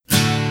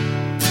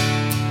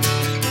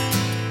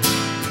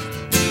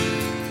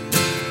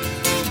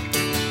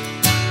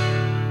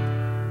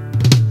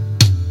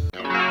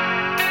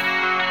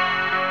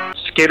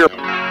Skitter.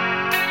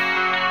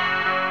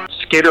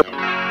 Skitter.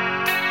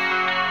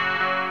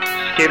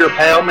 Skitter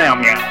Pal Meow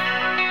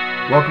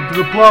Meow. Welcome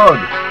to the plug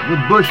with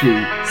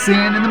Bushy,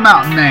 Sin, and the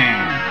Mountain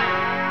Man.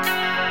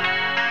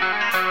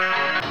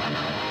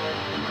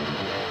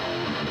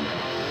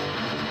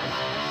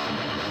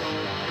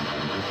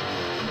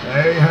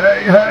 Hey,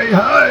 hey, hey,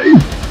 hey!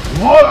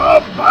 What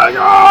up,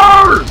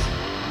 bangers?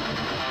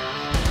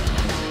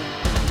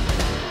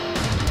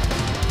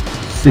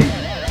 Sin.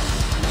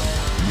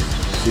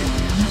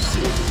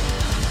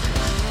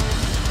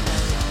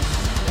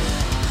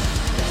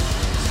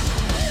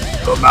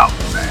 The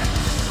Mountain Man.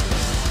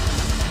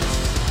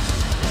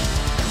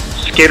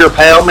 Skitter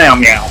Pal Meow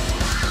Meow.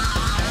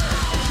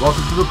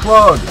 Welcome to the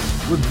plug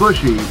with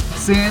Bushy,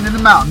 Sin, and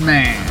the Mountain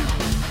Man.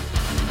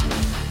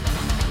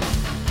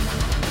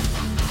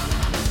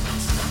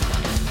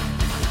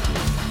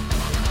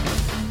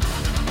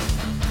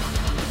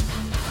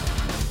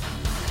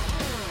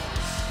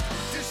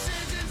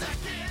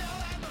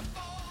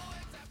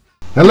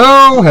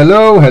 Hello,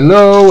 hello,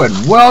 hello,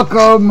 and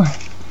welcome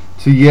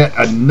to yet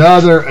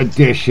another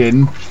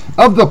edition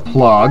of The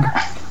Plug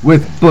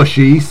with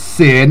Bushy,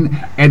 Sin,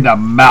 and the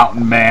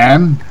Mountain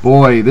Man.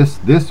 Boy,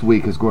 this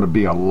week is going to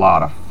be a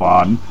lot of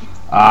fun.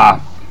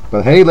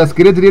 But hey, let's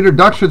get into the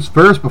introductions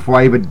first before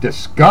I even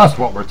discuss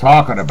what we're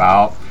talking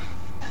about.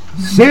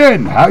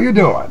 Sin, how you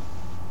doing?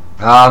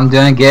 I'm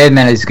doing good,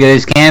 man. As good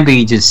as can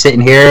be. Just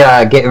sitting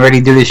here, getting ready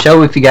to do the show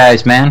with you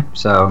guys, man.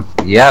 So,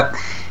 yep.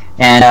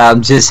 And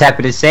I'm just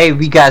happy to say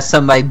we got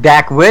somebody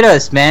back with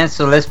us, man.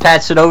 So let's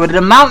pass it over to the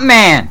Mountain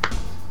Man.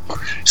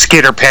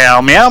 Skitter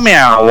Pal Meow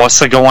Meow. What's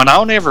going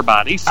on,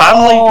 everybody?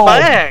 Finally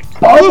back.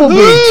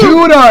 Bumblebee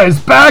Tuna is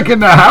back in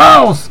the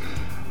house.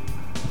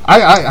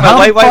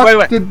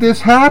 Wait. Did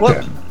this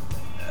happen?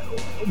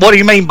 What do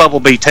you mean,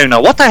 Bumblebee Tuna?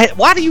 What the heck?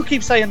 Why do you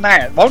keep saying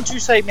that? Won't you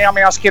say Meow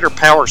Meow Skitter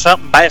Pal or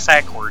something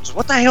backwards?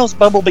 What the hell's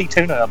Bumblebee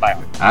Tuna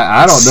about?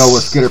 I don't know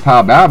what Skitter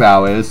Pal Meow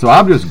Meow is, so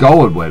I'm just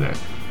going with it.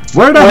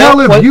 Where the hell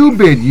have you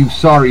been, you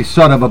sorry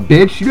son of a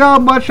bitch? You know how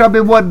much I've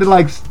been wanting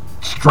to,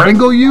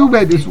 strangle you?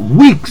 Man, it's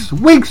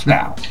weeks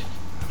now.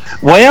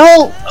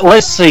 Well,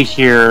 let's see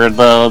here.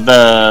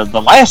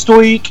 The last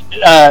week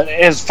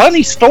is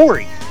funny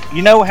story.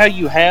 You know how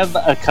you have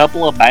a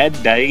couple of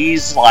bad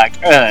days,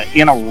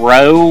 in a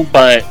row,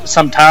 but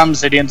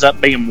sometimes it ends up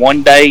being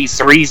one day,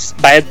 three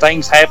bad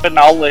things happen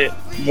all at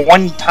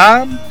one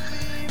time?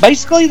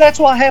 Basically, that's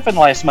what happened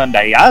last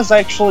Monday. I was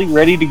actually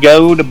ready to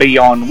go to be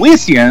on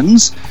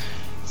Withians.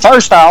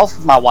 First off,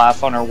 my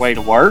wife on her way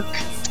to work,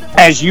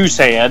 as you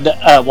said,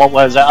 what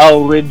was it?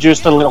 Oh,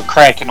 just a little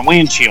crack in the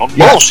windshield.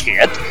 Yeah.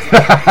 Bullshit.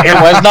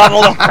 It was not a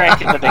little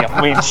crack in the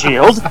damn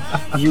windshield,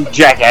 you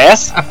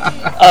jackass.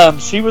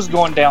 She was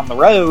going down the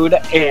road,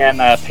 and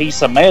a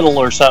piece of metal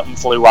or something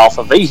flew off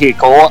a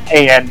vehicle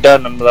and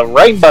done the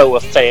rainbow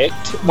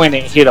effect when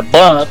it hit a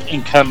bump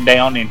and come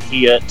down and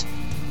hit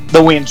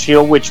the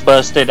windshield, which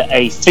busted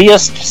a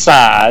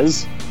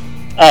fist-size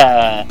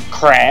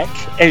crack,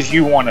 as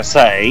you want to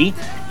say,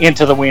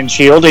 into the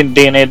windshield and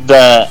dented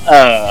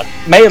the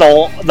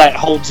metal that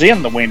holds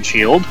in the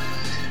windshield.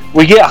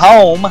 We get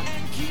home.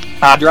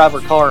 I drive her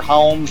car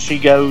home. She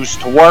goes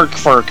to work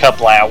for a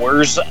couple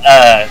hours.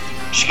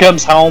 She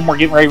comes home. We're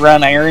getting ready to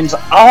run errands.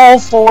 All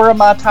four of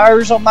my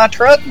tires on my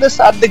truck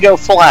decided to go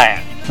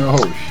flat.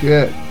 Oh,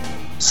 shit.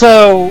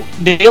 So,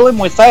 dealing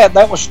with that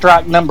was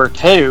strike number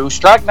 2.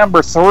 Strike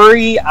number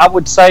 3, I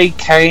would say,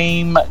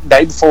 came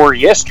day before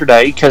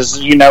yesterday, because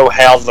you know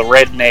how the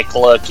redneck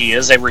luck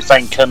is.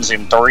 Everything comes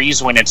in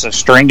threes when it's a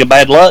string of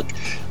bad luck.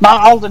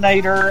 My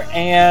alternator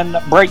and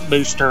brake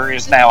booster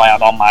is now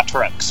out on my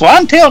truck. So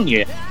I'm telling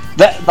you,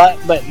 that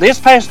this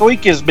past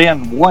week has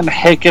been one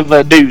heck of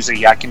a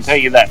doozy, I can tell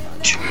you that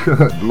much.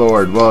 Good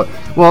Lord.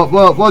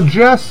 Well,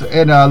 Jess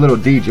and little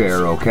DJ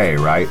are okay,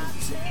 right?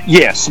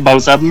 Yes,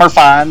 both of them are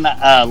fine.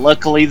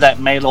 Luckily, that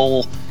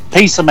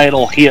piece of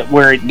metal hit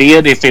where it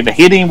did. If it had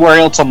hit anywhere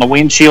else on the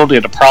windshield,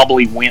 it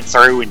probably went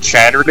through and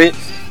shattered it.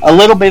 A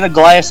little bit of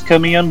glass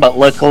come in, but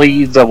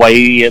luckily, the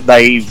way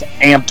they've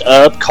amped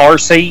up car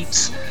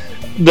seats,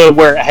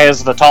 where it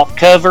has the top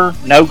cover,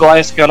 no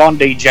glass got on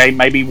DJ,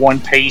 maybe one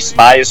piece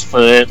by his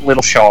foot,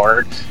 little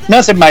shard.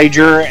 Nothing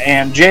major,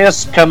 and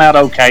Jess come out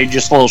okay,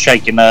 just a little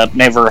shaken up.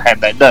 Never had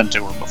that done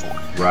to her before.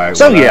 Right.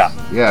 So, well, yeah.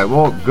 Yeah,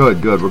 well,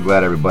 good. We're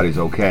glad everybody's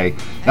okay.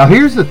 Now,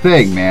 here's the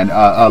thing, man.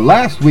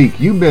 Last week,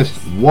 you missed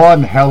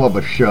one hell of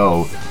a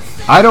show.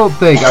 I don't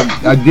think...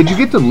 did you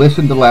get to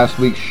listen to last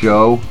week's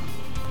show?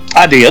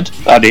 I did.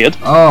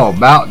 Oh,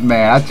 Mountain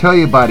Man. I tell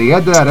you, by the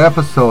end of that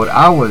episode,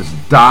 I was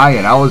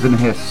dying. I was in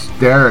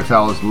hysterics. I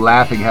was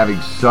laughing, having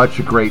such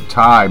a great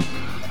time.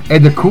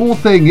 And the cool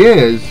thing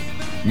is,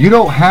 you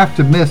don't have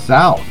to miss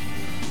out.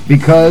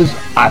 Because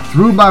I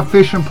threw my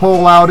fishing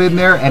pole out in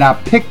there and I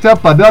picked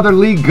up another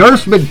Lee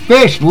Gerstmann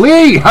fish.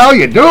 Lee, how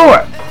you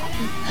doing?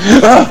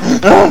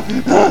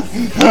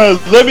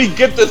 Let me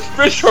get this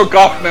fish hook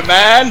off me,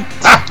 man.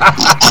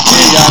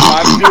 Hey,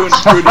 doing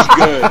pretty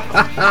good.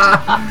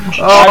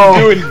 I'm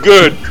doing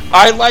good.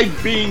 I like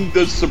being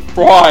the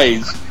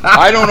surprise.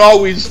 I don't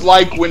always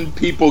like when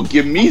people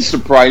give me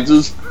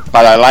surprises,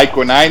 but I like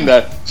when I'm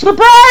the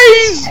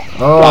surprise.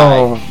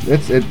 Oh,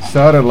 it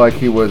sounded like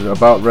he was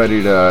about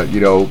ready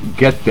to,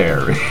 get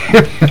there.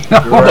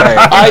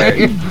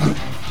 Right.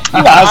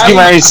 I was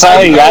going to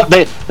say,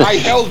 I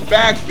held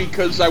back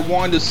because I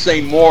wanted to say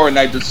more, and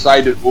I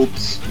decided,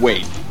 oops,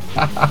 wait.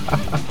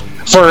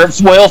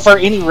 for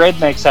any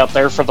rednecks out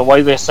there, for the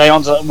way this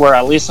sounds, where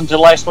I listened to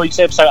last week's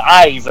episode,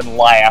 I even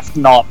laughed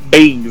not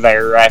being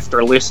there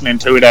after listening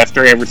to it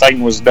after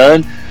everything was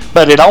done.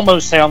 But it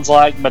almost sounds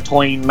like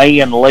between me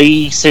and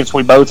Lee, since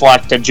we both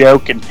like to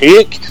joke and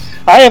pick,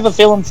 I have a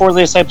feeling before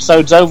this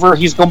episode's over,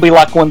 he's going to be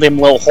like one of them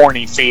little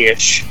horny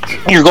fish.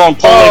 You're going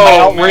to pull him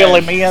out, reel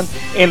him in,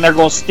 and they're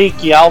going to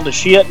stick you all to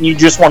shit, and you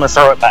just want to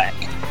throw it back.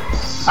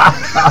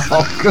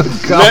 Oh, good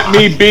God. Let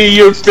me be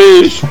your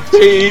fish,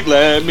 Pete.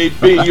 Let me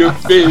be your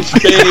fish,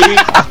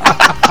 Pete.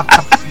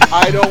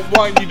 I don't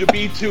want you to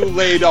be too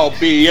late. I'll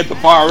be at the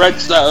bar at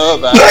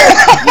 7.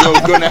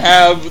 You're going to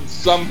have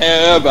some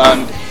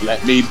heaven.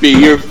 Let me be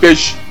your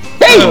fish.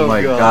 Oh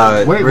my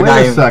God. Wait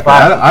a second.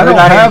 I don't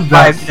have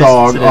that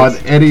song on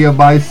any of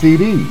my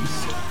CDs.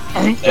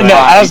 No,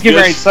 I was getting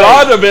ready to say.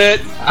 Thought of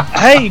it.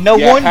 Hey, no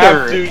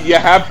wonder. You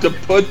have to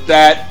put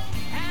that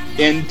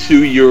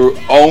into your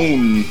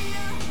own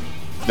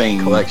thing.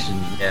 Collection,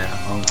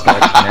 own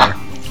collection there.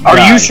 Are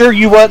you sure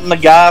you wasn't the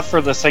guy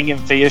for the singing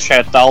fish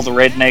at all the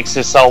rednecks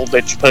is sold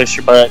that you push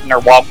your button or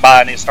walk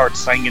by and it starts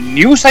singing?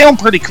 You sound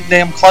pretty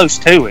damn close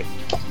to it.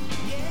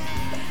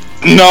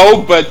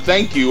 No, but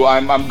thank you.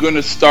 I'm going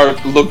to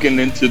start looking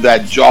into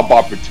that job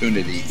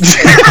opportunity.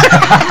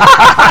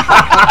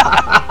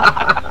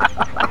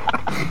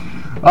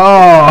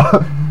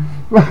 Oh.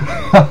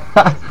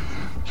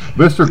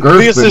 Mr.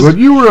 Gerstmann, when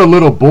you were a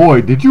little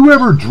boy, did you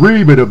ever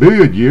dream in a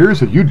million years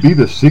that you'd be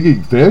the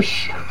singing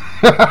fish?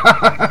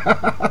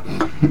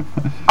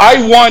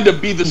 I wanted to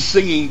be the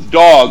singing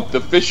dog. The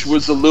fish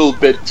was a little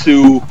bit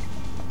too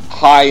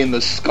high in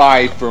the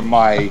sky for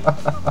my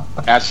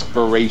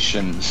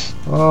aspirations.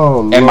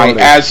 Oh, Lord. And my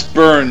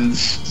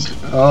aspirns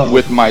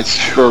with my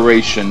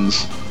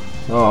aspirations.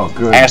 Oh,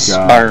 good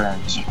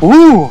Aspirns. God.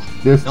 Ooh.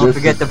 Don't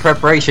forget the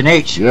preparation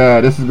H. Yeah,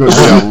 this is going to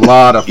be a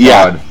lot of fun.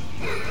 Yeah.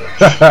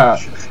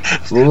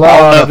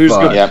 Lot of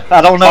fun. Yeah.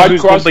 I don't know Hot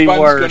who's cross going to be bun's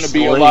worse. going to be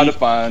Lee. a lot of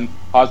fun.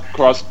 Hot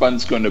cross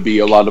bun's going to be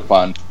a lot of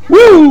fun.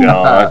 Woo!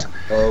 God.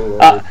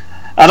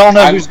 I don't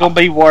know who's going to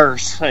be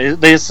worse.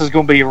 This is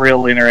going to be a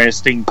real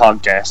interesting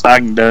podcast. I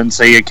can done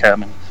see it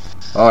coming.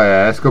 Oh,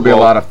 yeah, it's going to be a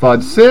lot of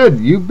fun. Sid,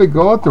 you've been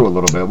going through a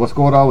little bit. What's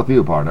going on with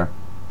you, partner?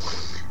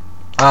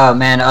 Oh,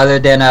 man, other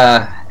than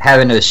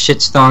having a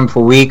shitstorm for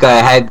a week,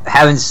 I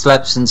haven't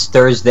slept since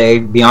Thursday.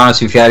 To be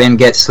honest with you, I didn't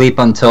get sleep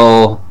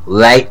until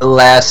late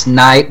last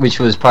night, which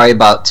was probably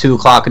about 2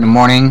 o'clock in the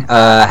morning.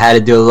 I had to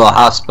do a little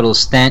hospital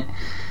stint.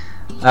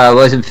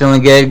 Wasn't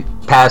feeling good.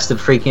 Passed a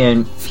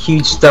freaking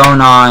huge stone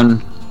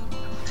on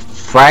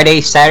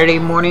Saturday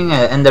morning.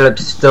 I ended up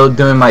still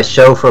doing my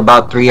show for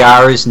about 3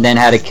 hours and then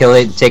had to kill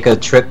it, take a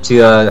trip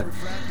to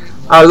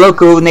our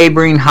local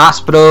neighboring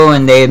hospital,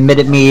 and they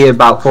admitted me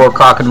about 4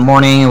 o'clock in the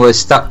morning. Was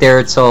stuck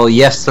there till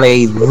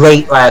yesterday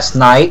late last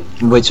night,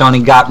 which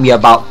only got me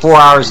about 4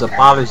 hours of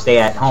Father's Day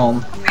at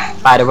home.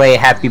 By the way,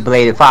 happy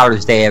belated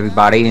Father's Day,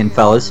 everybody and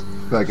fellas.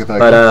 Thank you.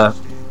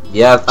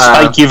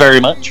 Thank you very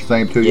much.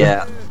 Same to you.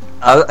 Yeah.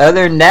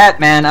 Other than that,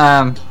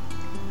 man,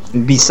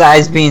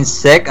 besides being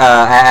sick,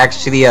 I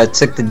actually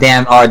took the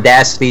damn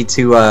audacity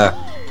to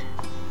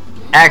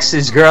ask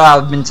this girl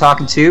I've been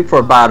talking to for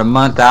about a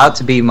month out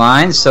to be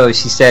mine. So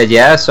she said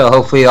yeah, so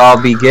hopefully I'll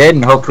be good,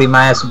 and hopefully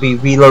my ass will be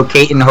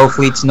relocating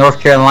hopefully to North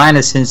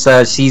Carolina, since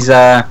she's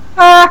about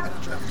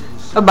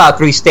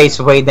 3 states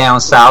away down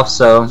south.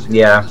 So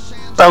yeah.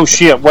 Oh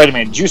shit, wait a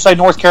minute, did you say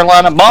North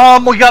Carolina?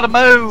 Mom, we gotta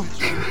move.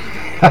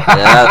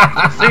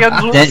 Yeah. Since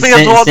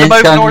wants to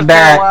move to North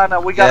Carolina,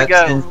 we gotta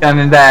go. Since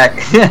coming back.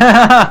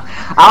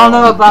 I don't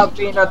know about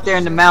being up there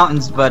in the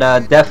mountains, but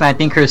definitely I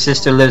think her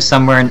sister lives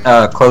somewhere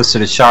closer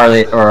to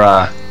Charlotte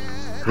or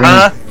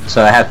Greensboro,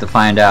 so I have to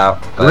find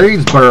out. But,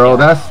 Greensboro,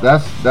 that's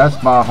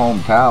my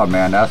hometown,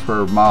 man. That's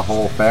where my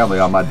whole family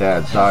on my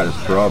dad's side is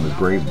from, is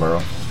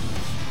Greensboro.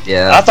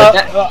 Yeah. I thought,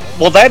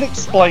 well, that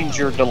explains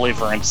your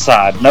deliverance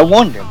side. No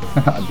wonder.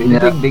 Ding,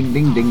 ding, ding,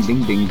 ding, ding,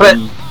 ding, ding, But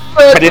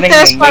ding.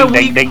 that's my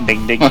week. Ding,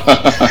 ding, ding.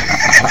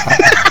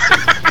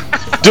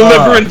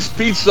 Deliverance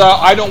pizza.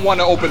 I don't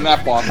want to open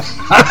that box.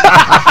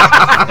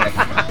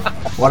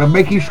 Want to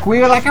make you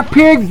squeal like a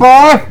pig,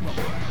 boy?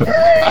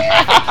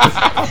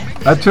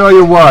 I tell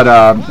you what,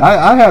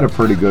 I had a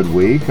pretty good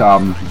week.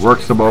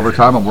 Worked some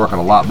overtime. I'm working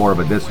a lot more of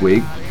it this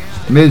week.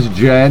 Ms.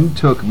 Jen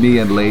took me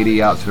and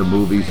Lady out to the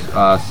movies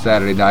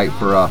Saturday night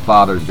for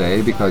Father's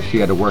Day because she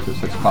had to work at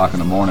 6 o'clock in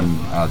the morning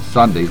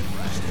Sunday.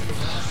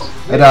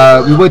 And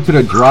we went to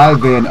the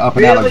drive-in up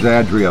in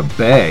Alexandria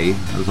Bay.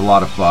 It was a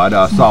lot of fun.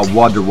 Saw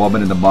Wonder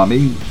Woman and the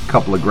Mummy, a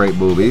couple of great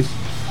movies.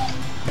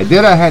 And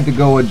then I had to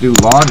go and do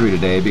laundry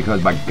today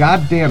because my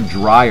goddamn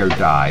dryer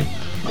died.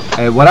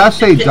 And when I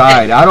say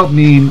died, I don't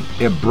mean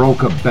it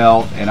broke a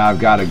belt and I've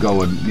got to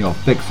go and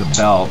fix a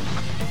belt.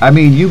 I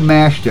mean you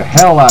mashed the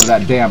hell out of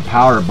that damn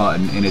power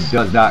button and it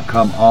does not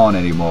come on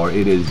anymore.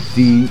 It is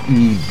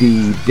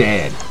DED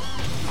dead.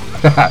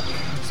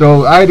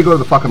 So I had to go to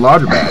the fucking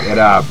laundromat and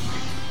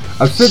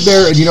I'm sitting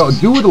there and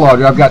doing the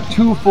laundry. I've got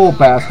 2 full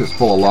baskets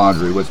full of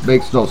laundry, which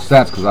makes no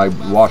sense because I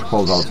wash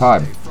clothes all the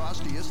time.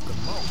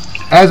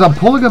 As I'm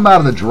pulling them out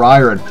of the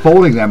dryer and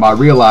folding them, I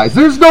realize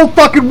there's no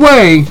fucking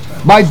way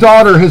my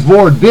daughter has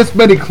worn this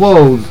many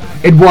clothes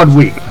in 1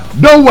 week.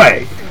 No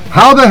way.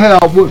 How the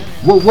hell?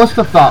 What's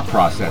the thought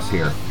process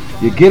here?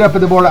 You get up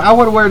in the morning, I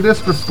want to wear this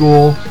for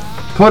school,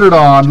 put it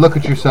on, look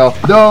at yourself.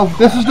 No,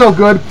 this is no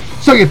good.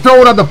 So you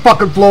throw it on the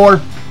fucking floor.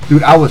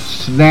 Dude, I was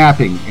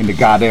snapping in the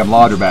goddamn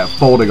laundromat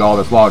folding all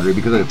this laundry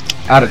because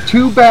out of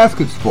 2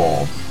 baskets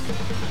full,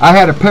 I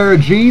had a pair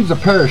of jeans, a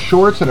pair of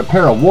shorts, and a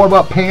pair of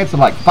warm-up pants and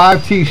like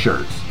 5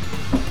 t-shirts.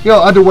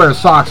 Underwear and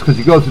socks because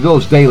you go through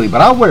those daily,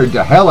 but I wear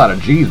the hell out of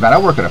jeans, man. I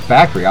work at a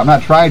factory. I'm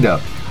not trying to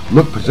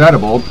look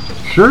presentable.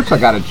 Shirts I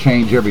got to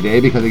change every day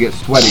because they get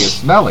sweaty and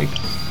smelly.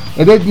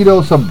 And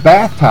then, some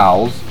bath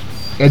towels,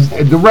 and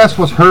the rest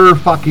was her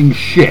fucking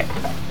shit.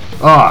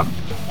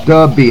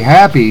 Dub, be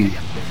happy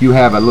you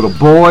have a little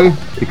boy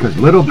because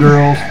little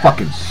girls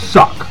fucking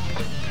suck.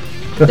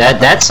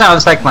 That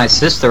sounds like my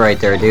sister right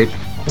there, dude.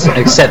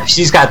 Except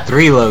she's got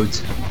 3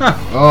 loads.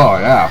 Oh,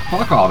 yeah.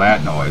 Fuck all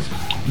that noise.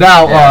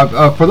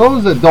 Now, for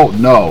those that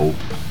don't know,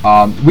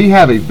 we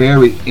have a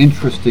very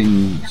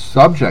interesting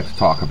subject to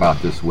talk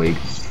about this week.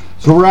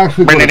 So we're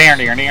actually going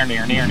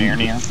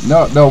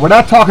No, we're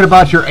not talking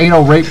about your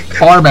anal rape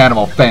farm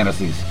animal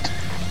fantasies.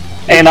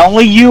 And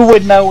only you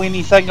would know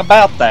anything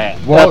about that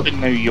up in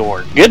New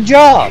York. Good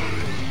job.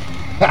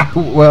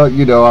 Well,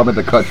 I'm in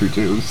the country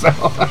too, so.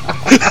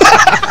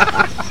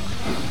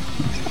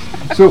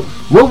 So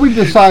what we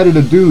decided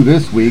to do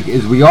this week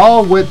is we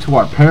all went to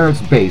our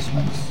parents'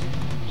 basements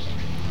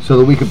so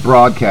that we could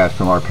broadcast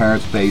from our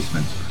parents'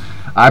 basements.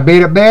 I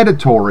made it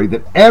mandatory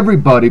that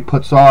everybody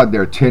puts on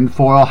their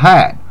tinfoil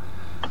hat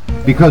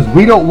because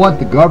we don't want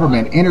the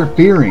government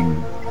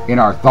interfering in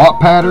our thought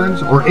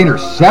patterns or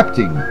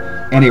intercepting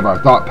any of our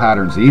thought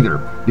patterns either,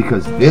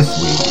 because this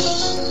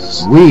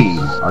week we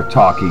are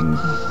talking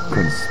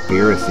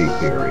conspiracy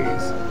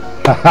theories.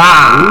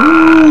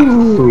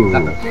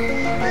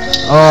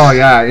 Oh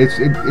yeah, it's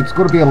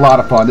going to be a lot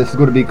of fun. This is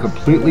going to be a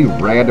completely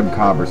random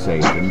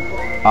conversation.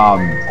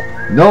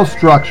 No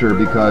structure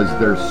because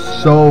there's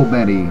so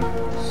many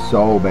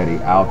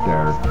out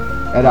there.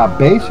 And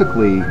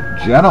basically,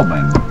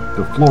 gentlemen,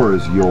 the floor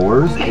is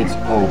yours. It's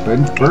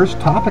open. First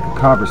topic of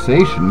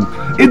conversation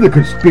in the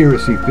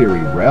conspiracy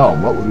theory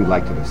realm. What would we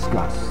like to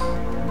discuss?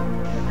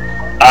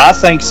 I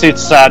think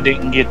since I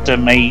didn't get to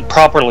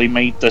properly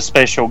meet the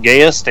special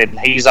guest, and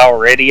he's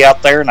already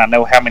out there, and I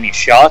know how many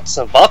shots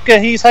of vodka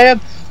he's had,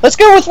 let's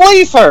go with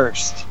Lee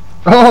first.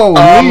 Oh,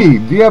 Lee,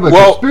 do you have a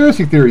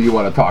conspiracy theory you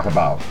want to talk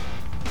about?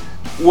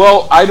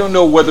 Well, I don't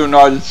know whether or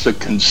not it's a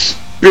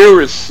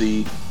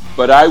conspiracy,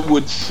 but I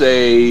would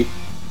say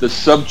the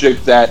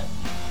subject that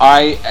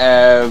I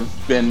have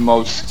been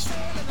most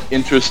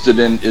interested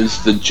in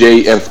is the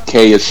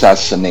JFK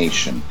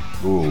assassination.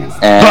 Ooh.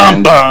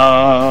 And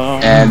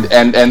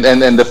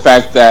the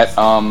fact that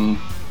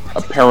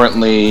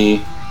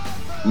apparently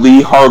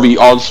Lee Harvey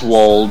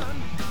Oswald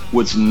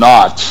was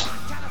not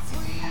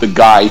the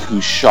guy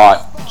who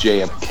shot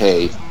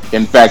JFK.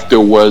 In fact, there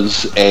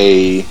was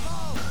a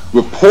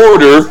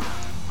reporter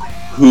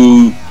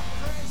who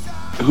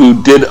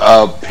did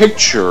a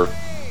picture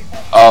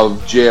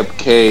of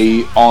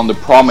JFK on the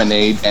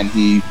promenade, and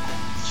he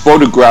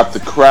photographed the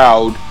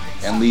crowd,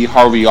 and Lee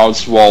Harvey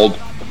Oswald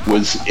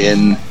was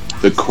in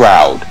the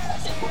crowd.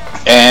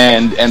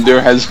 And there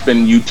has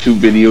been YouTube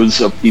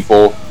videos of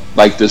people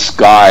like this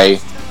guy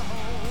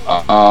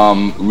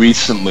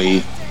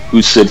recently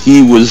who said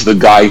he was the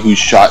guy who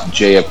shot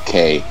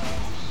JFK.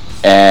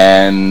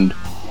 And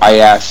I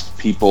asked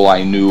people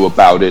I knew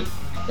about it,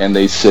 and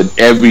they said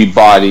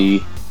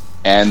everybody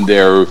and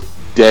their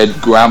dead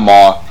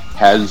grandma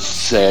has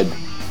said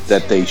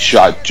that they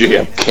shot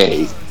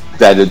JFK,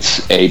 that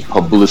it's a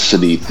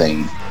publicity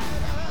thing.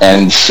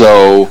 And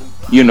so,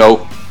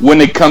 when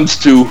it comes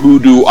to who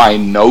do I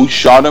know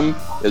shot him,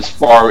 as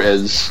far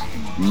as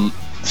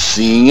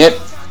seeing it,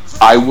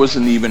 I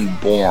wasn't even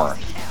born.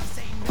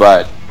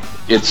 But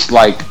it's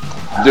like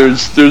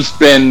there's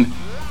been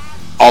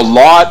a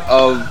lot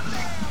of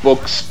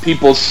books.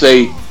 People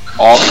say,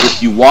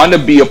 if you want to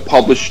be a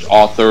published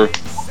author,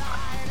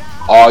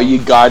 all you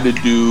got to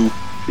do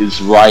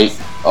is write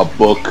a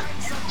book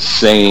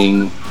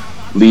saying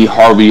Lee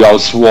Harvey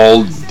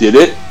Oswald did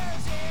it,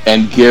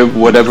 and give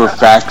whatever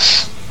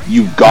facts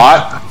you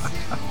got,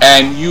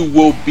 and you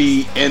will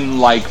be in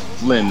like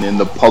Flynn in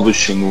the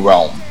publishing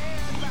realm.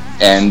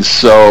 And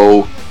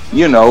so,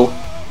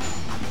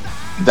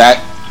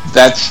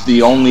 that's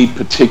the only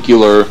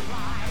particular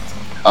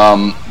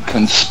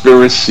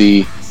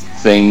conspiracy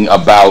thing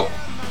about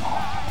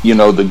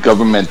the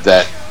government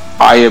that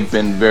I have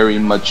been very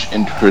much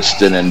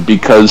interested in,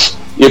 because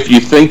if you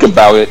think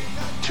about it,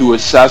 to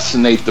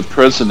assassinate the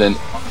president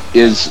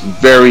is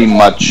very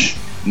much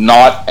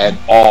not at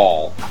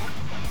all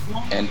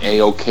an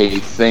A-OK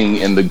thing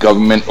in the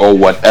government or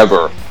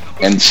whatever.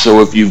 And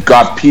so if you've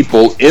got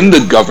people in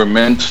the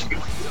government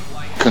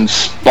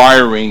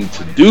conspiring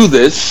to do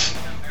this,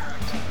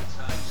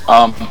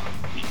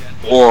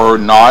 or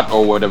not,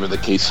 or whatever the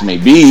case may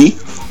be,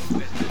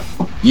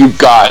 you've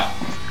got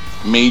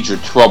major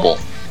trouble.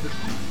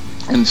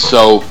 And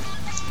so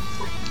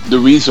the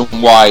reason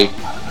why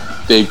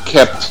they've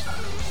kept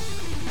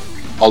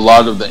a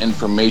lot of the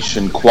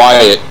information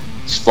quiet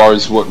as far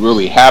as what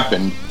really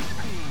happened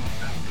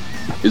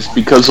is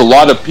because a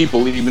lot of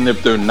people, even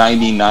if they're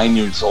 99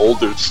 years old,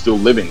 they're still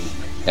living,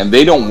 and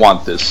they don't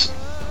want this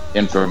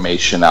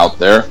information out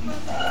there.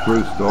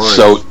 True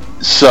story.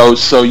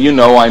 So you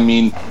know, I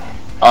mean,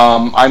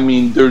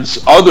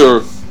 there's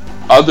other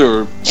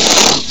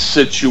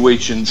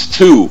situations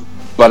too,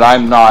 but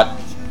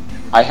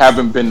I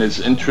haven't been as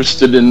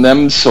interested in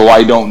them, so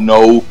I don't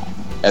know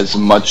as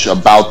much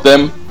about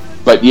them.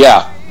 But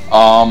yeah,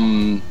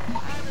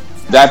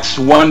 that's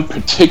one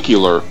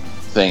particular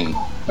thing.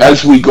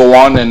 As we go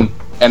on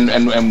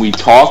and we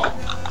talk,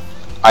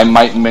 I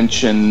might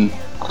mention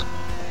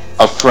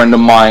a friend of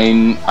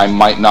mine, I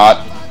might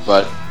not,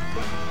 but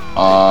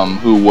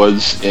who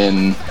was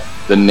in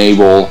the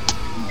naval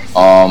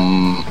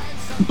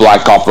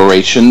black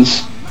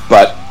operations.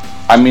 But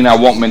I mean, I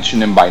won't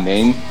mention him by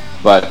name,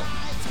 but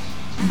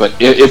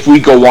if we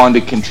go on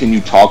to continue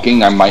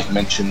talking, I might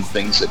mention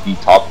things that he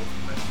talked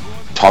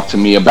to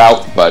me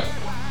about, but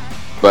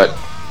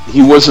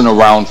he wasn't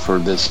around for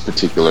this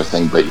particular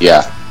thing. But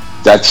yeah,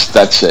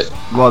 that's it.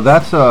 Well,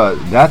 that's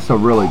a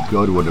really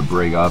good one to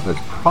bring up. It's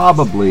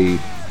probably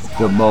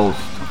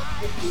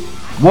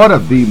one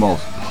of the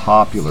most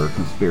popular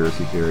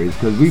conspiracy theories,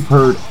 because we've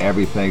heard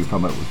everything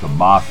from it with the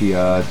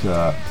mafia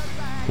to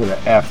the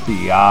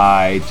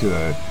FBI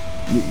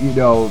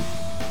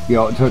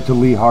to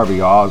Lee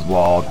Harvey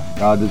Oswald,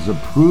 the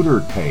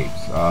Zapruder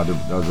tapes,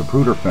 the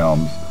Zapruder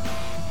films,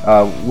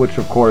 which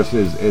of course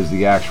is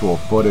the actual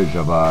footage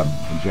of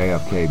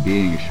JFK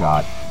being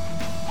shot.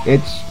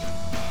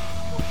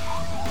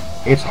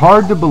 It's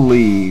hard to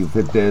believe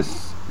that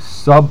this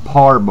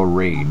subpar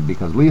Marine,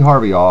 because Lee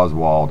Harvey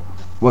Oswald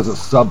was a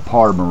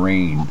subpar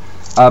Marine,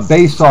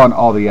 based on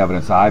all the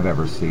evidence I've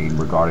ever seen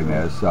regarding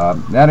this.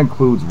 That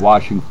includes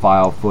watching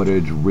file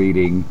footage,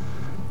 reading,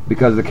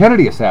 because the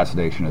Kennedy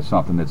assassination is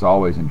something that's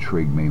always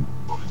intrigued me.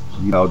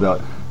 You know,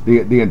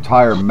 the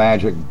entire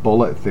magic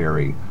bullet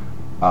theory.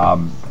 I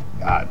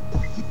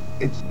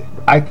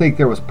think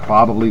there was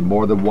probably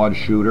more than one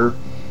shooter.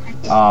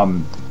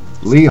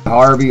 Lee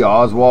Harvey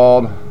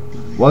Oswald,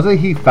 wasn't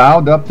he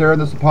found up there in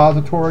the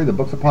suppository, the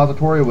book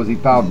suppository, or was he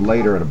found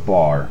later at a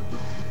bar?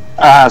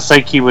 I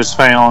think he was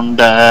found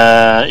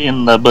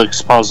in the book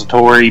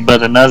suppository,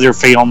 but another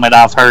film that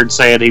I've heard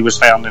said he was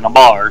found in a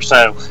bar.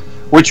 So,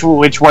 which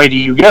way do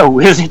you go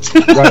with it?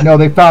 Right, no,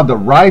 they found the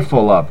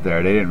rifle up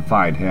there. They didn't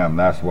find him.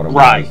 That's what it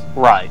was.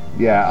 Right.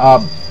 Yeah,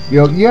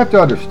 you have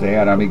to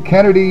understand. I mean,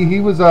 Kennedy, he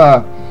was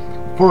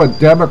for a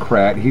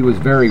Democrat, he was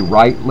very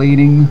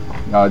right-leaning.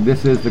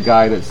 This is the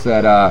guy that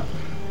said,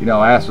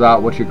 ask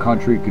not what your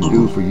country can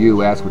do for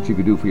you, ask what you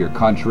can do for your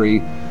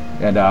country.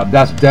 And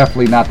that's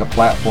definitely not the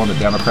platform the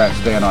Democrats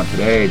stand on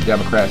today.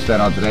 Democrats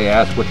stand on today,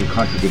 ask what your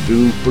country can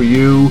do for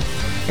you,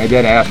 and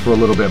then ask for a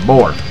little bit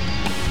more.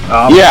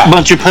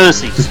 Bunch of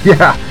pussies.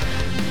 Yeah,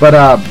 but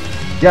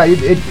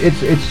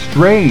it's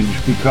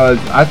strange, because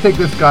I think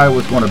this guy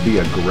was going to be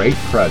a great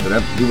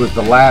president. He was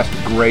the last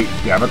great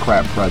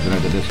Democrat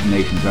president that this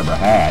nation's ever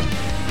had.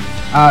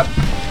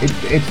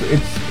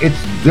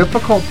 It's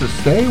difficult to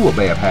say what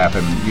may have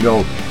happened. You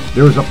know,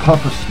 there was a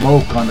puff of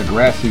smoke on the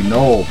grassy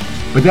knoll,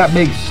 but that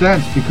makes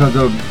sense because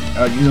of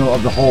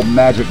of the whole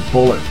magic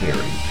bullet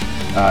theory.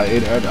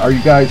 Are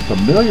you guys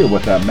familiar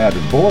with that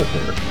magic bullet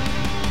theory?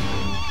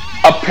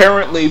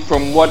 Apparently,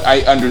 from what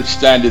I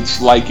understand, it's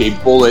like a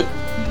bullet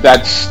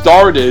that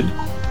started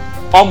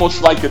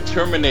almost like a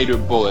Terminator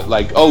bullet.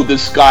 Like, oh,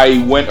 this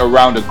guy went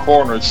around a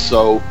corner,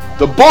 so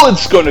the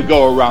bullet's going to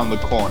go around the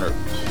corner.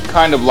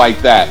 Kind of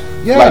like that.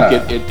 Yeah.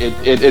 Like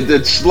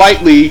it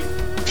slightly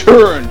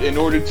turned in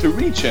order to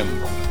reach him.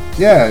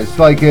 Yeah, it's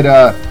like it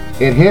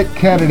hit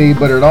Kennedy,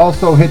 but it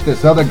also hit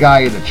this other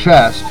guy in the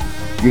chest.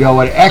 It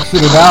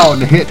exited out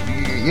and hit.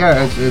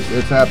 Yeah,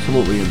 it's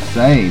absolutely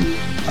insane.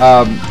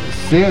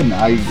 Sin,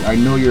 I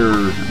know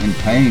you're in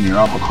pain. You're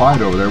awful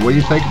quiet over there. What do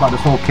you think about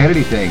this whole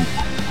Kennedy thing?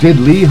 Did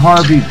Lee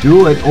Harvey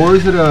do it, or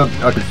is it a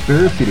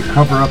conspiracy to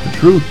cover up the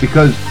truth?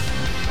 Because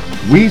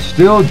we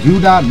still do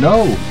not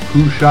know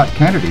who shot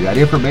Kennedy. That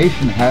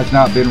information has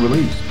not been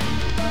released.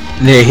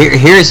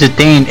 Here's the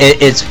thing.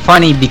 It's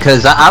funny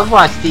because I've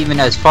watched even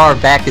as far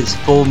back as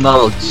Full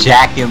Metal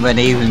Jacket when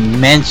they even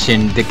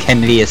mentioned the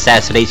Kennedy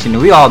assassination.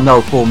 We all know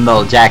Full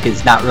Metal Jacket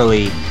is not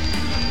really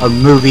a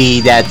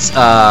movie that's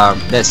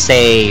let's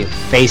say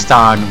based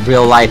on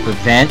real life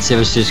events. It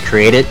was just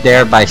created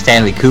there by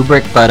Stanley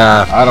Kubrick, but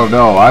I don't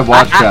know. I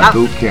watched that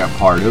boot camp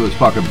part. It was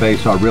fucking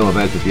based on real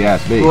events, if you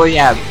ask me. Well,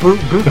 yeah, boot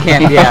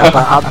camp, yeah.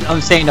 But I'm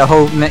saying the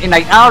whole, and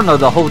like I don't know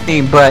the whole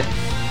thing, but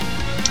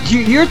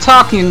you're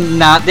talking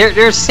now.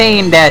 They're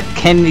saying that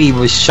Kennedy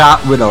was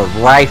shot with a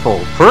rifle.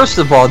 First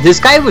of all, this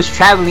guy was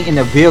traveling in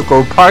a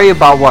vehicle, probably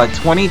about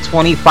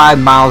 25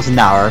 miles an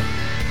hour.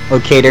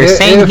 Okay, they're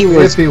saying he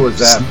was. If he was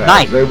that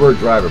fast, they were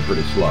driving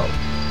pretty slow.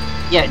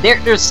 Yeah,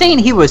 they're saying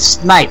he was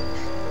sniped,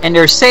 and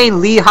they're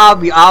saying Lee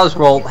Harvey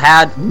Oswald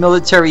had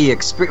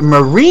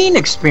Marine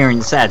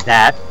experience at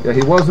that. Yeah,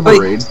 he was a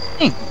Marine.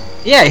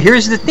 Yeah,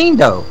 here's the thing,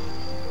 though.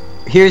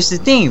 Here's the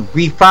thing.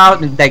 We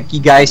found, like you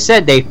guys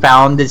said, they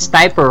found the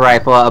sniper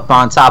rifle up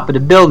on top of the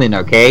building.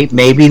 Okay,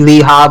 maybe Lee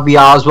Harvey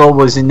Oswald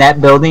was in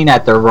that building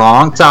at the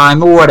wrong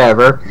time or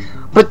whatever.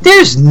 But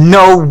there's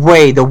no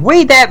way. The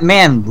way that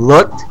man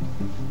looked.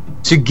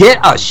 To get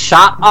a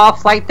shot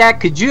off like that,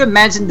 could you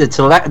imagine the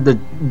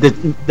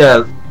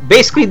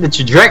basically the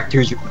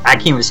trajectory? I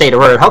can't even say the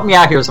word. Help me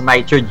out here,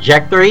 somebody.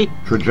 Trajectory.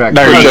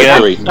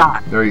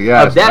 There,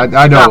 yes,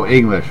 I know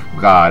English.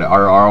 God,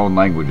 our own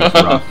language is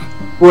rough.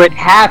 Would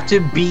have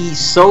to be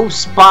so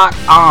spot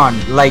on.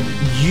 Like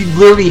you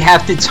literally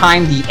have to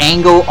time the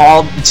angle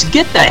all to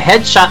get the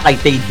headshot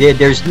like they did.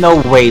 There's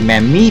no way,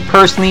 man. Me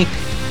personally.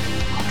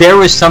 There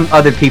was some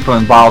other people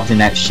involved in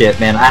that shit,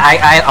 man.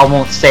 I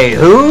won't say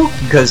who,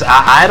 because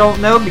I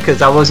don't know,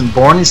 because I wasn't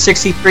born in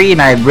 '63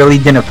 and I really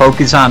didn't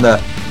focus on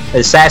the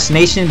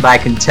assassination, but I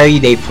can tell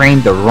you they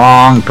framed the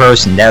wrong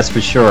person, that's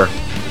for sure.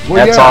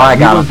 Well, that's all I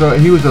got.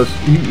 He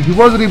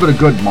wasn't even a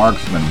good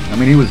marksman. I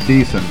mean, he was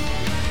decent,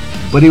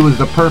 but he was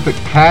the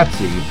perfect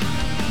patsy,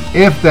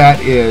 if that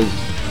is,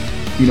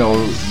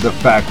 the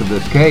fact of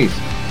this case.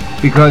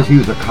 Because he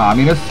was a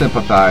communist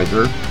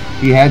sympathizer,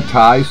 he had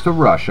ties to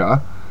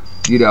Russia.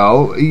 He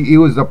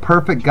was the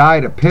perfect guy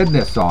to pin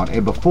this on.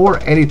 And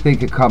before anything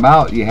could come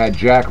out, you had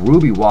Jack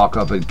Ruby walk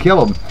up and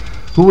kill him,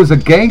 who was a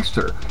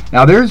gangster.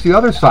 Now, there's the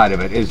other side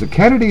of it, is the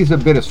Kennedys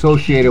have been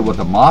associated with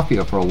the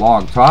mafia for a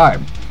long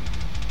time.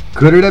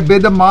 Could it have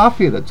been the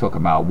mafia that took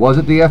him out? Was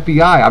it the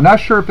FBI? I'm not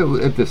sure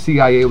if the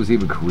CIA was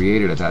even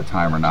created at that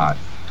time or not.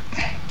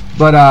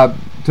 But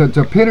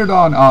to pin it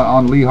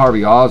on Lee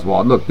Harvey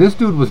Oswald, look, this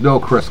dude was no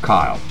Chris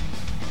Kyle.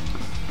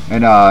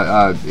 And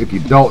if you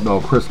don't know,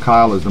 Chris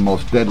Kyle is the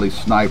most deadly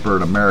sniper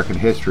in American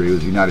history. He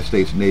was a United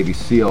States Navy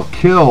SEAL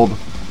killed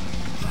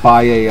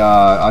by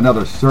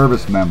another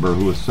service member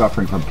who was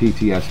suffering from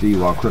PTSD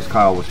while Chris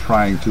Kyle was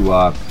trying to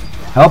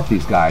help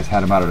these guys,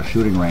 had him out at a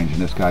shooting range,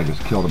 and this guy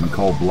just killed him in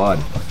cold blood.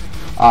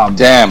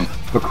 Damn.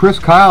 But Chris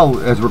Kyle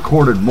has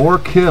recorded more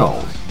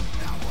kills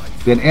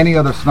than any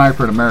other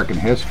sniper in American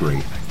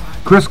history.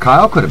 Chris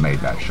Kyle could have made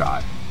that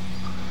shot.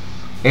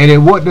 And it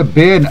wouldn't have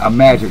been a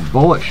magic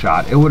bullet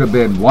shot. It would have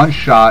been one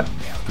shot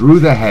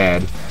through the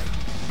head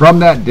from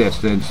that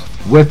distance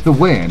with the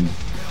wind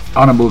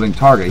on a moving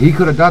target. He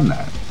could have done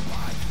that.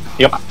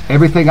 Yep.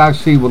 Everything I've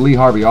seen with Lee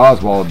Harvey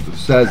Oswald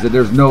says that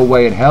there's no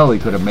way in hell he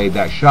could have made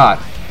that shot.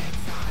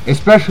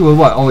 Especially with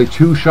only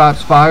 2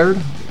 shots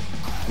fired?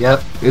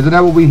 Yep. Isn't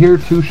that what we hear,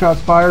 2 shots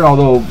fired?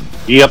 Although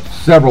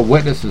several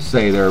witnesses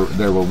say there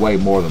were way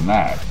more than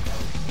that.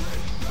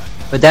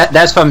 But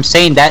that's what I'm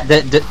saying.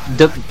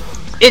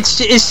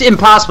 It's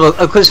impossible,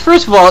 because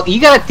first of all,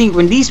 you gotta think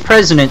when these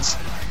presidents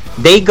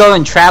they go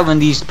and travel in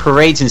these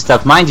parades and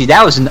stuff. Mind you,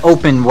 that was an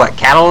open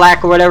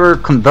Cadillac or whatever,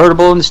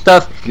 convertible and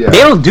stuff. Yeah. They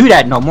don't do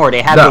that no more.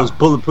 They have those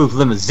bulletproof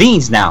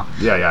limousines now.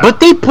 Yeah. But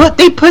they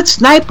put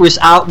snipers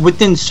out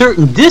within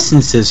certain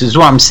distances, is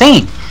what I'm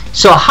saying.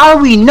 So how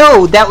do we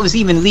know that was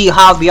even Lee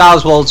Harvey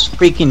Oswald's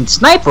freaking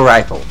sniper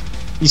rifle?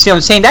 You see what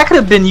I'm saying? That could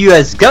have been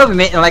U.S.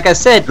 government, and like I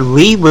said,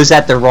 Lee was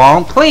at the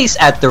wrong place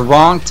at the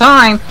wrong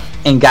time.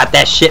 And got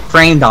that shit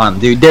framed on him,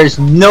 dude. There's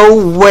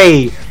no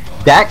way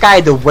that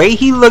guy, the way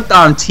he looked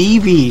on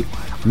TV,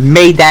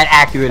 made that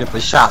accurate of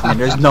a shot, man.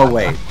 There's no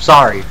way.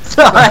 Sorry.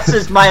 That's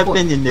just my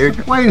opinion,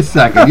 dude. Wait a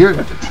second.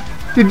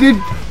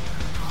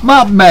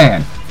 My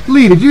man,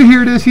 Lee, did you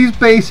hear this? He's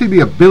basing the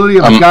ability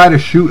of a guy to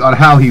shoot on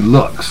how he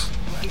looks.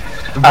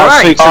 I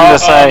was fixing to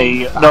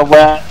say,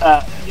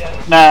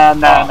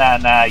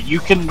 nah. You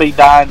can be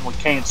dying with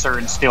cancer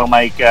and still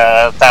make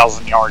a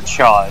 1,000-yard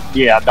shot.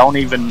 Yeah, don't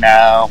even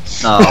know.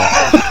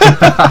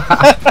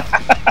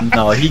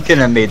 No, he couldn't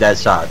have made that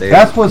shot. Dude.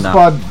 That's what's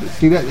fun.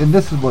 See, and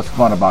this is what's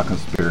fun about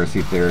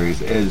conspiracy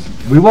theories is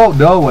we won't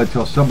know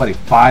until somebody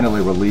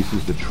finally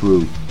releases the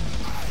truth.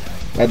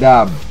 And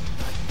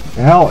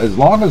hell, as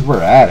long as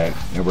we're at it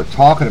and we're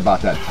talking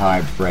about that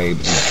time frame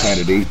in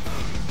Kennedy,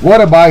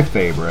 one of my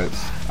favorites.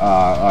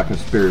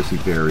 Conspiracy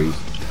theories,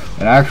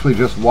 and I actually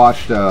just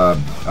watched a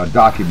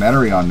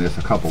documentary on this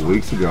a couple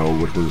weeks ago,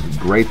 which was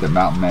great that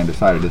Mountain Man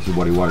decided this is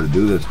what he wanted to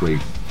do this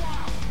week.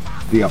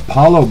 The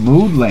Apollo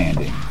moon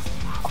landing.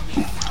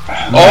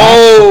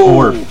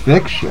 Or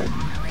fiction.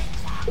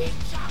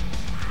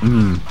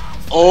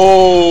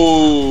 Oh,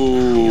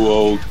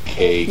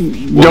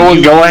 okay.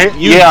 Well, go ahead.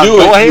 Yeah, do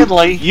go it. ahead,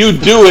 Lee. You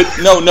do it.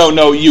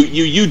 No.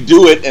 You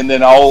do it, and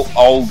then I'll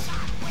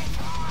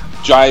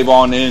jive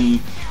on in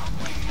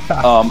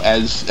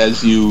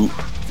as you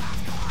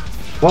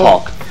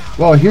talk.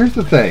 Well, here's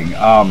the thing.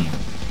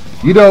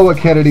 You know what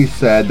Kennedy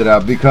said,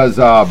 that because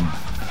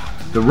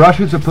the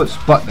Russians have put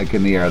Sputnik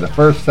in the air, the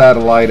first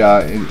satellite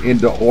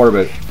into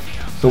orbit.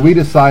 So we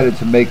decided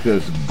to make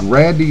this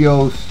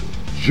grandiose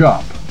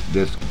jump,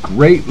 this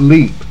great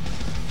leap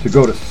to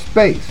go to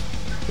space.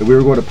 That we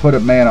were going to put a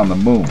man on the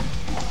moon.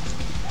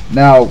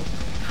 Now,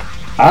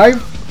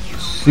 I've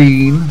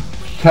seen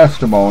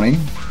testimony,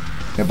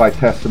 and by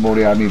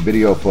testimony I mean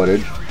video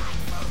footage,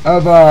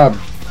 of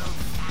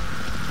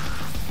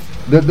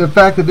the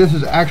fact that this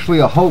is actually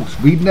a hoax.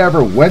 We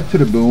never went to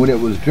the moon. It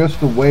was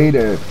just a way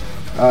to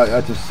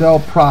sell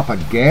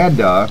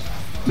propaganda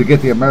to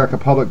get the American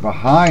public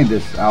behind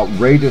this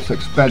outrageous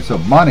expense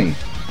of money,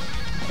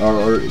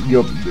 or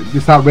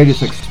this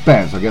outrageous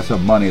expense. I guess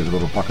of money is a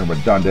little fucking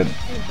redundant,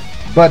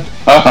 but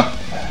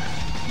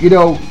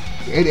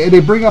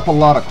they bring up a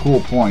lot of cool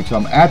points.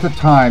 At the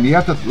time, you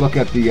have to look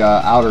at the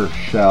outer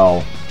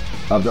shell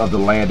of the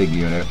landing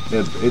unit.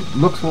 It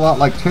looks a lot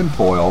like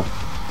tinfoil.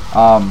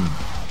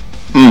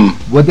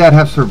 Would that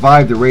have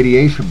survived the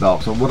radiation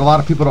belt? So what a lot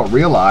of people don't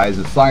realize,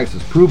 and science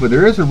has proven,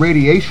 there is a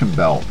radiation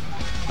belt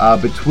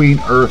between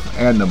Earth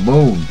and the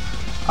moon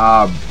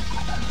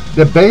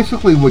that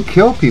basically would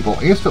kill people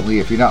instantly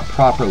if you're not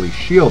properly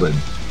shielded,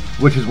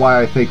 which is why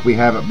I think we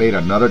haven't made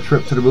another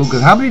trip to the moon.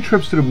 Because how many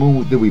trips to the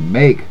moon did we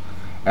make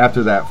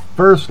after that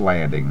first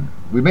landing?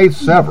 We made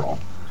several.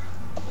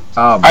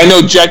 I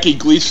know Jackie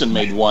Gleason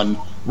made one.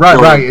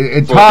 Right.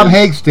 And Tom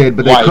Hanks did,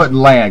 but they wife. couldn't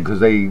land because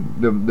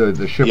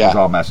the ship was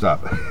all messed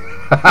up.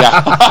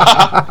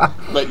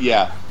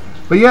 Yeah.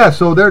 But yeah,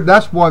 so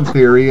that's one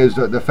theory, is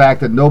the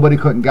fact that nobody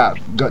could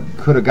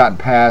have gotten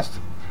past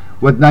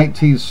with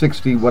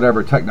 1960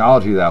 whatever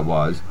technology that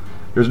was.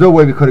 There's no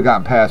way we could have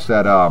gotten past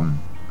that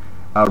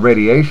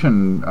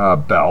radiation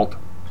belt.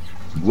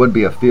 It wouldn't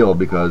be a field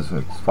because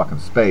it's fucking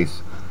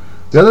space.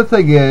 The other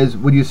thing is,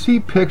 when you see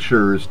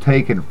pictures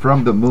taken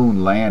from the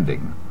moon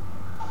landing,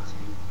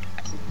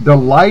 the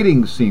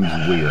lighting seems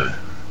weird,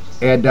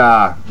 and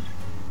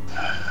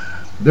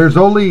there's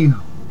only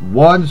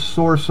one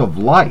source of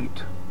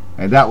light,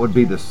 and that would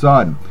be the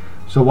sun.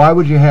 So why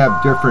would you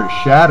have different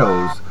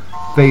shadows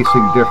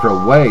facing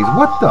different ways?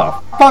 What the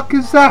fuck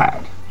is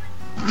that?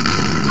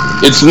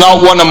 It's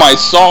not one of my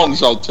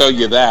songs, I'll tell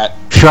you that.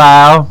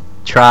 Trial.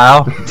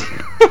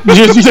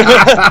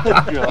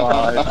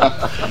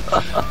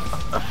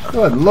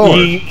 Good Lord.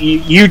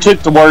 You took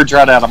the words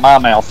right out of my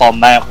mouth on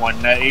that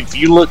one. If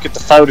you look at the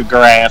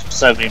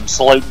photographs of him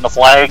saluting the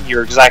flag,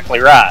 you're exactly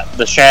right.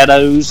 The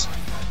shadows,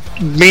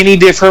 many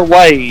different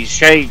ways,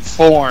 shapes,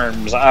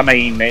 forms. I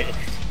mean,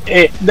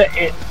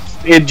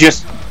 it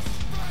just,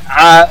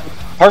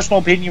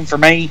 personal opinion for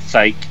me,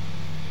 fake.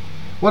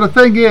 Well, the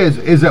thing is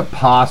it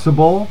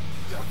possible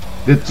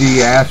that the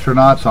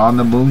astronauts on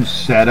the moon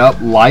set up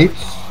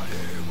lights?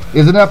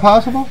 Isn't that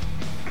possible?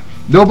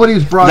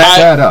 Nobody's brought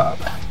that up.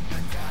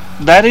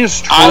 That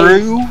is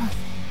true.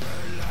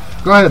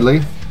 Go ahead,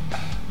 Lee.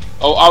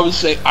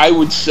 I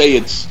would say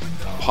it's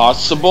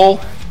possible,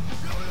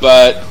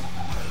 but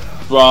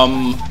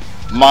from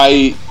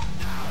my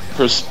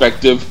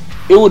perspective,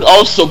 it would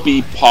also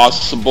be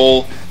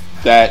possible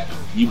that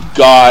you've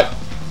got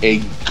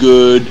a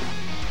good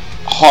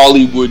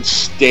Hollywood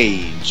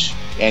stage,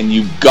 and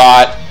you've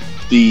got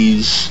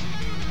these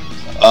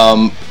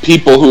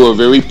people who are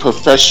very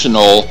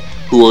professional,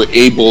 who are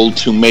able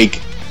to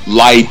make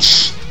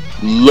lights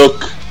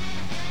look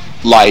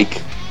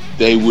like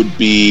they would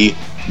be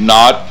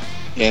not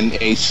in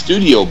a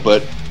studio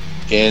but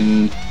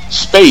in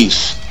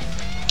space.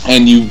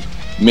 And you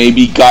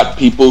maybe got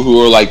people who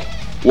are like,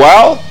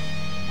 well,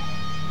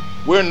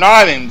 we're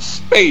not in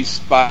space,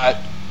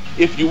 but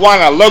if you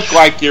want to look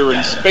like you're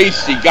in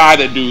space, you got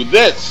to do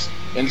this.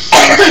 And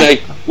some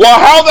say, well,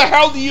 how the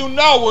hell do you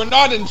know we're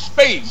not in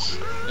space?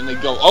 And they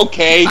go,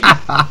 okay,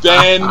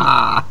 then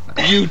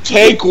you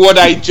take what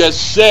I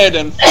just said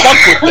and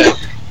fuck with it.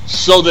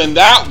 So then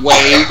that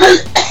way,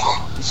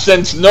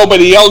 since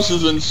nobody else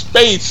is in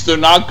space, they're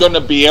not going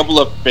to be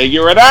able to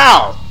figure it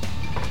out,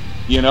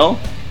 you know.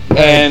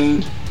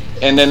 And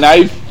then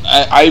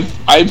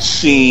I've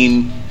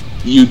seen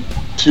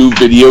YouTube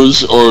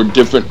videos or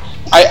different.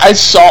 I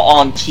saw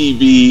on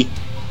TV,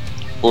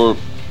 or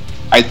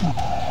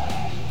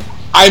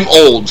I'm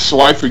old,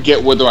 so I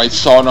forget whether I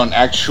saw it on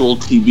actual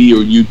TV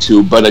or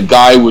YouTube. But a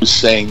guy was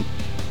saying,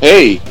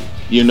 hey,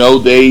 you know,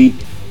 they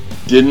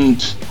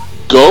didn't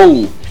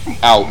go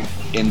out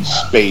in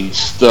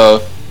space.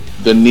 The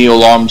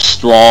Neil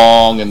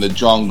Armstrong and the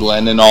John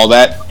Glenn and all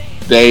that,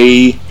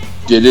 they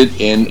did it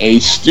in a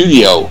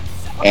studio.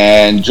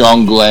 And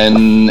John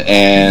Glenn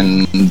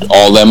and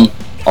all them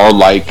are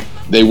like,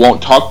 they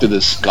won't talk to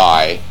this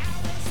guy,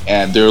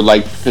 and they're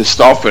like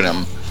pissed off at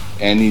him.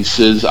 And he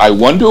says, I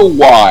wonder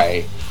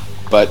why,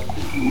 but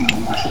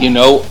you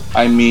know,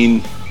 I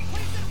mean,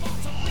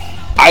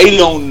 I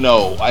don't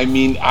know. I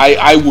mean,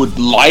 I would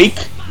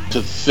like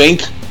to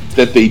think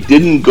that they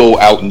didn't go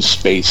out in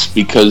space,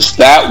 because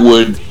that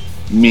would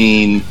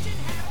mean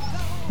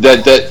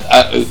that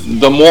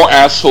the more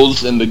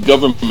assholes in the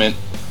government,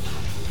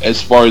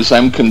 as far as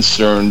I'm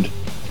concerned,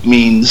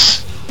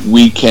 means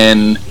we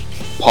can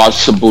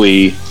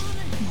possibly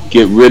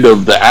get rid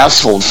of the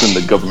assholes in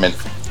the government.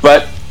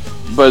 But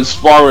as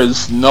far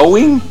as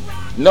knowing,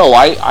 no,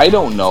 I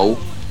don't know.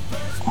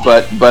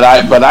 But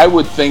I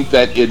would think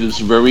that it is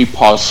very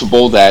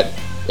possible that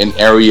an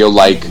area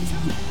like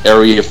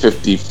Area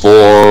 54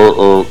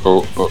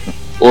 or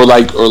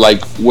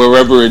like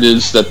wherever it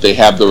is that they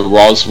have the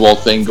Roswell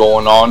thing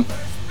going on,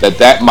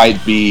 that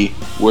might be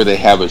where they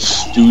have a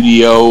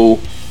studio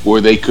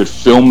where they could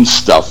film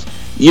stuff.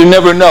 You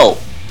never know.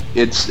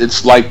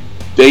 It's like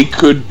they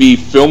could be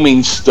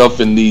filming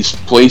stuff in these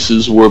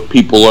places where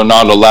people are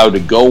not allowed to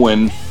go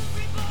in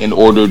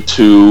order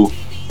to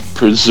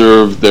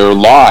preserve their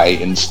lie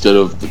instead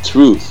of the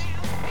truth.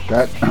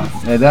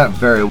 That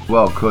very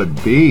well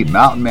could be.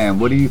 Mountain Man,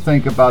 what do you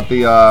think about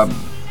the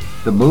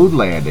moon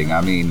landing? I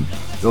mean,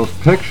 those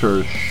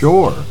pictures,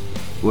 sure.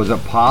 Was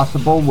it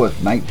possible with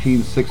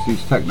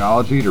 1960s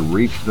technology to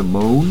reach the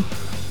moon?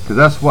 Because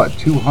that's what,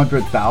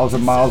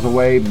 200,000 miles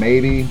away,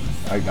 maybe?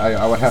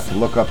 I would have to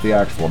look up the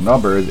actual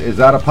number. Is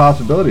that a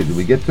possibility? Did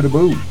we get to the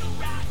moon?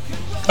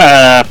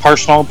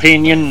 Personal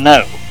opinion,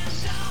 no.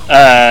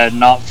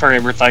 Not for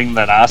everything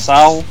that I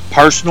saw.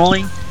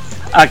 Personally,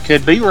 I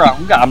could be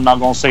wrong. I'm not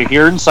going to sit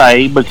here and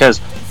say, because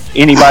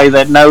anybody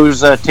that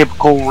knows a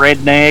typical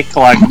redneck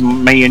like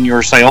me and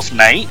yourself,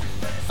 Nate,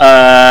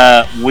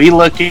 we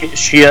look at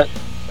shit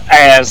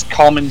as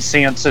common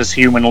sense as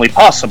humanly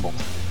possible.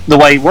 The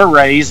way we're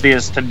raised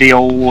is to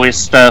deal with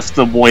stuff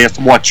with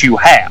what you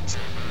have.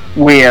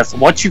 With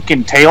what you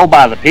can tell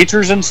by the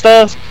pictures and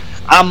stuff,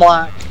 I'm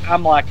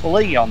like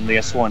Lee on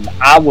this one.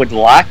 I would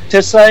like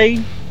to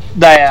say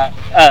that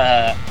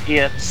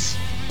it's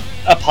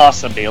a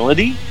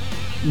possibility,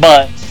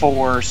 but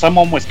for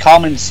someone with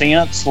common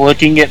sense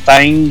looking at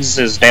things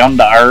as down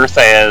to earth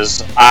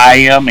as I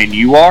am and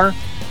you are,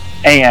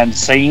 and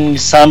seeing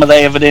some of the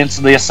evidence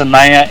of this and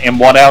that and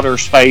what outer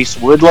space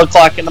would look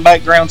like in the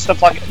background,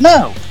 stuff like that,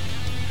 no.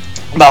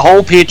 The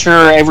whole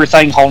picture,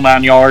 everything, whole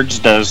 9 yards,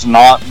 does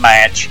not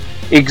match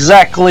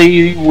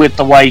exactly with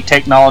the way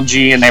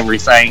technology and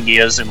everything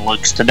is and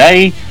looks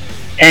today.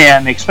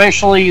 And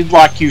especially,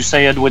 like you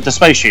said, with the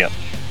spaceship,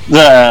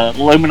 the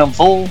aluminum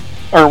foil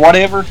or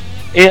whatever.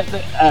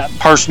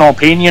 Personal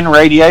opinion,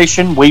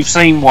 radiation. We've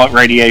seen what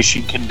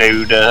radiation can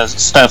do to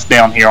stuff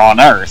down here on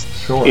Earth.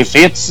 Sure. If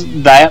it's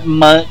that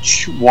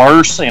much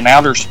worse in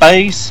outer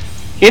space,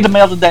 it'd have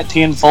melted that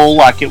tinfoil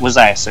like it was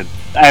acid.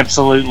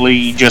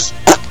 Absolutely, just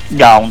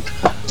gone.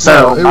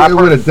 So it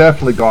would have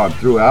definitely gone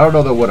through. I don't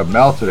know that it would have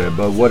melted it,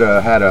 but would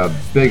have had a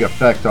big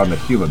effect on the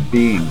human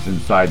beings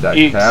inside that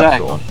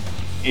capsule.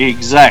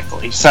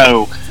 Exactly.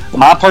 So,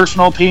 my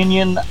personal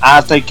opinion, I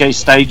think they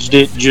staged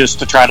it just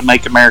to try to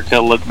make America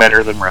look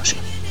better than Russia.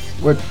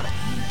 Which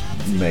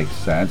makes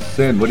sense.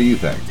 Sin, what do you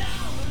think?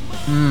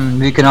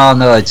 We can all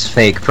know it's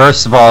fake.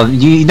 First of all,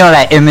 you know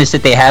that image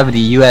that they have of the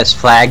U.S.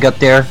 flag up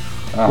there?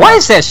 Why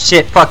is that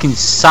shit fucking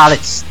solid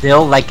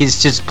still? Like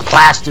it's just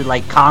plastered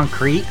like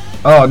concrete?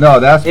 Oh no,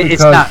 that's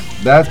because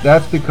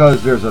that's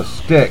because there's a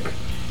stick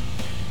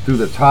through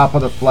the top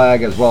of the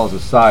flag as well as the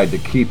side to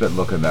keep it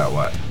looking that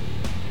way.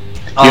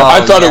 Yeah,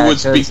 I thought it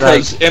was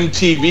because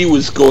MTV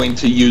was going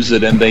to use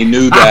it and they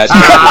knew that.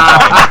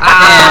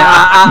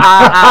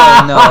 I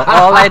don't know.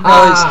 All I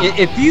know is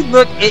if you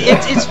look,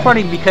 it's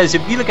funny because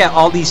if you look at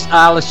all these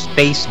outer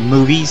space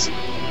movies,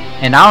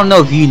 and I don't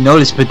know if you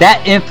noticed, but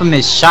that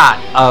infamous shot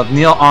of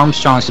Neil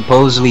Armstrong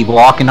supposedly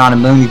walking on the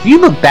moon, if you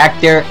look back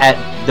there at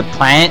the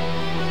planet,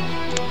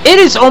 it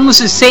is almost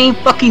the same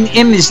fucking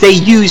image they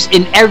use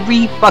in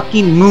every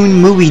fucking moon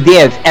movie they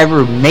have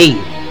ever made.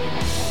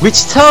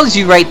 Which tells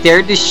you right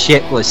there this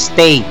shit was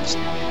staged.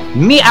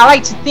 I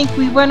like to think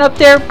we went up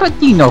there, but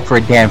you know for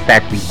a damn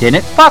fact we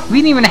didn't. Fuck, we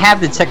didn't even have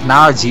the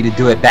technology to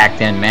do it back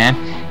then, man.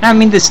 I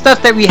mean, the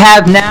stuff that we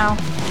have now,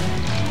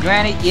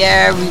 granted,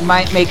 yeah, we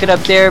might make it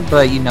up there,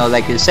 but you know,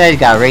 like I said, you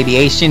got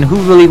radiation.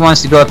 Who really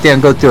wants to go up there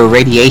and go through a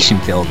radiation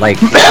field? Like,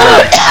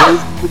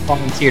 who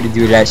volunteer to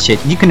do that shit?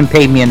 You couldn't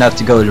pay me enough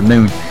to go to the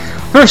moon.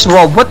 First of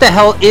all, what the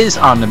hell is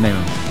on the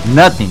moon?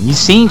 Nothing. You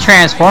seen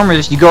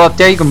Transformers, you go up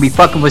there, you're gonna be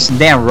fucking with some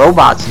damn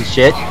robots and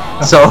shit.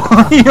 So,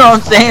 you know what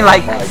I'm saying?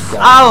 Like,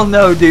 I don't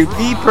know, dude.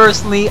 Me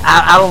personally,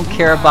 I don't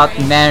care about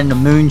the Man in the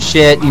Moon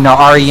shit. You know,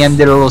 REM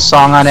did a little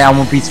song on it. I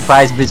won't be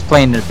surprised if it's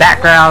playing in the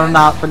background or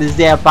not for this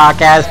damn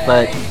podcast,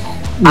 but...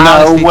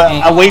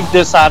 No, we've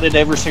decided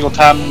every single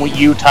time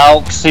you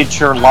talk, since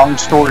you're long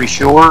story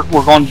short,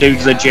 we're going to do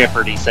the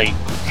Jeopardy thing.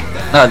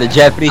 The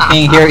Jeopardy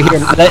thing here.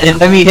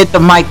 Let me hit the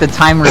mic. The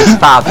timer is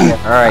stopped.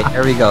 All right,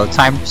 there we go.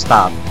 Timer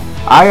stop.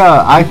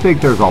 I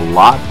think there's a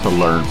lot to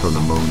learn from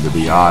the moon. To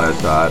be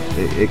honest,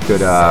 it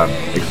could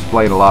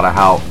explain a lot of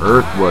how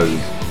Earth was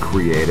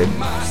created,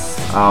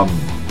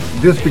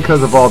 just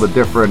because of all the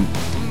different,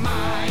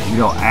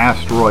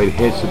 asteroid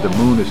hits that the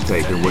moon has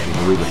taken, which is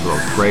the reason for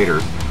those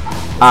craters.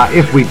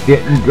 If we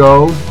didn't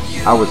go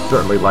I would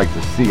certainly like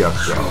to see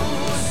us go.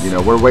 You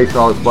know, we're wasting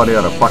all this money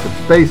on a fucking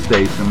space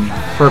station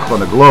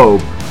circling the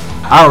globe.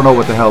 I don't know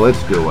what the hell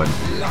it's doing.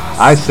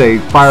 I say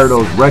fire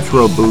those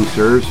retro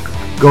boosters,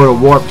 go to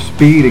warp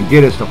speed, and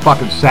get us to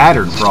fucking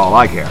Saturn for all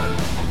I care.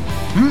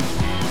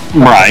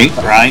 Right.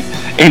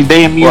 And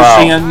damn you,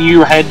 Sin,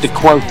 you had to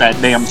quote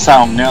that damn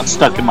song. Now it's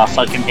stuck in my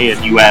fucking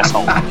head, you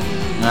asshole.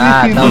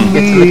 Don't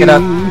forget to look it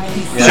up.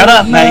 Shut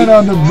up, mate.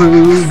 On the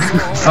moon,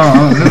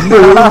 on the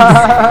moon.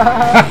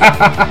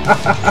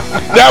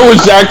 That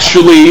was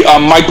actually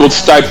Michael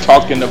Stipe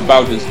talking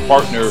about his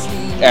partner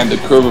and the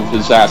curve of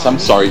his ass. I'm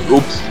sorry.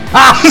 Oops.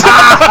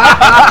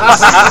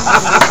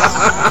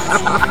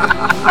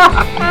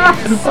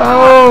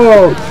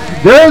 Oh,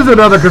 there's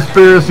another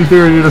conspiracy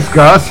theory to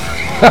discuss.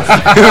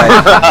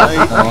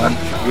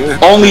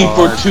 Only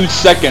for 2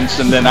 seconds,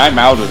 and then I'm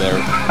out of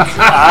there.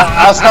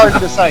 I started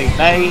to say,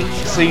 Nate,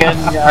 Sin,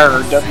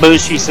 or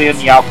Bushy, Sin,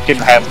 y'all can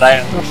have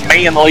that.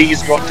 Me and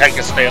Lee's going to take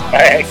a step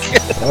back.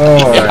 Oh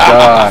my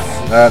god,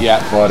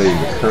 that's funny.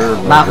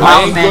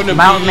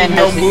 Mountain Man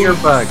has the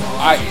earbud.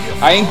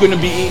 I ain't gonna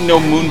be eating no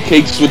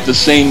mooncakes with the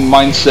same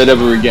mindset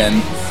ever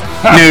again.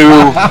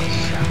 No.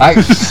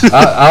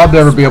 I'll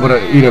never be able to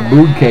eat a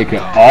mooncake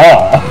at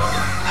all.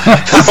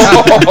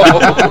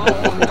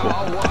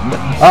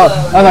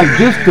 I like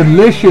this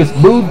delicious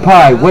moon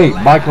pie. Wait,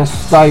 Michael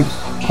Stipe's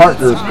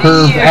partner's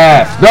curved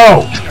ass.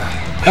 No!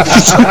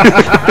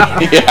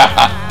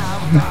 Yeah.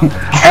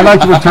 I'd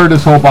like to return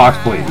this whole box,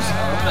 please.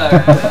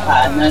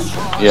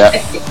 Yeah.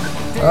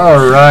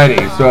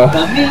 Alrighty, so.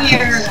 Come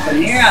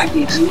here, I'll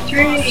give you a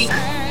treat.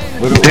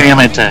 Damn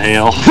it to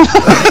hell.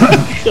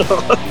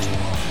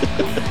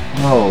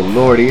 Oh,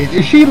 Lordy.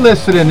 Is she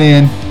listening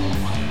in?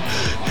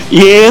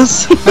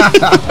 Yes.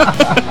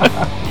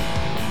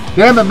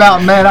 Damn it,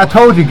 Mountain Man. I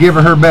told you give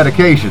her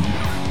medication.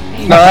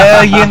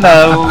 Well, you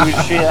know,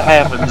 shit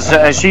happens.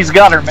 She's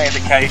got her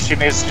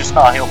medication. It's just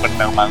not helping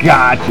no more.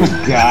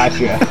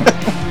 Gotcha.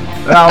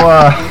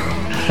 Now,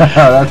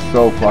 that's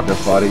so fucking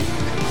funny.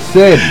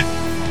 Sid,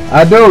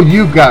 I know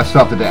you've got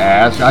something to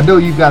ask. I know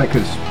you've got a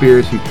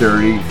conspiracy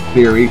theory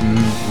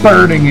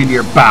burning in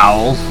your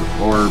bowels.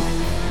 Or,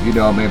 you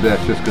know, maybe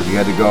that's just because you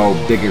had to go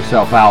dig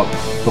yourself out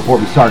before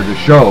we started the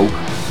show.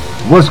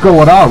 What's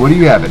going on? What are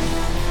you having?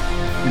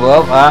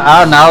 Well,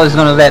 I don't know. I was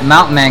going to let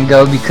Mountain Man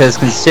go because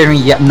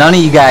considering none of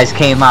you guys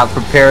came out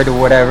prepared or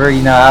whatever,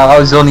 you know, I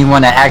was the only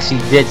one that actually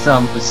did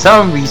some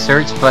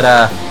research, but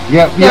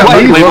Yeah, we've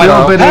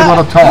all been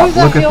able to talk.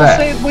 Look at that.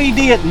 Said we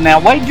didn't. Now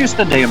wait just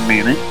a damn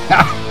minute.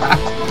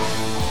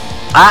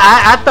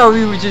 I thought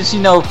we were just, you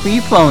know,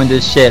 free flowing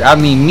this shit. I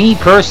mean, me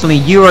personally,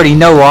 you already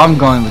know where I'm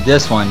going with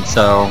this one,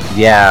 so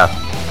yeah.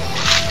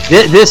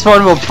 This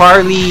one will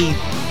partly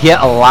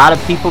get a lot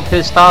of people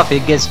pissed off.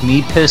 It gets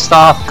me pissed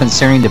off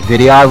considering the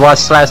video I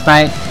watched last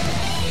night.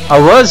 I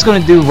was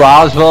gonna do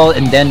Roswell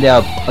and then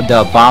the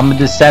Obama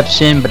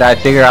deception, but I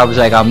figured I was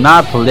like, I'm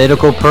not a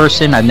political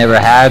person. I never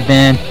have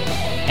been.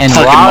 And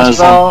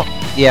Roswell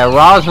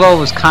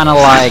was kind of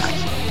like,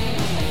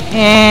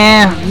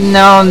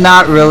 no,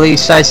 not really.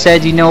 So I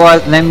said, you know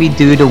what? Let me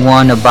do the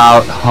one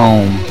about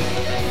home.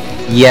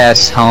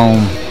 Yes,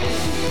 home.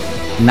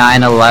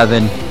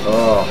 9/11.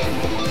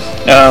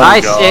 I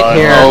sit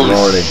here. Oh,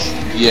 Lordy.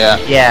 Yeah.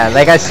 Yeah,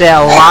 like I said,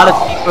 a lot of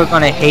people are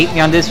gonna hate me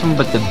on this one,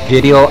 but the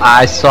video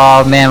I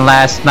saw, man,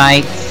 last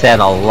night said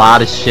a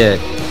lot of shit.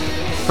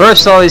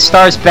 First of all, it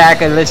starts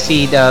back at, let's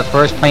see, the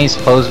first plane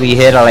supposedly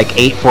hit at like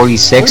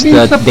 8:46.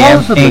 The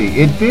damn thing.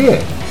 It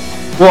did.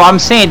 Well, I'm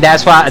saying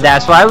that's why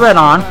I read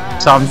on.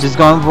 So I'm just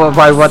going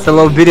by what the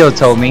little video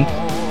told me.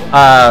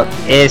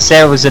 It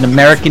said it was an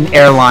American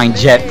airline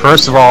jet.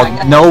 First of all,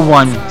 no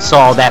one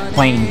saw that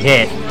plane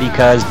hit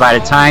because by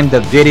the time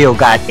the video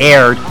got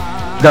aired,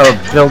 the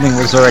building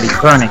was already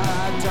burning.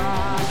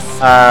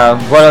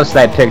 What else did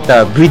I picked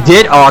up? We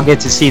did all get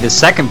to see the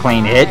second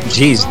plane hit.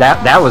 Jeez,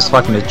 that was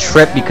fucking a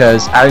trip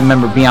because I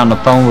remember being on the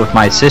phone with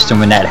my sister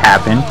when that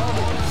happened.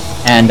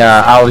 And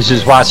I was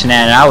just watching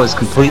that and I was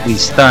completely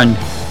stunned.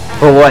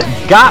 But what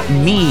got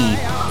me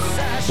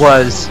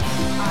was,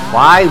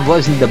 why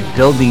wasn't the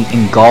building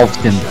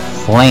engulfed in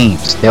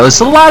flames? There was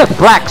a lot of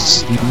black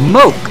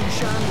smoke,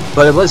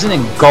 but it wasn't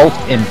engulfed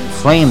in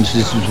flames.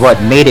 This is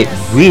what made it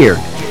weird.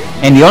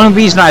 And the only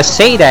reason I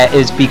say that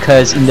is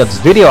because in the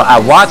video I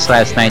watched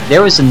last night,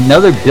 there was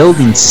another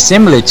building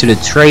similar to the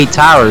Trade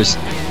Towers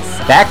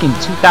back in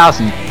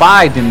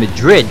 2005 in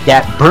Madrid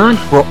that burned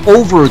for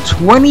over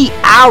 20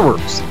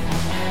 hours.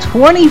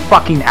 20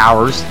 fucking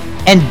hours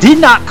and did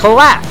not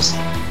collapse.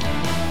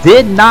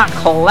 Did not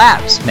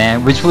collapse,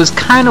 man, which was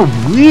kind of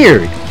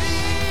weird.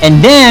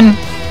 And then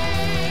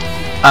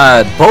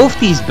both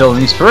these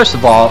buildings, first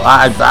of all,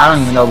 I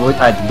don't even know what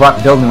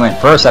building went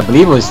first. I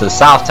believe it was the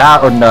South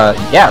Tower,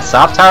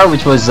 South Tower,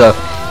 which was the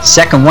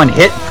second one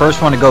hit,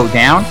 first one to go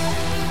down.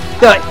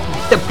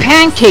 The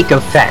pancake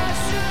effect.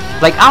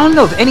 Like, I don't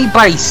know if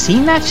anybody's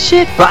seen that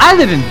shit, but I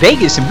live in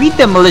Vegas and we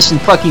demolition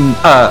fucking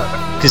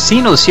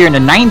casinos here in the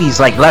 90s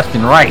like left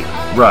and right.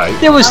 Right.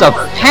 There was a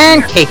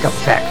pancake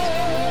effect.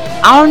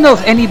 I don't know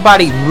if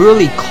anybody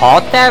really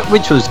caught about that,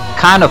 which was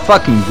kind of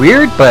fucking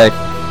weird, but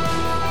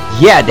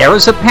yeah, there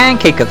was a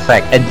pancake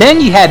effect. And then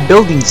you had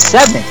Building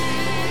 7.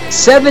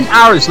 7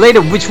 hours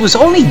later, which was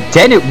only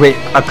dented with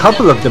a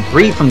couple of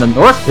debris from the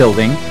North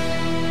Building,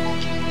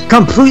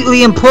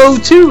 completely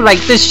implode too. Like,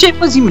 the shit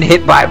wasn't even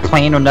hit by a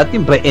plane or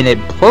nothing, but it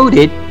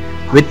imploded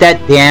with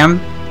that damn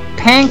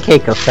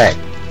pancake effect.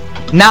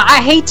 Now,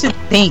 I hate to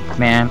think,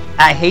 man.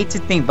 I hate to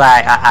think,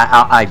 but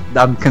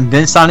I'm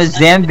convinced on this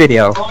damn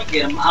video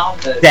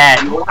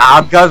that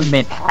our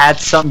government had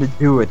something to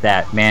do with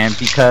that, man.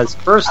 Because,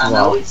 first of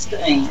all, it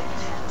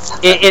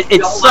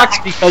sucks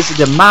because of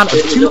the amount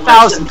of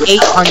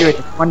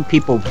 2,801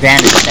 people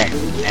vanished there,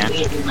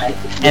 man.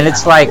 And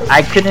it's like,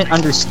 I couldn't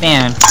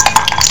understand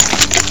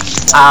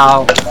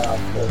how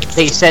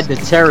they said the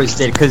terrorists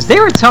did, because they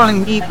were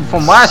telling me,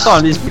 from what I saw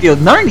in this video,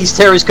 none of these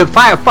terrorists could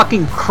fly a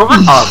fucking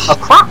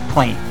crop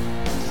plane.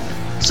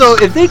 So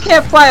if they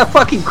can't fly a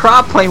fucking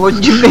crop plane, what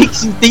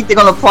makes you think they're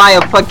gonna fly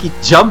a fucking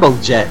jumbo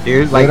jet,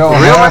 dude? Like, they don't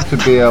have to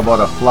be able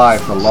to fly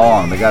for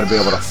long. They got to be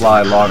able to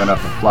fly long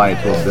enough to fly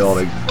into a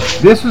building.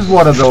 This is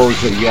one of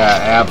those that, yeah,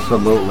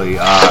 absolutely.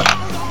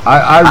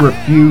 I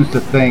refuse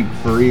to think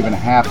for even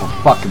half a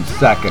fucking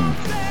second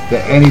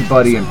that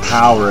anybody in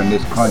power in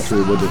this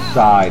country will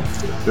decide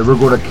that we're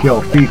going to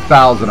kill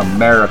 3,000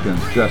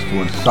 Americans just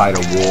to incite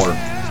a war.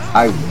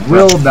 I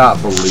will not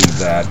believe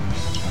that.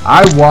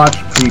 I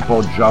watched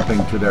people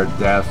jumping to their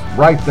deaths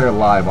right there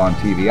live on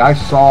TV. I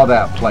saw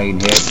that plane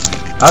hit.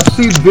 I've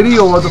seen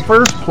video of the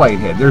first plane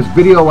hit. There's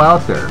video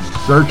out there.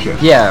 Search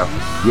it. Yeah.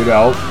 You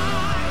know?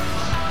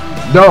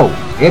 No,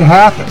 it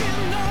happened.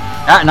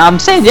 And I'm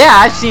saying, yeah,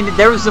 I've seen it.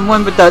 There was the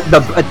one with the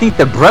I think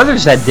the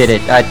brothers that did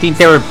it. I think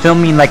they were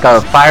filming like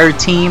a fire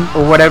team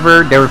or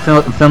whatever. They were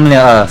filming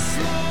a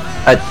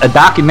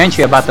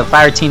documentary about the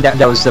fire team that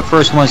was the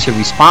first ones to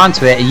respond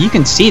to it, and you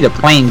can see the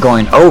plane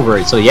going over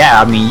it. So yeah,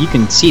 I mean, you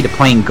can see the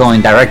plane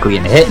going directly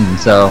and hitting.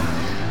 So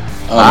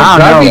I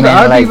don't know,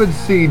 man. I've even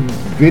seen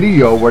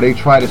video where they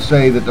try to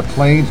say that the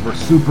planes were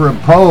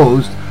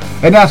superimposed,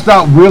 and that's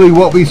not really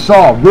what we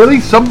saw. Really,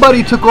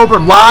 somebody took over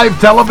live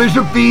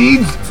television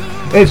feeds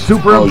and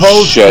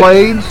superimposed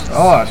planes?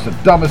 Oh, it's the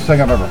dumbest thing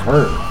I've ever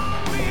heard.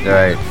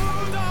 Right.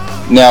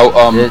 Now,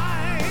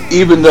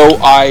 even though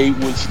I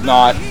was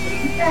not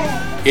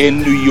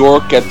in New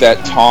York at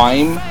that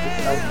time,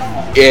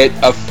 it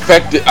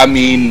affected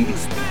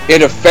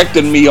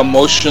me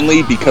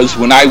emotionally, because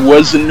when I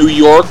was in New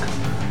York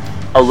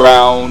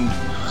around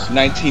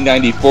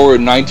 1994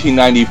 and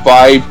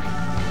 1995,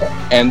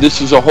 and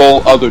this is a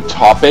whole other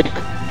topic,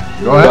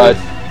 Go ahead.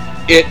 but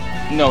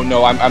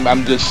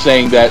I'm just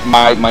saying that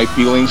my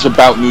feelings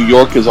about New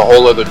York is a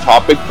whole other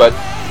topic, but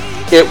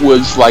it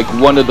was like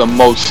one of the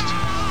most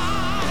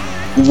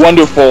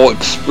wonderful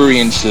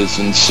experiences,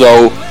 and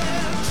so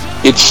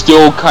it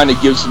still kind of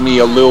gives me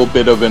a little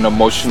bit of an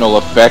emotional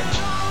effect,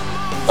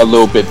 a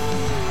little bit,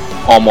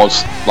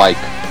 almost like,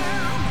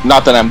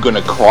 not that I'm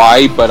gonna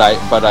cry, but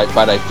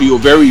I feel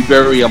very,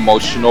 very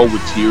emotional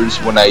with tears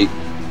when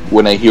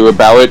I hear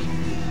about it.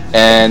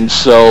 And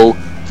so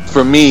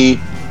for me,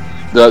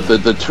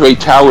 the Trade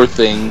Tower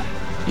thing,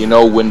 you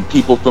know, when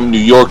people from New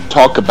York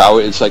talk about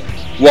it, it's like,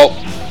 well,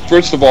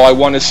 first of all, I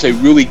want to say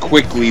really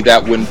quickly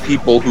that when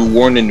people who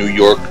weren't in New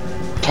York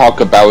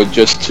talk about it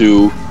just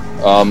to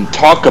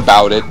talk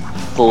about it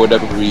for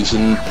whatever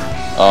reason,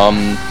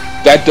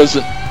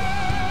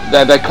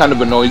 that kind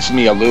of annoys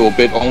me a little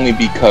bit, only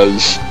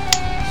because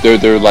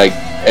they're like,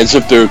 as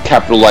if they're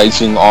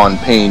capitalizing on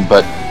pain,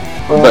 but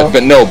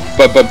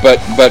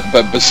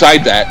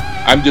beside that,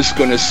 I'm just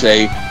gonna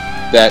say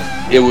that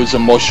it was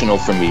emotional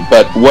for me.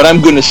 But what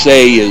I'm gonna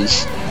say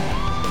is,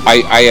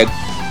 I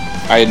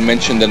had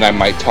mentioned that I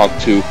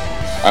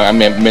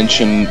might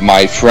mention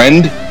my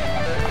friend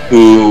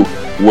who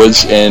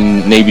was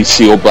in Navy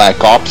SEAL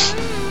Black Ops,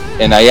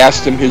 and I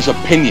asked him his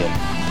opinion.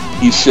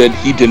 He said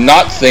he did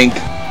not think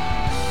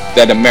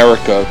that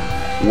America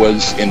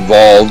was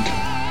involved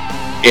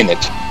in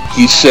it.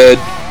 He said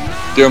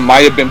there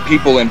might have been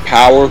people in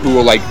power who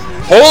were like,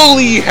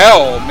 holy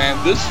hell, man,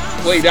 this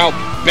played out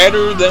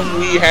better than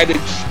we had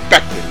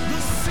expected.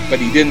 But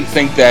he didn't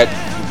think that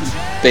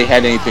they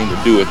had anything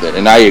to do with it,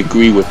 and I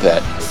agree with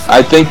that.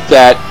 I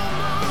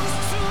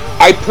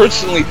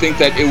personally think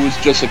that it was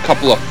just a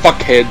couple of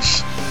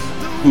fuckheads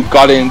who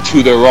got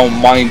into their own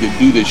mind to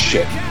do this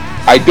shit.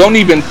 I don't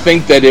even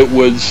think that it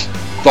was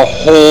the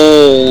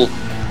whole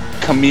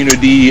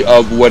community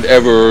of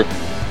whatever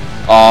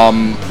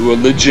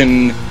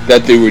religion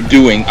that they were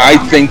doing. I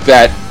think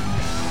that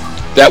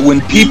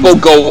when people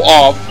go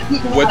off,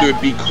 whether it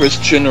be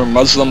Christian or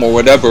Muslim or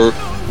whatever,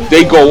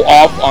 they go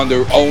off on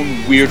their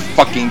own weird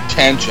fucking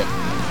tangent.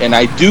 And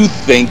I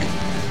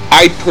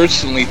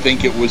personally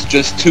think it was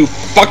just two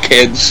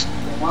fuckheads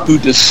who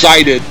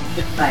decided,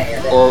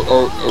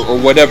 or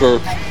whatever,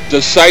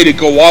 decided to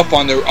go off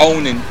on their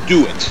own and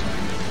do it.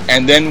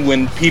 And then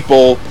when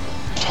people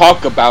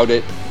talk about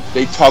it,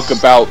 they talk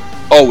about,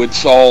 oh,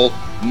 it's all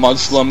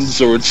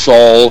Muslims or it's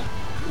all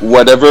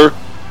whatever.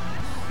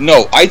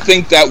 No, I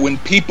think that when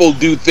people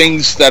do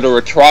things that are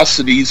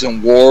atrocities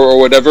and war or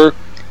whatever,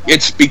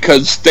 it's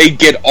because they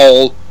get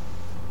all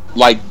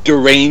like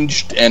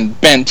deranged and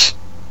bent,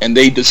 and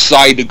they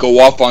decide to go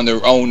off on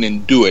their own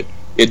and do it.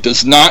 It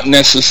does not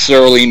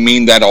necessarily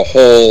mean that a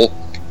whole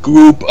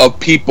group of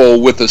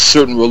people with a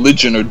certain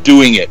religion are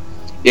doing it.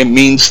 It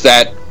means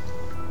that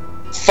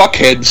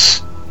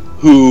fuckheads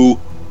who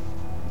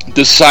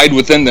decide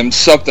within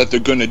themselves that they're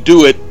going to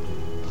do it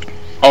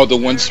are the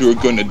ones who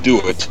are going to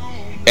do it.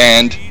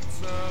 And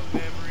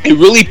it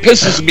really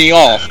pisses me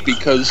off,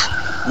 because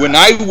when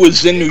I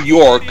was in New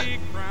York,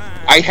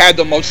 I had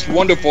the most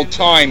wonderful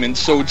time, and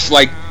so it's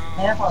like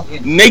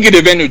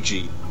negative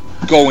energy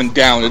going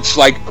down. It's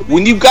like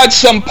when you got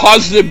some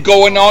positive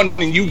going on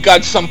and you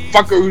got some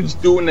fucker who's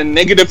doing a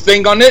negative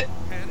thing on it,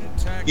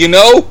 you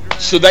know,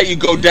 so that you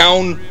go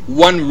down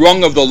one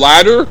rung of the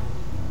ladder.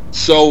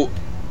 So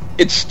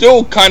it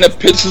still kind of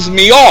pisses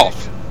me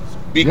off,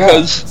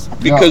 because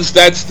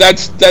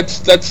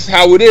that's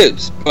how it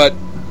is. But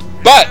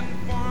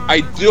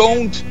I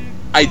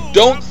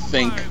don't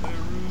think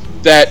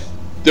that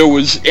there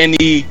was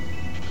any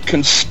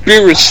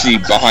conspiracy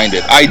behind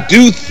it. I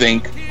do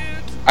think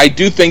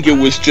it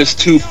was just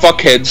two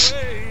fuckheads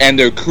and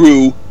their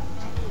crew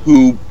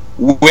who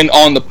went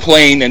on the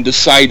plane and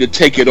decided to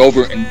take it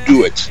over and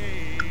do it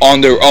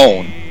on their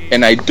own.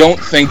 And I don't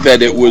think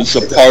that it was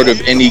a part of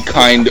any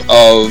kind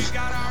of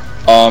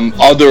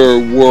other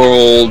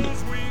world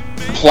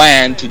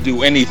plan to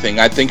do anything.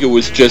 I think it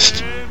was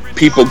just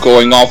people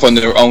going off on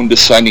their own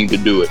deciding to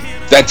do it.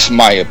 That's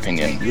my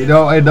opinion. You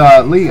know,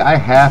 and Lee, I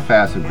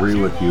half-ass agree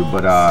with you,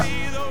 but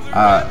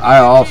I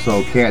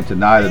also can't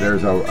deny that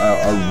there's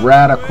a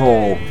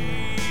radical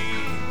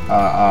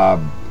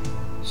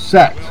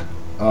sect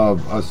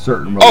of a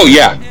certain religion. Oh,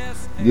 yeah.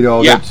 You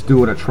know, that's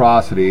doing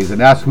atrocities, and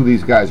that's who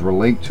these guys were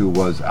linked to,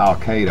 was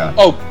Al-Qaeda.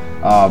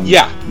 Oh,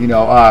 yeah. You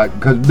know,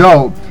 because,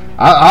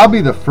 I'll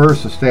be the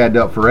first to stand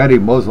up for any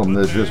Muslim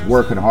that's just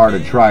working hard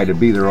and trying to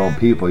be their own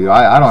people. You know,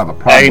 I don't have a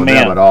problem with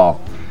them at all.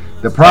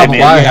 The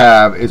problem I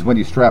have is when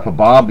you strap a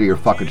bomb to your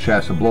fucking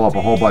chest and blow up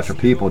a whole bunch of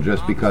people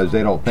just because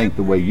they don't think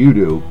the way you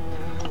do.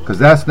 Because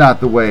that's not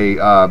the way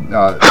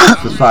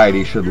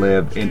society should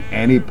live in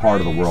any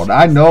part of the world.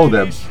 I know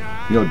that,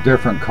 you know,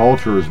 different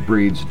cultures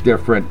breeds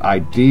different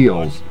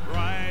ideals,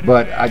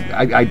 but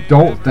I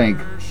don't think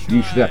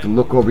you should have to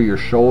look over your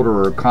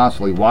shoulder or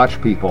constantly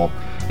watch people.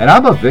 And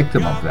I'm a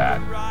victim of that.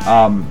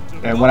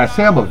 And when I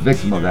say I'm a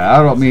victim of that,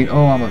 I don't mean,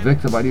 I'm a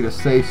victim, I need a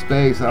safe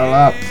space,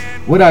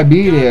 What I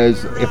mean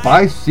is, if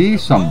I see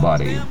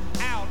somebody,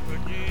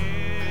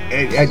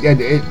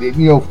 and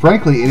you know,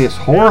 frankly, it is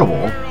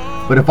horrible,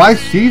 but if I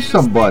see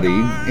somebody,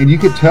 and you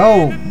could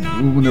tell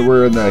when they're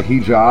wearing the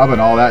hijab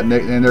and all that,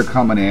 and they're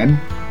coming in,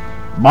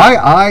 my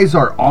eyes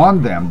are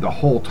on them the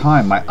whole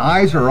time. My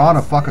eyes are on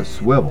a fucking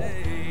swivel.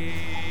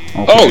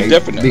 Okay? Oh,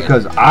 definitely.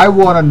 Because I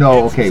want to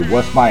know, okay,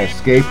 what's my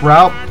escape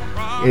route?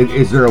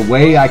 Is there a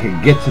way I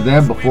can get to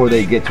them before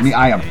they get to me?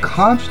 I am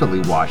constantly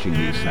watching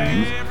these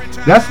things.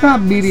 That's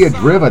not media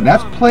driven.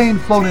 That's plane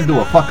flown into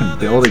a fucking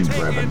building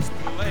driven.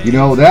 You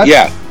know,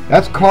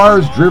 that's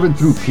cars driven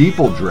through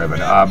people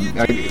driven.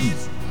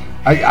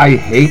 I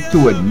hate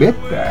to admit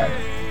that,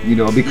 you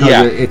know,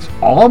 because it's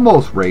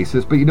almost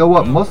racist. But you know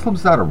what?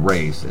 Muslim's not a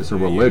race. It's a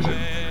religion.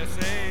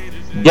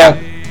 Yeah.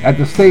 At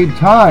the same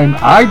time,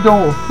 I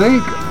don't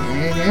think,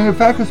 and in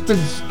fact it's been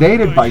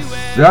stated by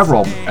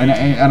several, and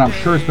I'm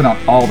sure it's been on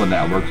all the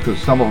networks,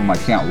 because some of them I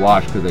can't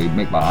watch because they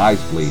make my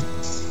eyes bleed,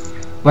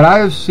 but I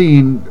have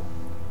seen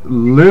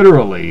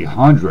literally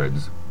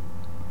hundreds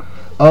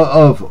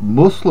of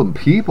Muslim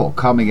people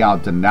coming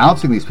out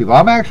denouncing these people.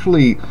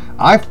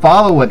 I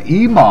follow an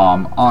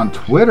imam on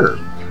Twitter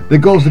that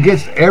goes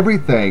against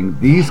everything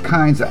these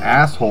kinds of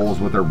assholes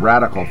with their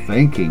radical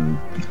thinking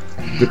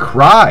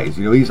decries.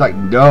 You know, he's like,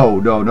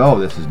 no,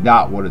 this is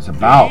not what it's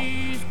about.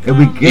 And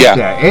we get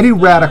that. Any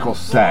radical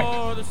sect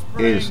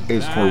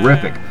is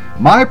horrific.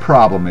 My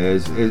problem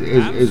is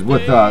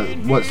with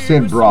what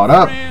Sin brought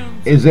up,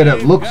 is that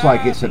it looks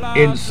like it's an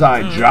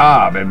inside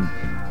job, and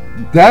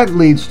that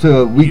leads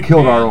to we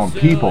killed our own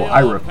people. I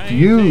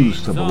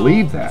refuse to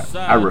believe that.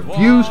 I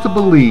refuse to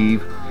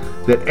believe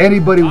that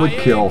anybody would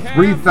kill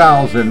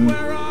 3,000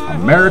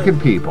 American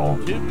people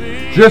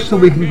just so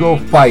we can go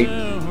fight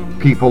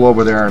people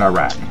over there in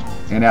Iraq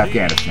and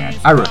Afghanistan.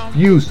 I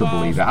refuse to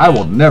believe that. I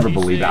will never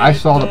believe that. I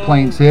saw the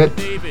planes hit.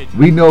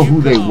 We know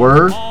who they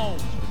were.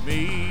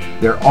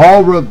 They're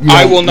all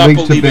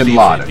linked to Bin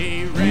Laden.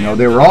 You know,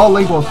 they were all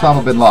linked to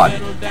Osama Bin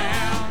Laden.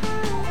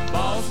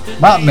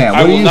 Mountain Man,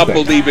 what do you think? I will not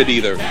believe it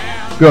either.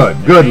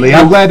 Good, Lee.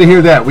 I'm glad to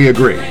hear that. We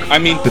agree. I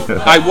mean,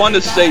 I want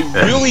to say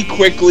really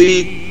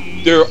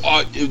quickly,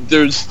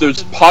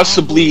 there's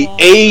possibly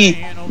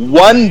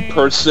one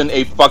person,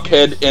 a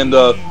fuckhead in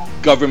the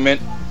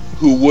government,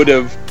 who would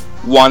have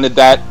wanted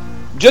that,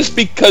 just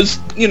because,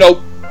 you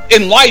know,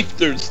 in life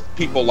there's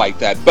people like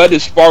that, but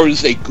as far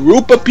as a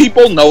group of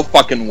people, no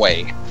fucking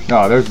way.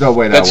 No, there's no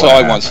way that's all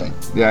I want to say.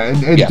 Yeah,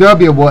 and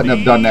W wouldn't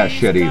have done that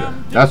shit either.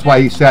 That's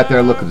why he sat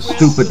there looking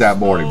stupid that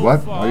morning.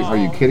 What? Are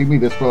you kidding me?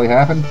 This really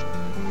happened?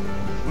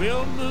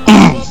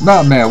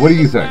 No, man, what do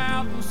you think?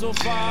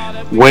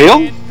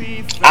 Well,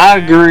 I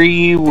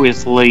agree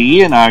with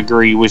Lee, and I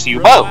agree with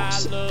you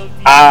both.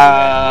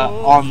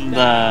 On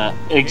the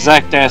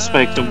exact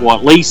aspect of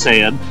what Lee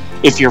said,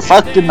 if you're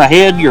fucked in the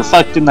head, you're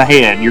fucked in the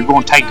head. You're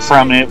going to take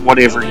from it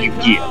whatever you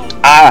get.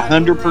 I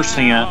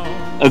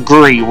 100%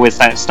 agree with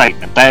that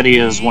statement. That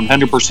is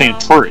 100%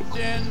 true.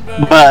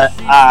 But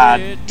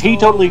I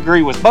totally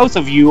agree with both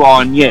of you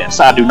on, yes,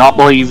 I do not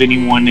believe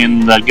anyone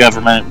in the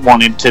government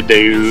wanted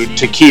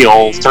to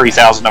kill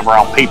 3,000 of our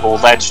own people.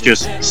 That's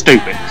just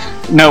stupid.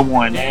 No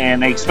one,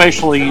 and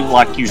especially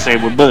like you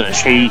said with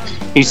Bush, he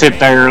sit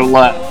there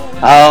like,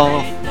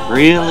 oh,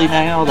 really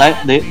now?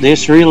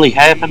 This really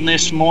happened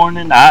this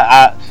morning?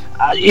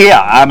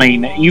 Yeah, I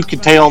mean, you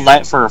could tell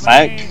that for a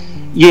fact.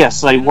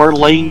 Yes, they were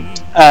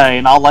linked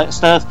and all that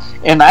stuff.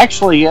 And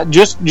actually,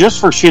 just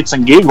for shits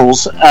and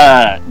giggles,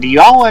 do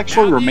y'all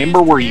actually remember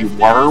where you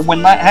were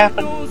when that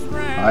happened?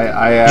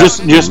 I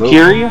just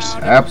curious.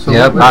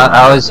 Absolutely. Yep,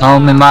 I was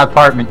home in my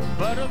apartment.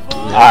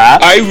 All right.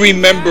 I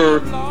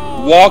remember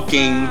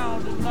walking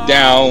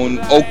down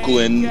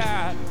Oakland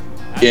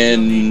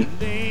in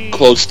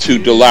close to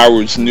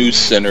Delawre's News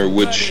Center,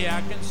 which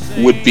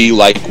would be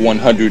like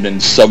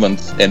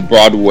 107th and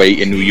Broadway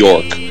in New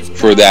York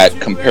for that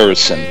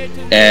comparison.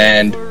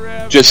 And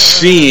just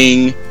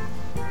seeing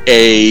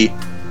a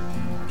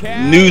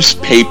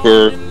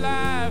newspaper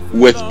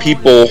with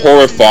people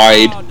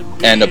horrified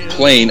and a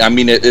plane. I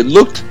mean, it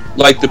looked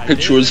like the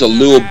picture was a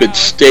little bit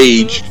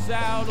staged,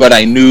 but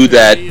I knew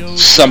that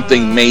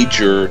something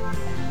major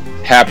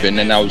happened,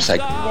 and I was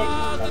like,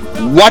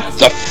 what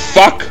the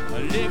fuck?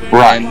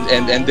 Right.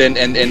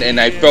 And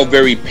I felt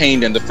very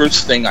pained, and the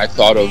first thing I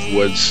thought of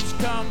was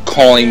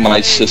calling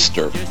my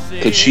sister,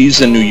 because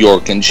she's in New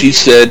York, and she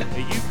said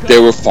they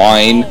were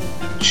fine.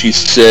 She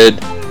said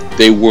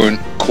they weren't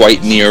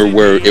quite near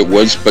where it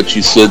was, but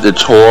she said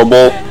it's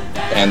horrible,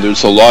 and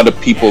there's a lot of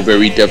people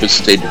very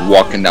devastated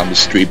walking down the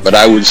street. But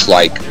I was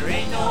like,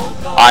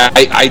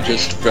 I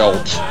just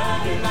felt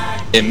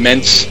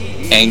immense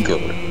anger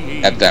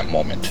at that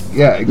moment.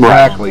 Yeah,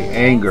 exactly. Right.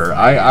 Anger.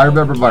 I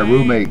remember my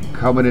roommate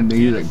coming in,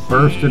 he like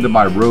burst into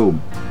my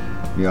room.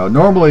 You know,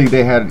 normally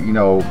they had, you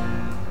know,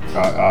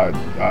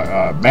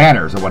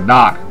 manners and would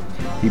knock.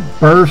 He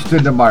burst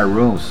into my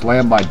room,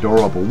 slammed my door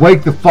open.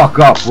 Wake the fuck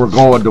up! We're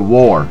going to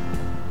war.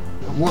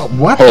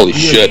 What? Holy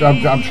shit!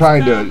 I'm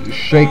trying to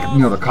shake, you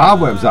know, the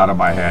cobwebs out of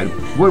my head.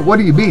 What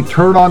do you mean?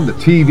 Turn on the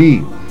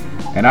TV.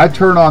 And I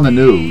turn on the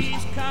news,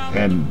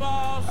 and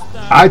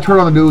I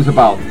turned on the news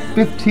about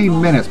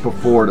 15 minutes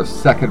before the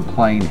second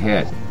plane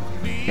hit,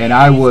 and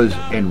I was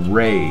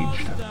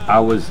enraged.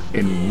 I was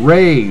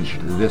enraged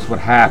this would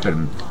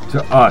happen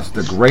to us,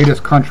 the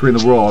greatest country in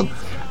the world,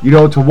 you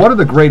know, to one of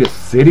the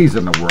greatest cities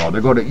in the world.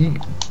 They're going to,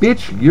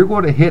 bitch, you're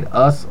going to hit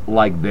us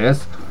like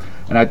this.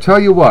 And I tell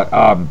you what,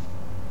 a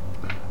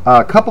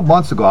couple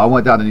months ago, I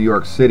went down to New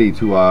York City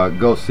to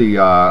go see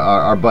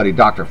our buddy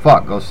Dr.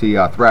 Fuck, go see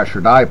Thrash or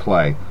Die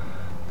play.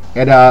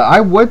 And I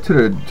went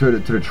to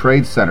the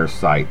Trade Center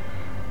site,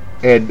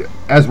 and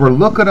as we're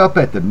looking up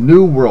at the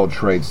New World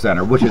Trade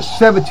Center, which is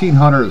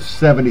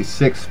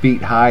 1,776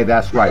 feet high,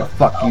 that's right,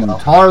 fuck you,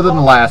 taller than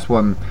the last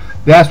one.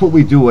 That's what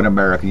we do in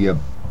America. You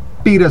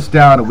beat us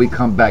down and we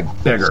come back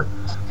bigger.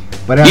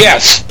 But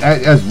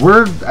as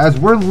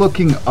we're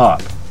looking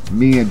up,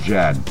 me and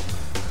Jen,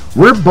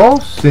 we're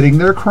both sitting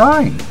there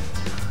crying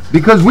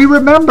because we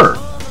remember.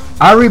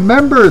 I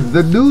remember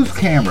the news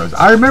cameras.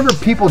 I remember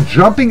people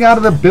jumping out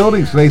of the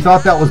building so they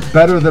thought that was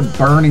better than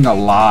burning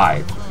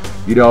alive.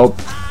 You know,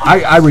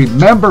 I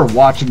remember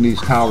watching these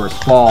towers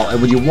fall.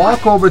 And when you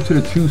walk over to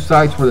the two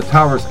sites where the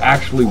towers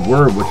actually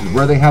were, which is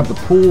where they have the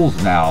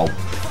pools now,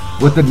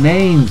 with the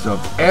names of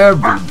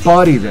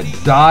everybody that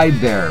died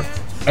there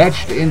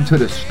etched into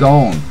the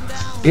stone,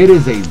 it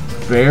is a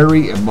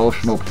very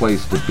emotional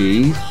place to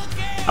be.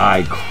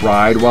 I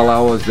cried while I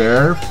was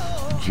there.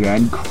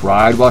 Jen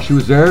cried while she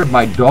was there.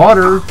 My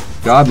daughter,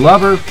 God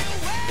love her,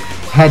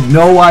 had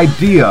no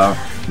idea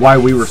why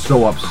we were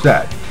so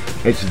upset.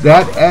 It's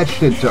that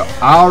etched into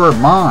our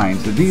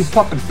minds that these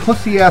fucking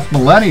pussy-ass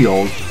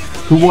millennials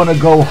who want to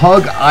go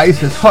hug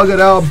ISIS, hug it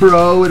out,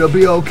 bro, it'll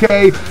be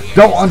okay,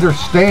 don't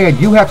understand.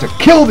 You have to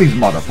kill these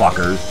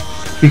motherfuckers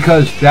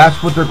because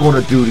that's what they're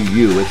going to do to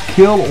you. It's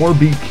kill or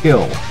be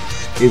killed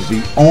is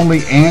the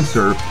only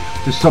answer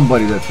to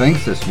somebody that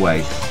thinks this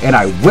way. And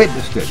I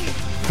witnessed it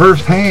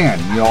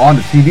firsthand, you know, on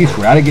the TV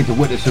screen. I didn't get to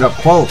witness it up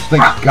close.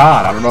 Thank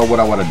God. I don't know what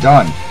I would have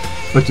done.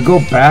 But to go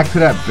back to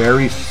that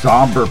very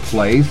somber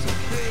place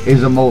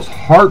is the most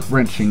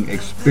heart-wrenching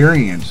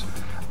experience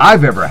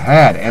I've ever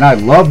had. And I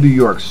love New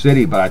York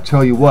City, but I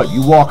tell you what,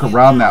 you walk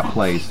around that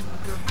place,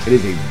 it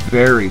is a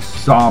very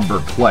somber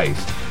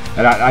place.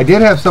 And I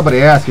did have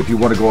somebody ask if you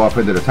want to go up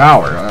into the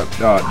tower.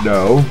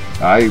 No,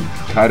 I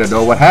kind of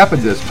know what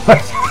happened to this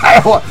place. I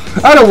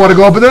don't want to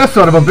go up into that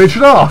son of a bitch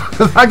at all,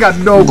 because I got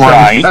no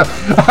faith.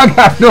 I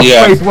got no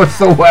faith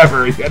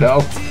whatsoever, you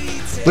know.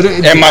 But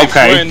my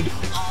friend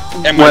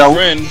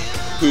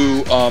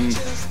who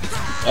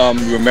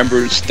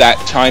remembers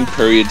that time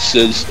period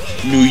says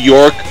New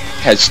York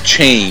has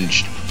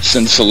changed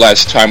since the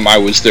last time I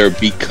was there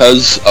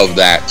because of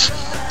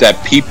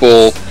that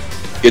people,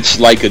 it's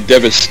like a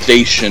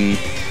devastation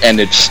and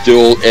it's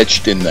still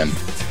etched in them.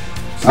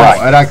 Right.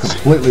 Oh, and I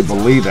completely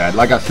believe that.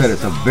 Like I said,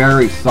 it's a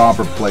very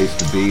somber place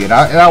to be. And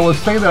I was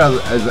saying that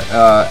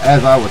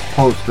as I was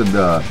posting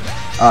the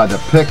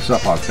pics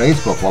up on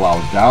Facebook while I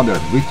was down there.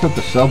 We took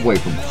the subway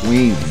from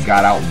Queens and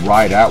got out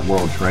right at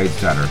World Trade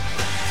Center.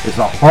 It's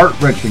a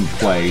heart-wrenching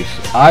place.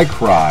 I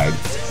cried.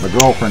 My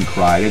girlfriend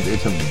cried.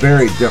 It's a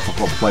very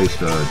difficult place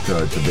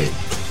to be.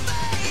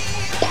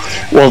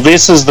 Well,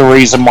 this is the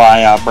reason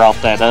why I brought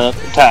that up,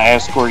 to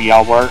ask where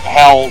y'all were.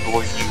 How old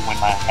were you when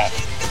that happened?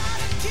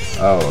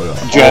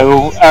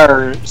 Joe,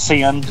 or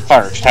Sin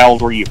first. How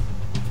old were you?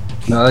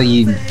 Well,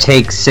 you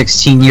take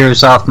 16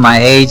 years off my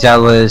age. I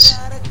was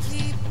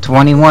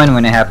 21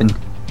 when it happened.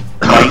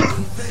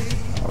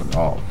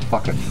 Oh,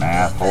 fucking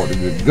math.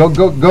 Go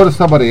to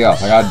somebody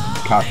else. I got a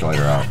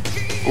calculator out.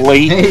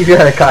 Lee? You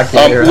got a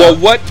calculator Well,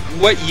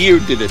 what year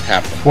did it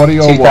happen?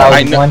 2001.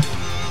 2001.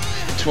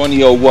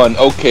 2001.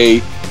 Okay,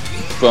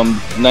 from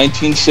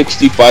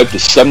 1965 to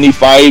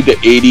 75 to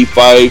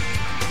 85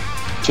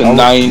 to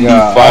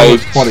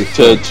 95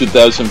 to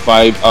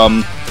 2005.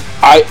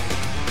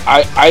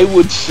 I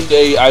would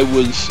say I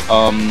was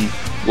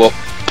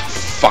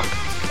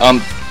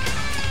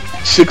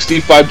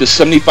 65 to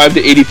 75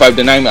 to 85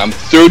 to 90. I'm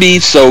 30,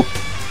 so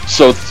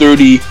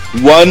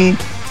 31,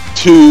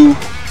 2,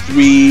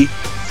 3,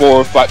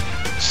 4, 5,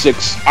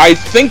 6. I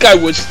think I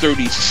was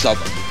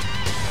 37.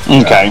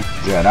 Okay.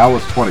 Yeah, and I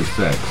was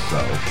 26,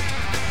 so.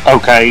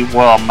 Okay,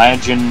 well,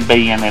 imagine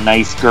being in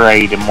 8th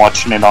grade and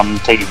watching it on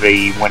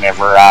TV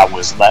whenever I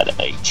was that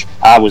age.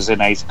 I was in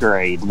 8th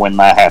grade when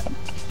that happened.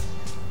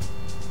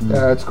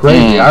 Yeah, it's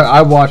crazy.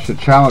 I watched the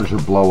Challenger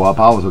blow up.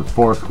 I was in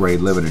 4th grade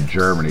living in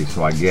Germany,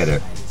 so I get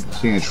it.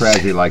 Seeing a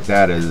tragedy like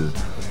that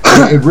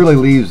it really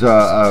leaves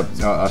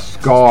a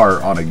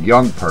scar on a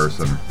young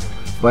person.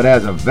 But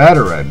as a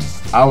veteran,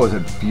 I was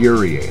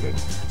infuriated.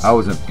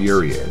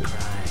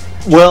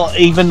 Well,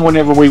 even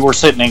whenever we were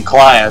sitting in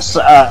class,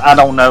 I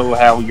don't know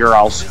how your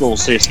all school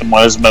system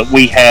was, but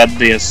we had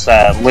this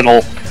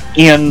little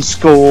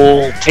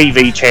in-school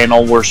TV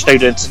channel where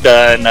students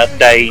done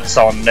updates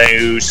on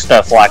news,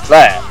 stuff like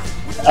that,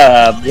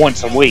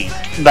 once a week.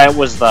 That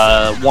was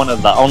one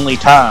of the only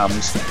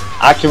times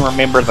I can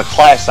remember the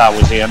class I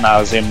was in. I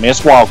was in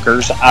Miss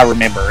Walker's. I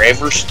remember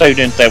every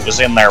student that was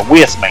in there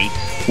with me.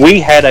 We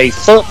had a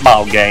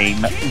football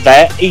game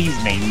that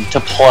evening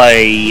to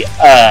play,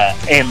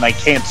 and they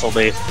canceled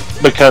it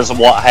because of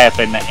what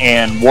happened.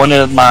 And one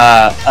of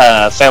my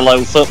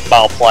fellow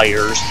football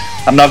players,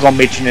 I'm not going to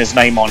mention his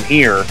name on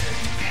here,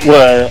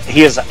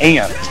 his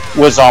aunt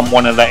was on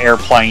one of the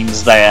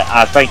airplanes that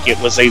I think it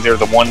was either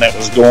the one that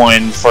was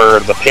going for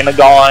the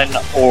Pentagon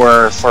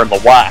or for the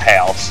White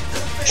House.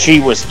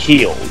 She was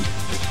killed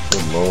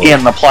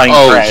in the plane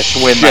crash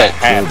when that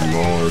happened.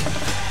 Good Lord.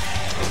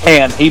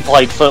 And he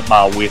played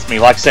football with me.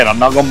 Like I said, I'm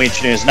not going to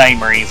mention his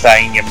name or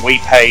anything, and we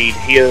paid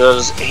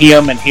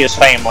him and his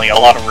family a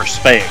lot of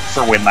respect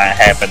for when that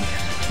happened.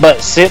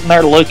 But sitting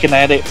there looking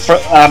at it,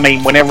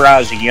 whenever I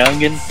was a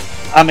youngin',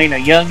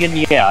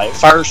 yeah, at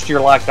first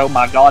you're like, oh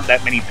my God,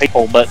 that many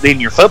people, but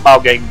then your football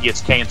game gets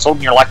canceled,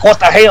 and you're like, what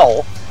the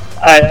hell?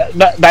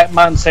 That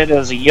mindset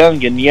as a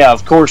youngin', yeah,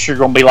 of course you're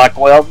going to be like,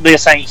 well,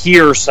 this ain't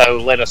here, so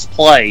let us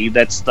play.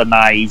 That's the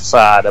naive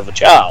side of a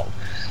child.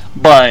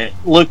 But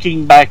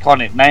looking back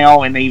on it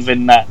now, and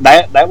even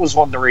that was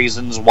one of the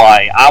reasons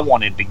why I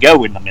wanted to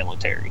go in the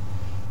military,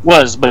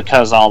 was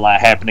because of all that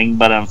happening.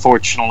 But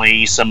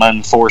unfortunately, some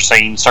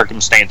unforeseen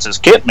circumstances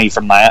kept me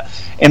from that.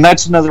 And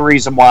that's another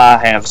reason why I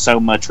have so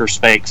much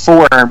respect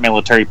for our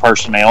military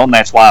personnel. And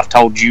that's why I've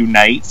told you,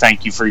 Nate,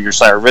 thank you for your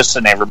service,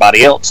 and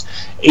everybody else.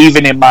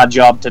 Even in my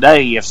job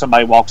today, if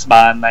somebody walks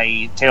by and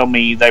they tell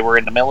me they were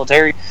in the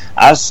military,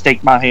 I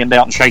stick my hand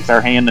out and shake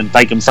their hand and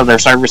thank them for their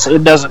service.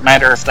 It doesn't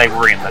matter if they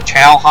were in the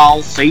chow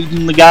hall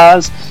feeding the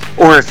guys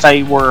or if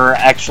they were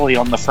actually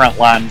on the front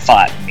line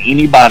fighting.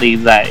 Anybody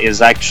that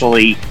is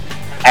actually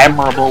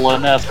admirable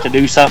enough to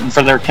do something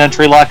for their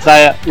country like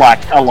that,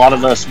 like a lot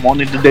of us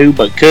wanted to do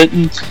but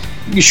couldn't,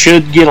 you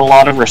should get a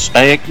lot of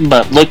respect.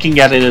 But looking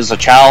at it as a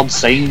child,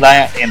 seeing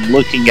that, and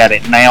looking at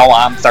it now,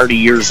 I'm 30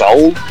 years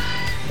old.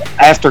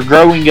 After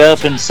growing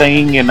up and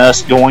seeing and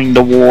us going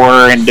to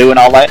war and doing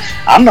all that,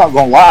 I'm not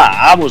going to lie,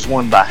 I was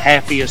one of the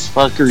happiest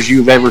fuckers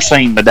you've ever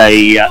seen the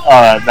day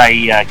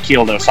they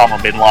killed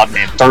Osama bin Laden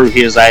and threw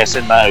his ass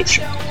in the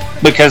ocean.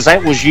 Because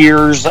that was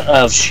years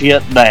of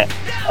shit that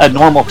a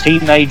normal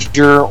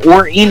teenager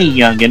or any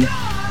youngin'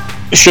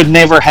 should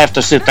never have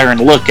to sit there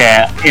and look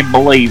at and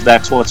believe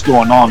that's what's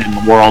going on in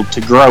the world,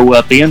 to grow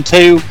up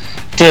into,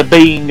 to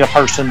being a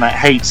person that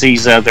hates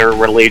these other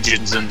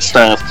religions and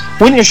stuff,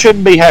 when it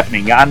shouldn't be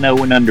happening. I know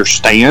and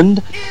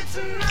understand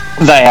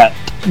that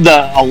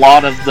a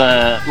lot of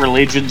the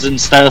religions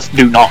and stuff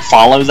do not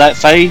follow that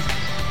faith,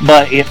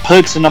 but it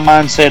puts in the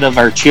mindset of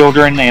our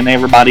children and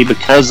everybody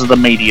because of the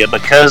media,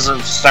 because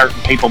of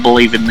certain people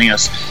believing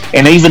this,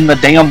 and even the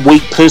damn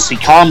weak pussy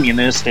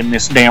communists in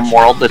this damn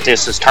world that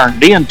this has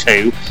turned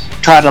into,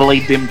 try to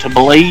lead them to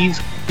believe.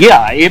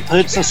 Yeah, it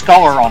puts a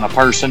scar on a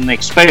person,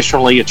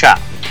 especially a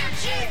child.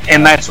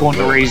 And that's one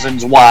of the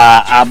reasons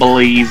why I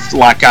believe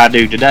like I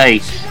do today.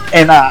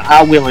 And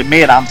I will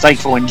admit, I'm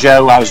thankful. And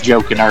Joe, I was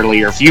joking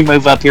earlier, if you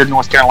move up here to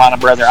North Carolina,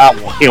 brother, I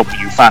will help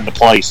you find a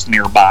place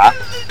nearby.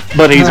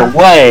 But either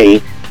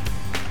way,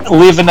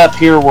 living up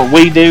here where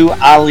we do,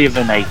 I live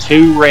in a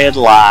 2 red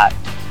light,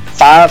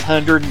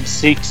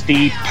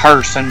 560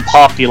 person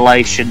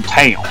population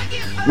town.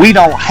 We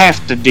don't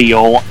have to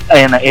deal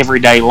in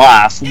everyday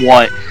life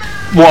what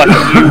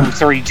you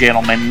 3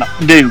 gentlemen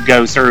do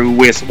go through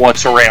with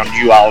what's around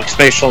you all,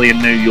 especially in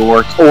New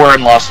York or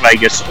in Las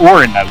Vegas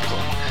or in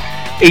Oakland.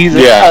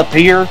 Up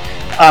here,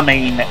 I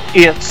mean,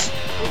 it's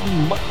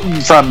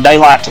from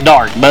daylight to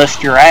dark.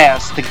 Bust your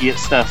ass to get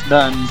stuff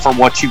done for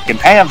what you can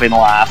have in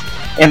life,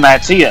 and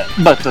that's it.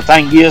 But the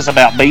thing is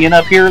about being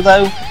up here,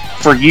 though,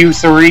 for you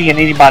 3 and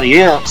anybody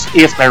else,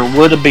 if there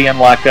would have been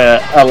like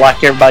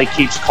like everybody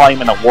keeps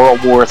claiming a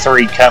World War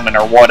III coming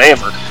or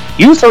whatever,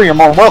 you 3 are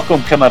more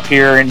welcome to come up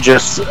here and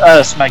just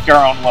us make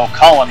our own little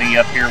colony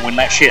up here when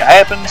that shit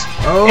happens.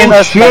 Oh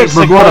shit,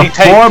 we're going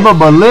to form a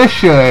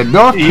militia in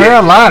North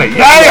Carolina.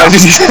 Yeah!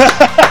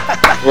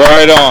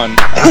 Right on.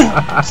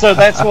 So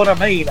that's what I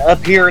mean.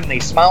 Up here in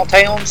these small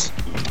towns,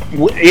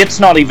 it's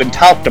not even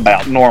talked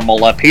about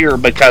normal up here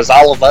because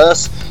all of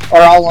us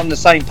are all on the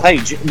same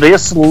page.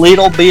 This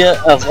little bit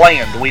of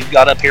land we've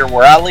got up here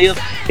where I live,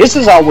 this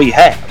is all we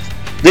have.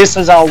 This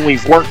is all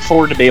we've worked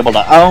for to be able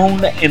to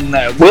own, and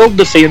we'll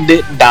defend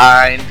it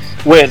dying,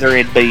 whether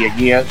it be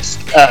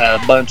against a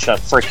bunch of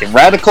freaking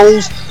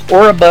radicals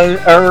or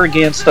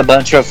against a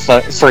bunch of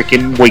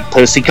freaking weak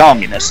pussy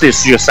communists.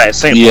 It's just that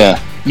simple. Yeah.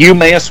 You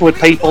mess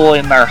with people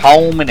in their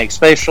home, and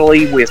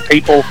especially with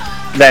people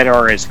that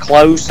are as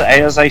close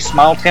as a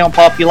small town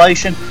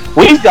population,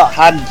 we've got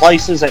hiding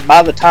places that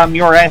by the time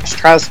your ass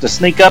tries to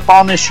sneak up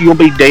on us, you'll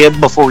be dead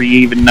before you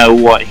even know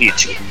what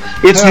hit you.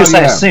 It's just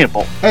that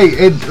simple.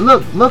 Hey,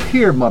 look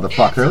here,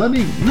 motherfucker. Let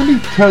me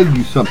tell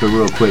you something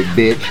real quick,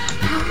 bitch.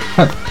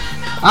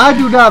 I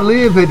do not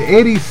live in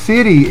any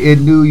city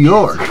in New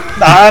York.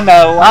 I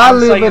know. I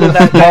live in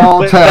a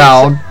small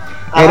town,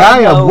 and I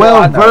am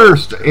well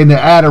versed in the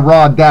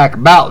Adirondack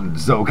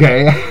Mountains.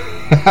 Okay.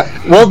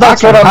 Well,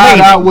 that's what I mean.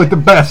 Hide out with the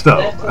best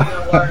of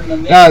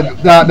them.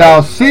 Now,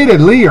 Sid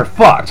and Lee are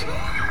fucked.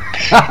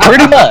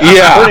 Pretty much.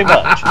 Yeah. Pretty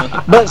much.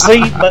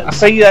 But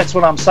see, that's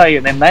what I'm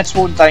saying, and that's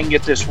one thing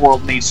that this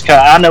world needs to.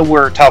 I know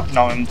we're talking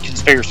on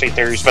conspiracy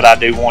theories, but I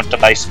do want to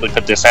basically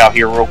put this out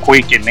here real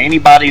quick. And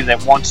anybody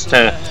that wants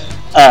to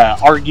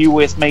argue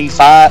with me,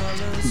 fight,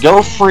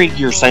 go frig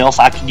yourself.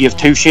 I could give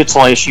 2 shits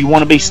less. You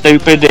want to be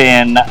stupid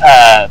and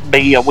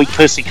be a weak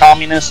pussy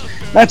communist?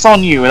 That's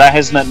on you. That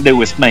has nothing to do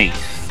with me.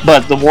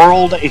 But the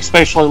world,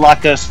 especially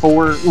like us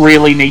 4,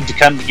 really need to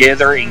come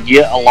together and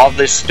get a lot of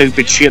this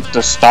stupid shit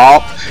to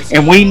stop.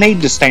 And we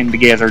need to stand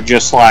together,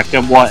 just like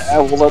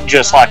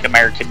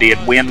America did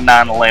when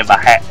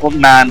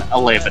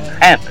 9/11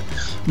 happened.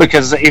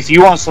 Because if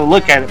you also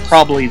look at it,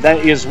 probably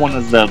that is one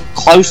of the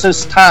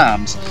closest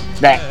times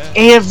that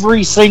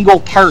every single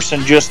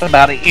person, just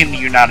about in the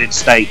United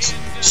States,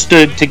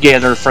 stood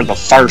together for the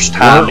first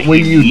time.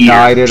 We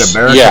united, years.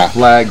 American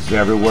flags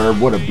everywhere.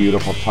 What a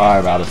beautiful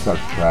time out of such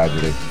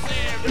tragedy.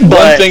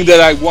 One thing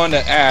that I want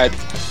to add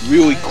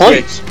really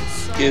quick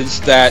is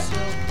that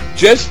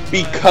just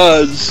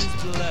because,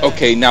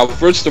 okay, now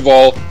first of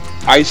all,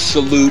 I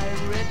salute,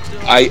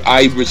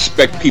 I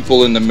respect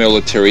people in the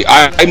military.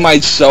 I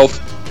myself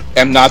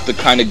am not the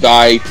kind of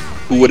guy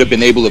who would have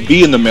been able to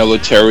be in the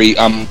military.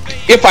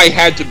 If I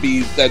had to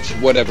be, that's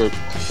whatever.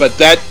 But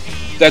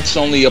that's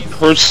only a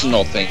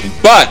personal thing.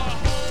 But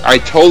I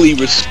totally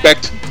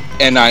respect,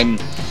 and I'm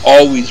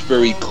always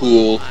very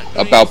cool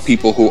about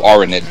people who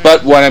are in it.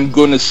 But what I'm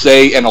going to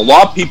say, and a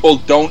lot of people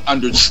don't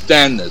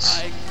understand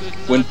this,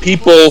 when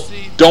people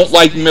don't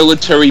like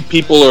military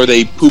people or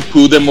they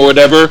poo-poo them or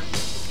whatever,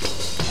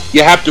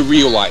 you have to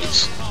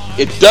realize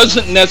it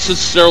doesn't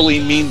necessarily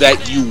mean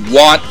that you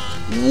want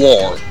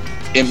war.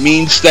 It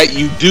means that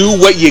you do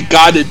what you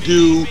got to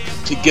do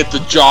to get the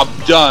job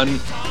done.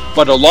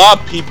 But a lot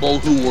of people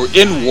who were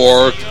in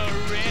war,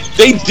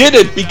 they did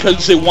it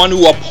because they want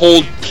to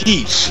uphold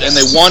peace and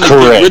they want to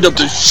get rid of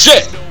the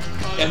shit.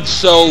 And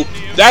so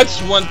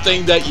that's one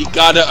thing that you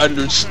gotta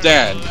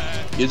understand,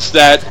 is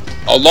that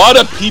a lot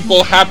of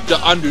people have to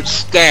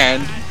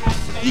understand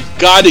you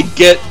gotta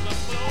get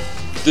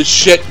the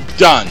shit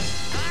done.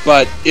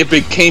 But if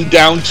it came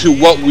down to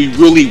what we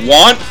really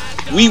want,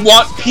 we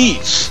want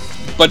peace.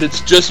 But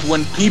it's just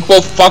when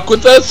people fuck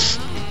with us,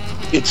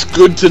 it's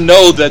good to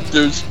know that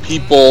there's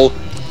people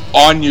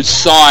on your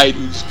side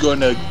who's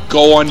gonna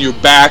go on your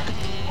back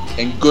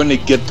and gonna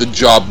get the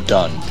job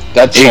done.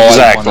 That's all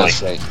I want to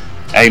say.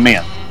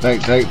 Amen.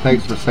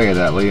 Thanks for saying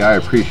that, Lee. I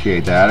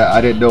appreciate that.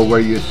 I didn't know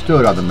where you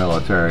stood on the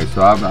military,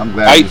 so I'm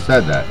glad you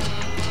said that.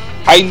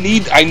 I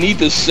need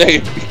to say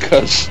it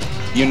because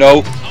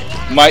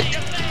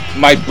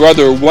my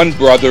brother, one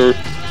brother,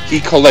 he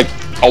collect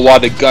a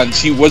lot of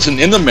guns. He wasn't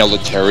in the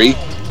military,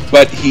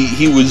 but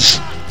he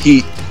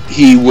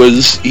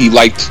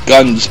liked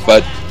guns.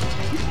 But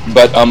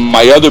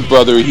my other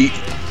brother,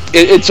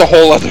 it's a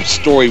whole other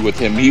story with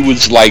him. He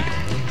was like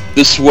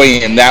this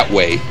way and that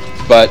way.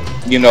 But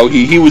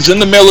he was in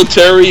the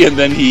military, and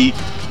then he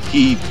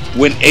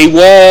went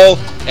AWOL,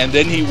 and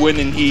then he went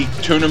and he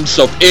turned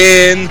himself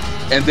in,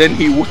 and then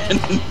he went and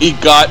he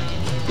got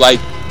like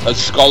a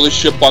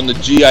scholarship on the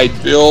GI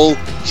Bill.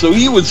 So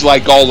he was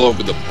like all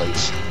over the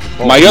place.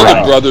 My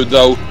other brother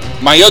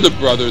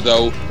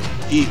though,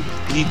 he's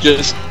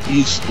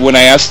when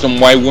I asked him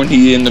why weren't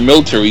he in the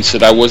military, he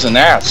said I wasn't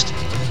asked.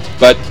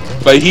 But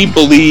he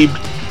believed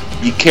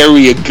you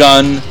carry a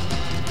gun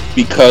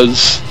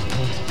because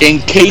in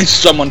case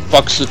someone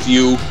fucks with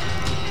you,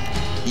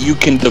 you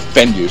can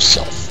defend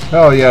yourself.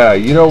 Oh yeah,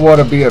 you don't want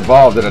to be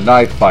involved in a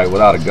knife fight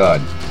without a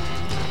gun.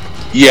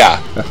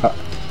 Yeah.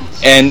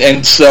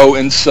 and so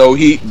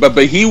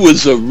he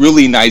was a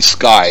really nice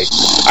guy.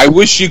 I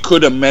wish you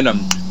could have met him.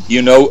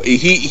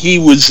 He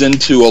was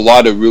into a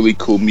lot of really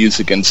cool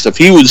music and stuff.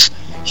 He was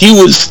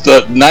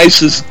the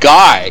nicest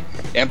guy,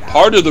 and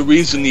part of the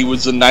reason he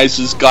was the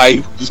nicest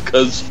guy was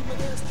because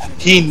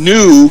he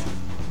knew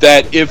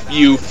that if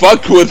you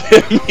fucked with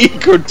him, he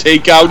could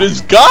take out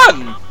his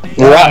gun.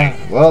 Right.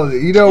 Well,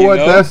 you know what?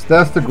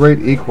 That's the great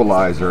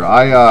equalizer.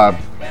 I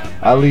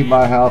leave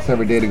my house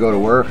every day to go to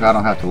work. I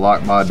don't have to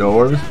lock my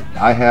doors.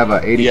 I have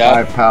a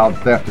 85-pound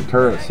theft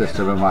deterrent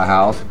system in my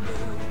house,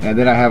 and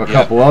then I have a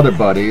couple other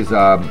buddies,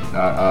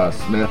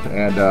 Smith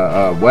and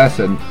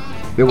Wesson,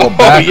 that will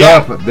back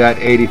up that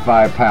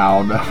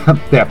 85-pound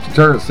theft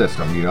deterrent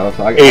system.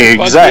 So I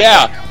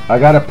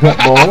got a pit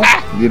bull.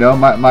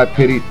 My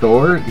pity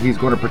Thor. He's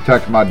going to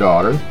protect my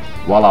daughter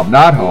while I'm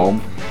not home.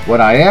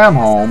 When I am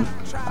home,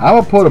 I'm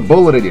going to put a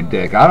bullet in your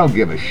dick. I don't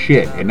give a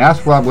shit. And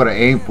that's what I'm going to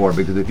aim for,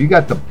 because if you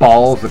got the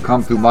balls to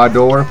come through my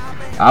door,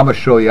 I'm going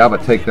to show you I'm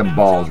going to take them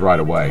balls right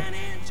away.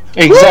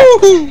 Exactly.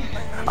 Woo-hoo!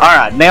 All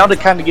right, now to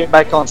kind of get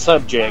back on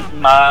subject,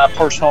 my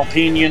personal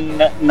opinion,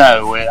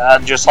 no.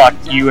 Just like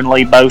you and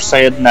Lee both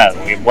said, no.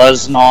 It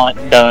was not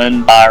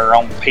done by our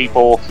own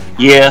people.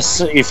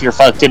 Yes, if you're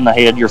fucked in the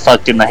head, you're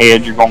fucked in the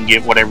head. You're going to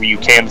get whatever you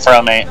can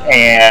from it.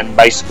 And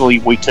basically,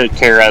 we took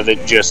care of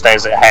it just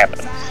as it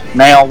happened.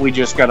 Now we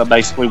just got to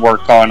basically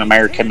work on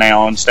America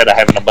now instead of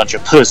having a bunch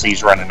of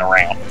pussies running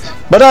around.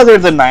 But other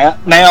than that,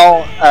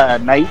 now,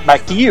 Nate,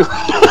 back to you.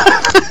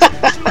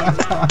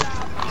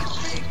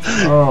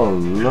 Oh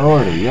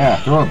Lordy, yeah,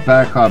 throw it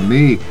back on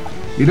me.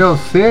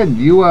 Sid,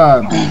 you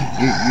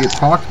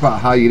talked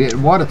about how you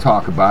didn't want to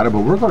talk about it, but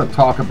we're going to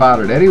talk about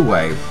it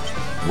anyway.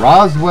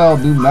 Roswell,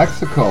 New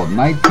Mexico,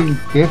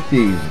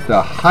 1950s,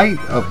 the height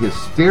of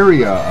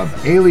hysteria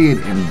of alien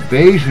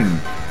invasion,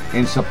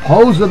 and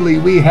supposedly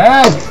we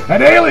have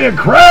an alien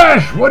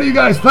crash. What do you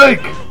guys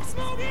think?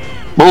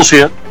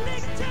 Bullshit.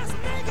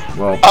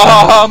 Well,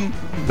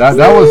 that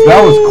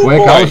was quick.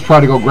 Boy. I was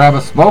trying to go grab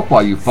a smoke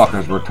while you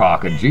fuckers were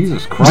talking.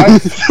 Jesus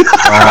Christ!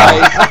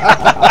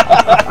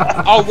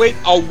 I'll wait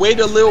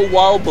a little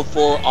while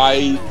before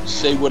I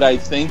say what I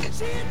think.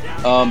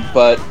 I've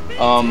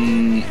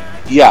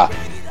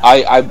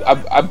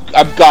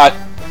got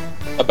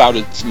about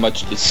as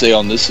much to say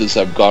on this as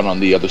I've got on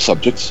the other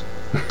subjects.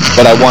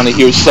 But I want to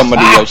hear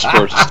somebody else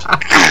first.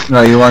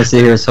 No, you want to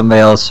hear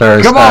somebody else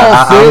first. Come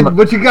on, Sid.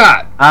 What you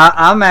got?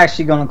 I'm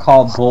actually going to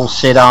call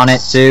bullshit on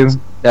it too.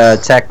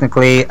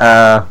 Technically,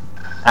 I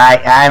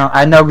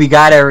know we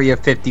got Area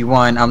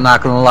 51. I'm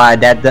not gonna lie,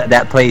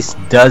 that place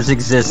does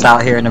exist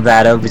out here in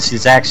Nevada, which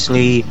is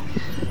actually,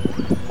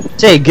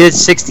 say, a good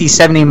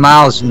 60-70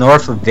 miles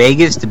north of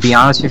Vegas. To be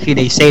honest with you,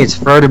 they say it's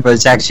further, but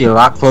it's actually a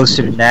lot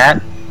closer than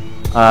that.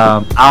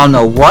 I don't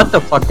know what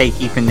the fuck they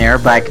keep in there,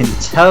 but I can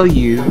tell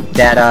you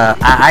that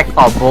I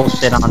call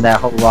bullshit on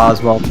that whole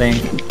Roswell thing.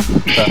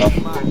 So.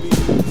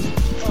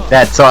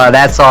 That's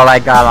all I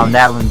got on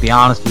that one, to be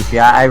honest with you.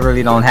 I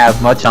really don't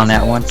have much on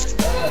that one.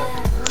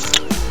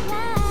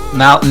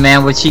 Mountain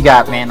Man, what you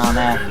got, man, on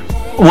that?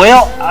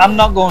 Well, I'm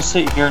not going to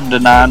sit here and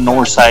deny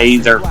nor say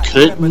there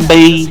couldn't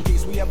be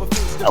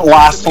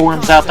life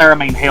forms out there. I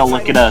mean, hell,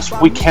 look at us.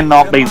 We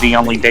cannot be the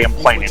only damn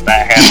planet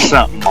that has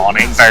something on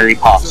it. Very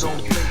possible.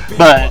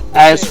 But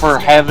as for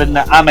having,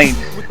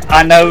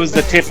 I know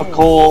the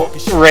typical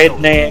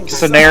redneck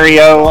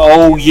scenario.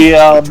 Oh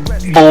yeah,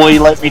 boy,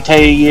 let me tell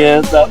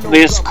you,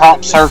 this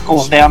crop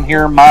circle's down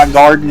here in my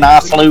garden. I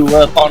flew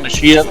up on the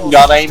ship and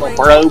got anal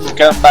probe to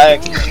come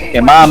back,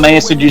 and my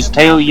messages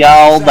tell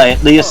y'all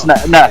that this. No.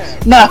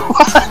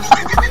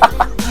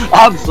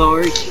 I'm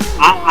sorry,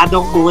 I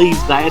don't believe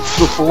that's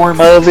the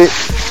form of it.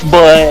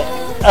 But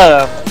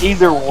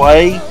either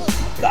way,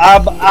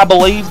 I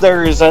believe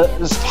there is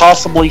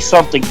possibly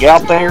something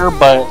out there,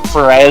 but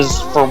for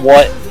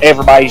what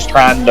everybody's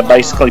trying to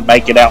basically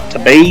make it out to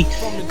be,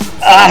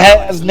 I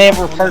have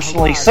never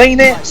personally seen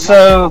it,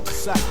 so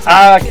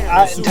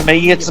to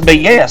me it's a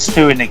BS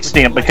to an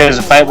extent, because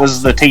if that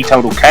was the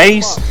teetotal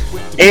case,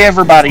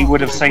 everybody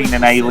would have seen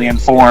an alien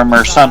form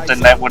or something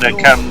that would have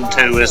come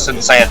to us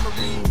and said,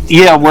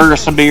 yeah, we're a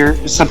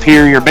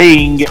superior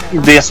being.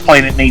 This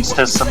planet needs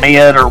to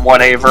submit or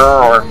whatever,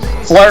 or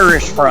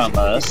flourish from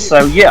us.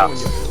 So, yeah,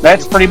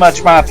 that's pretty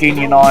much my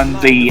opinion on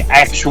the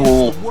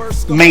actual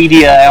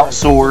media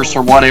outsource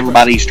or what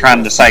everybody's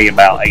trying to say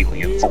about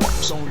alien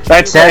forms.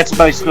 That's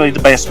basically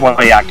the best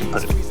way I can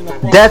put it.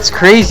 That's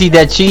crazy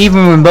that you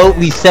even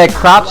remotely said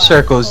crop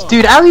circles.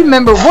 Dude, I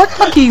remember, what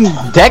fucking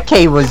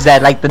decade was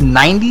that? Like the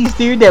 90s,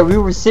 dude, that we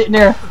were sitting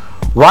there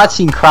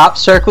watching crop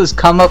circles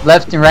come up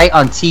left and right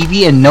on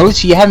TV, and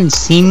notice you haven't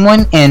seen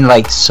one in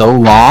like so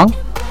long.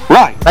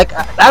 Right. Like,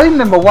 I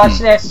remember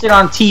watching that shit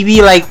on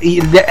TV like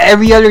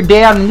every other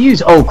day on the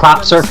news. Oh,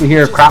 crop circle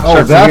here, crop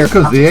circle here. Oh, that's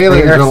because the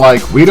aliens are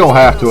like, we don't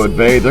have to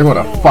invade. They're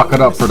going to fuck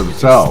it up for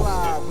themselves.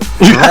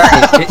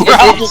 Right.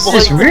 It's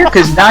just weird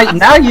because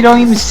now you don't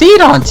even see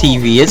it on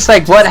TV. It's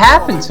like, what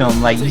happened to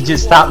them? Like, you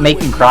just stopped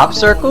making crop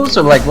circles?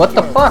 Or like, what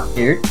the fuck,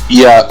 dude?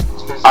 Yeah,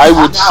 I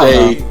would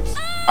say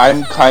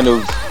I'm kind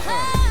of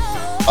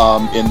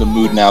in the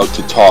mood now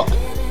to talk.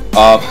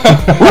 Not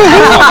that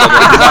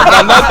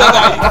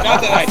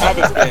I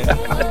haven't been,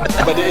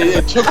 but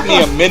it took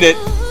me a minute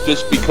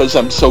just because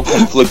I'm so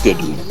conflicted.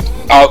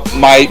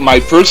 My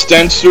first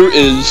answer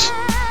is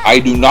I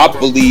do not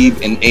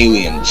believe in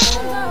aliens.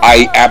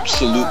 I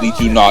absolutely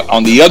do not.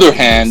 On the other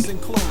hand,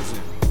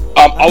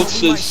 I'll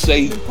just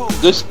say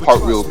this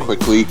part real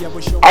quickly.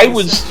 I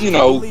was,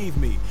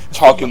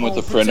 talking with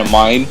a friend of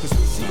mine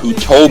who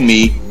told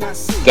me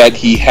that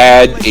he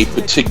had a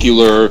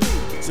particular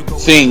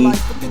thing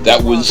that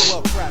was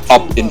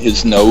up in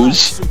his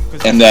nose,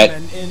 and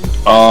that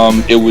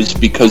it was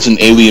because an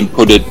alien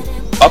put it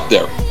up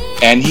there.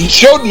 And he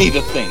showed me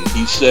the thing.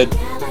 He said,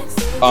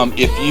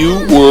 if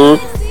you were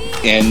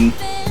in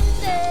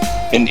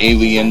an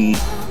alien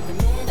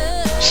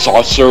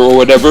saucer or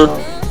whatever,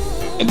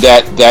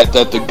 that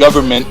the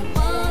government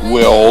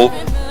will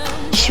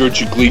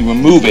surgically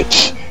remove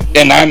it.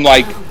 And I'm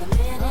like,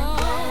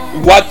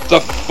 what the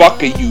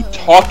fuck are you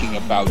talking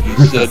about? He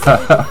said,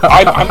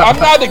 I'm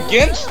not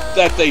against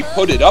that they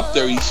put it up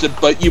there. He said,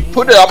 but you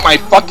put it up my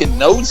fucking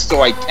nose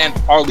so I can't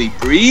hardly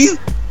breathe?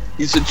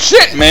 He said,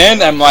 shit,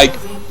 man. I'm like,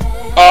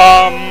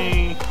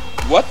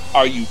 what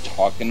are you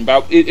talking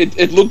about?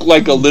 It looked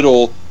like a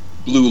little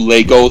blue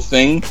Lego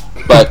thing,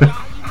 but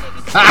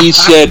he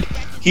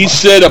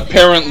said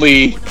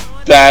apparently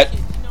that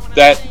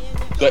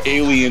the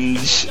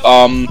aliens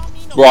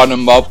brought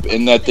him up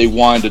and that they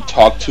wanted to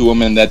talk to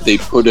him and that they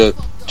put a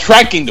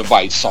tracking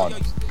device on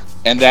him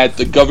and that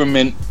the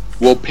government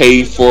will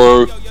pay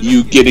for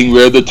you getting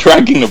rid of the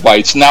tracking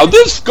device. Now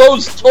this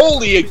goes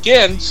totally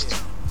against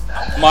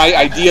my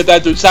idea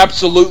that there's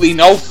absolutely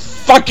no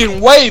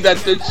fucking way that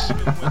this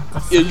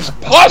is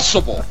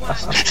possible.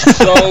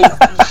 So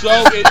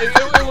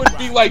it would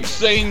be like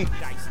saying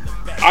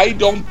I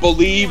don't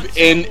believe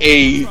in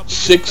a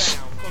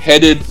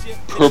six-headed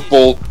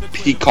purple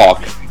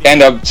peacock.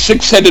 And a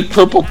six-headed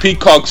purple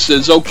peacock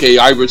says, okay,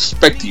 I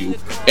respect you.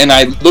 And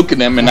I look at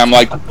him and I'm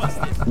like,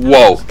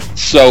 whoa.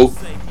 So,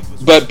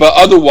 but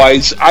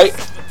otherwise,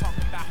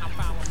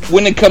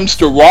 when it comes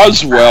to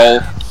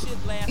Roswell,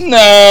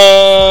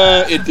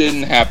 no, it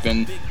didn't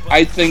happen.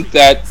 I think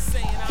that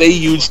they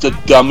used a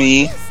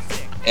dummy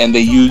and they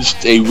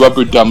used a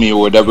rubber dummy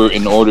or whatever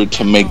in order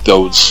to make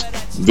those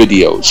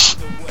videos.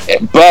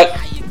 But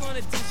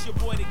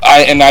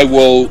I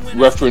will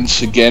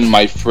reference again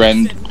my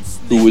friend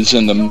who was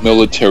in the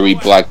military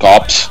Black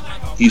Ops.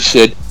 He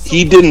said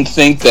he didn't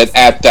think that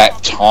at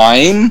that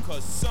time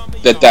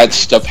that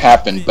stuff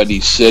happened, but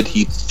he said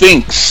he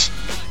thinks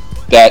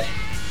that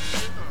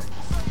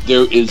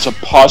there is a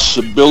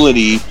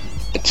possibility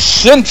that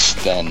since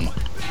then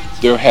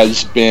there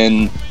has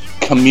been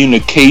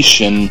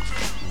communication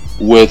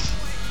with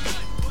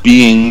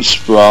beings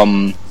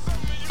from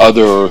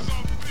other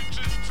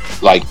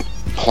like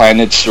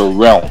planets or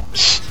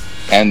realms,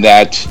 and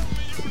that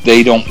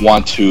they don't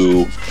want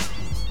to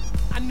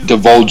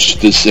divulge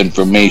this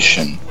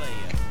information.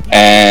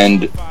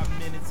 And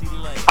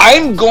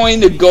I'm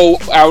going to go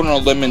out on a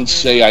limb and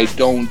say I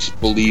don't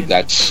believe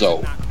that's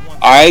so.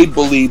 I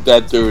believe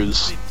that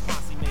there's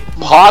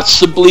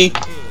possibly,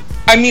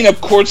 I mean, of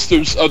course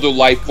there's other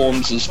life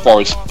forms as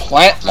far as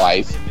plant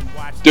life.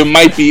 There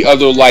might be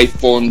other life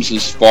forms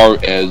as far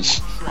as,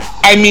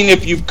 I mean,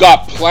 if you've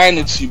got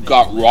planets, you've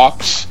got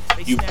rocks,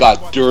 you've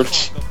got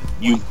dirt,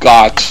 you've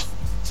got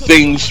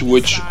things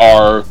which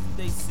are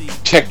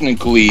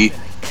technically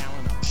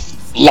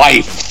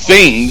life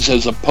things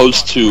as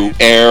opposed to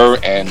air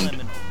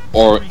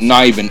or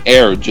not even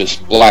air,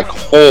 just black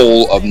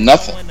hole of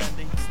nothing.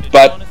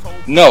 But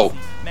no,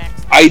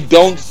 I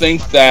don't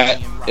think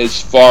that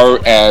as far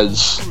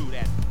as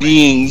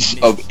beings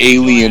of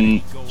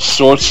alien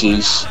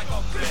sources,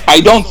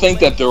 I don't think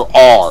that there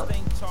are.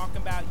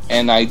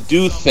 And I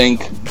do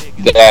think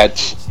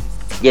that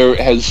there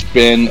has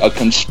been a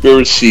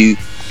conspiracy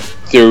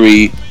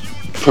theory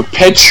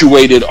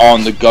perpetuated by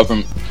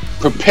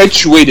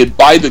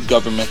the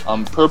government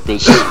on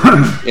purpose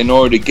in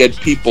order to get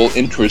people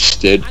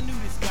interested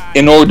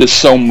in order to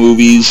sell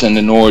movies and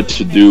in order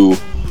to do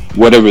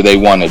whatever they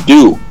want to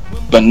do.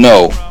 But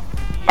no,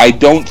 I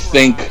don't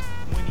think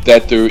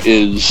that there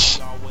is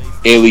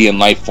alien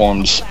life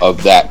forms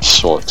of that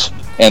sort.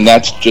 And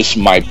that's just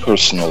my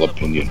personal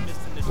opinion.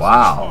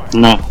 Wow.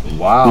 No.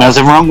 Wow.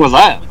 Nothing wrong with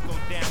that.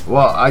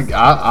 Well,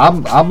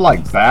 I'm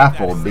like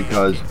baffled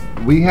because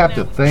we have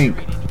to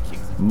think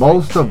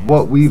most of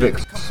what we've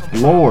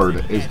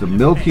explored is the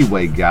Milky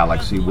Way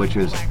galaxy, which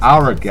is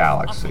our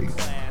galaxy.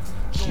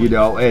 You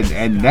know,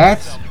 and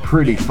that's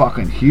pretty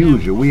fucking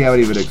huge, and we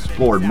haven't even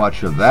explored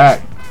much of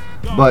that.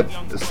 But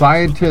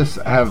scientists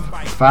have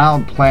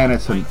found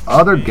planets in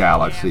other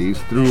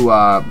galaxies through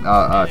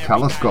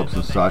telescopes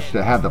and such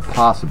that have the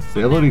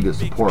possibility to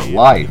support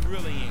life.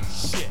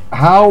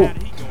 How,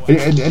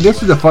 and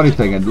this is the funny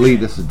thing, and Lee,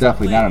 this is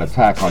definitely not an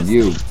attack on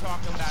you.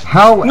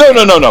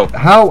 No.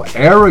 How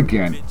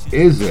arrogant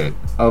is it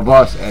of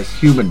us as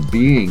human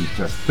beings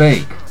to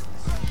think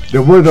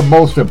that we're the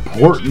most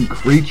important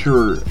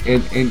creature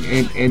in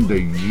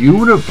the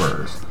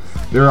universe?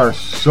 There are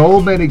so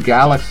many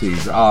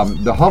galaxies.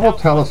 The Hubble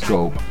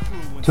telescope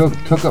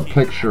took a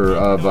picture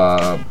of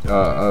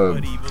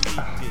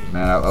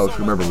man, I don't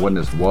remember when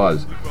this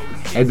was,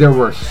 and there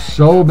were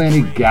so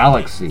many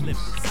galaxies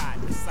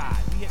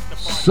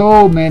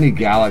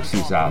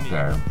out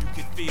there,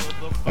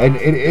 and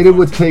it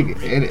would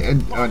take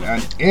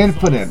an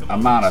infinite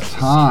amount of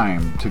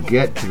time to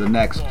get to the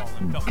next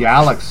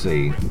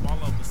galaxy.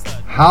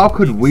 How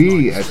could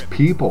we as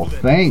people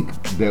think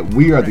that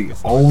we are the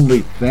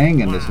only thing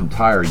in this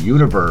entire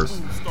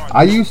universe?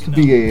 I used to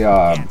be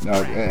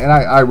and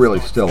I really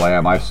still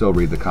am. I still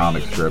read the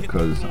comic strip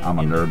because I'm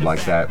a nerd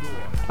like that.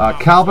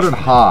 Calvin and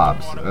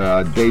Hobbes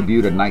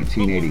debuted in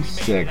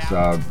 1986,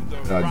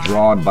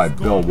 drawn by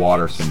Bill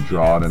Watterson,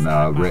 drawn and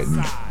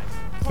written.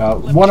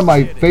 One of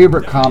my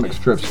favorite comic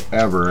strips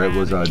ever. It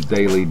was a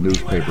daily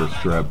newspaper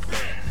strip.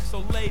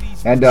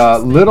 And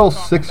little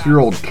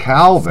 6-year-old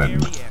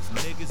Calvin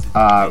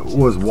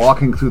was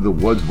walking through the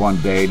woods one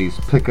day, and he's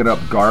picking up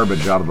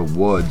garbage out of the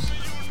woods,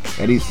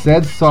 and he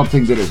said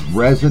something that has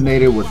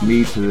resonated with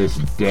me to this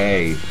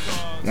day.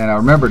 And I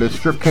remember this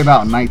strip came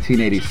out in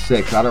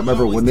 1986. I don't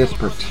remember when this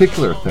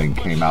particular thing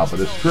came out, but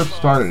the strip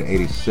started in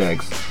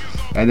 86,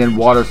 and then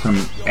Watterson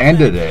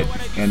ended it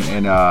in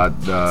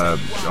the,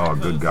 oh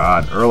good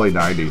God, early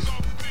 90s.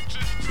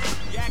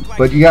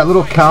 But you got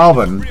little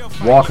Calvin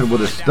walking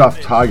with a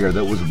stuffed tiger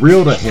that was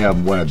real to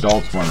him when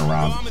adults weren't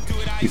around.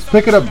 He's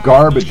picking up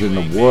garbage in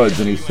the woods,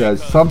 and he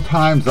says,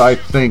 "Sometimes I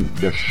think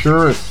the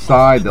surest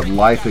sign that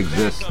life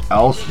exists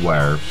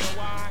elsewhere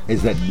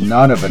is that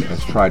none of it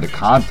has tried to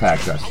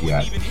contact us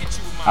yet."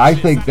 I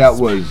think that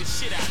was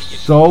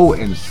so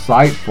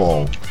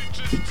insightful,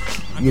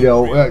 you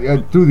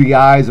know, through the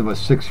eyes of a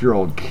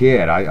 6-year-old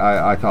kid.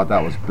 I thought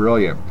that was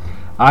brilliant.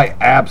 I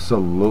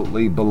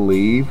absolutely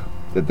believe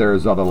that there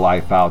is other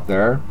life out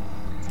there,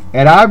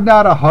 and I'm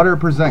not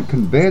 100%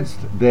 convinced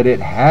that it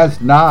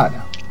has not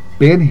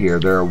been here.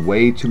 There are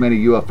way too many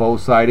UFO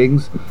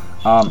sightings.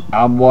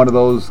 I'm one of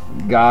those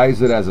guys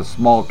that as a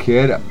small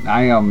kid,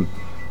 I am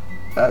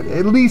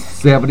at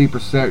least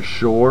 70%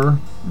 sure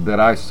that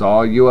I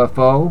saw a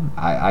UFO.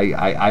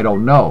 I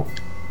don't know.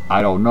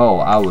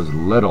 I was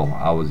little.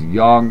 I was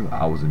young.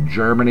 I was in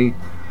Germany.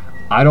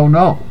 I don't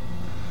know.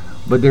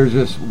 But there's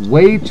just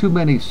way too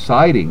many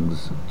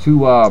sightings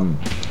to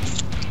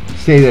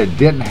say that it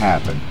didn't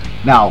happen.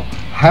 Now,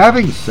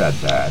 having said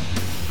that,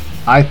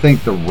 I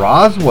think the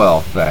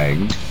Roswell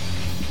thing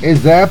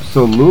is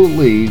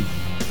absolutely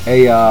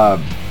a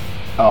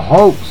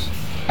hoax.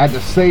 At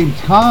the same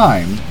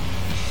time,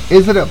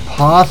 isn't it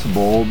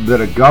possible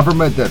that a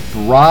government that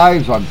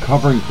thrives on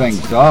covering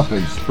things up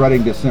and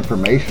spreading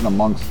disinformation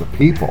amongst the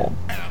people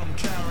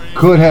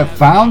could have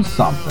found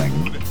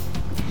something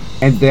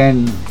and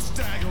then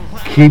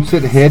keeps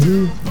it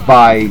hidden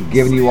by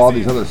giving you all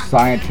these other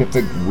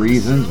scientific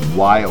reasons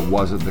why it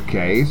wasn't the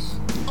case?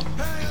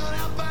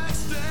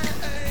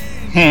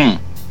 And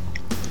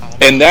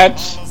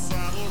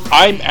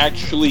I'm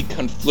actually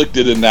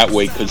conflicted in that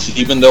way, because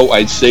even though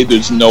I'd say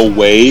there's no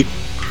way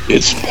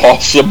it's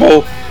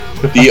possible,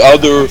 the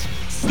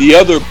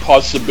other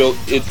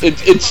possibility,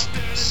 it's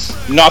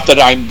not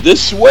that I'm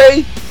this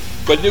way,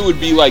 but it would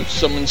be like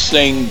someone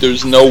saying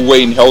there's no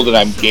way in hell that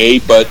I'm gay,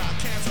 but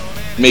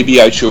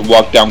maybe I should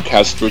walk down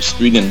Castro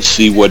Street and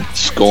see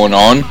what's going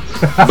on.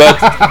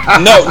 But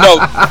no,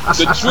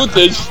 the truth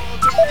is,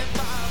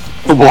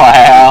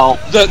 wow.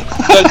 The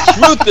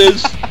truth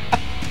is,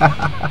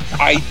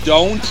 I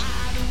don't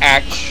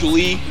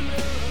actually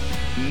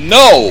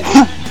know.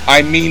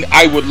 I mean,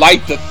 I would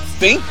like to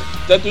think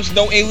that there's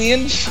no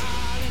aliens,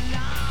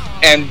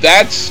 and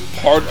that's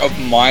part of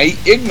my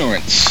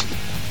ignorance.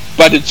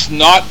 But it's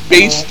not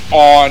based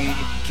on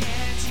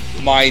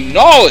my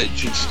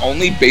knowledge. It's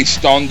only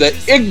based on the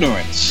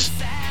ignorance,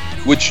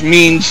 which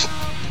means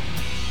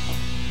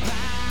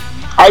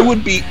I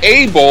would be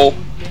able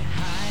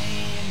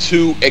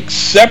to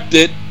accept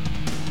it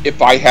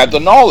if I had the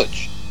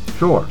knowledge.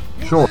 Sure.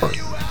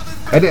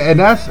 And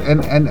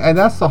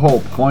that's the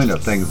whole point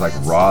of things like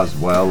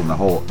Roswell and the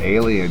whole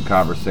alien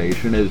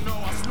conversation is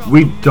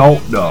we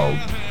don't know.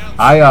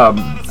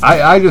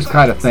 I just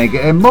kind of think,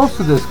 and most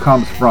of this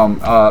comes from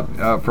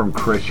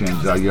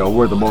Christians.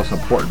 We're the most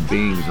important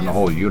beings in the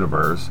whole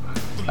universe.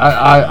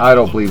 I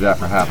don't believe that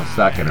for half a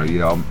second. Or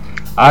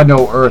I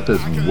know Earth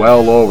is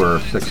well over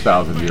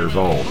 6,000 years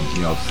old.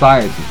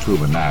 Science has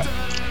proven that.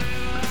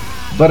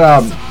 But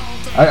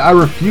I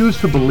refuse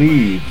to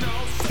believe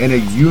in a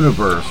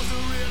universe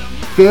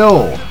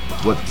filled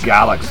with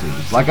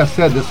galaxies. Like I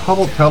said, this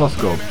Hubble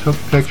telescope took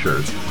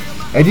pictures,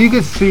 and you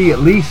can see at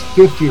least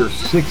 50 or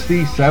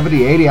 60,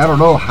 70, 80, I don't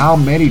know how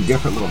many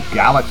different little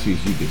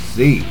galaxies you can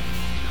see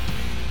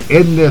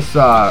in this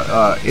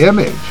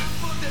image.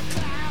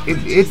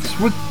 It's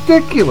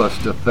ridiculous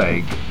to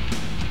think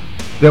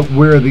that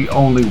we're the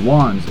only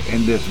ones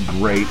in this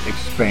great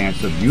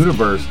expansive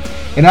universe.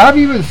 And I've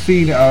even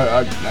seen,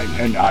 God,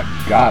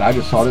 I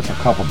just saw this a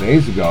couple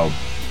days ago,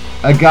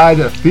 a guy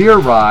that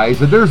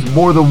theorized that there's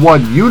more than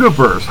one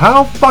universe.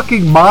 How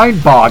fucking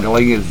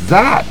mind-boggling is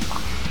that?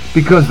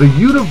 Because the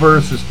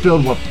universe is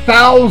filled with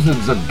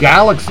thousands of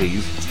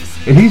galaxies,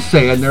 and he's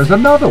saying there's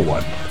another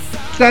one.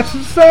 That's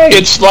insane.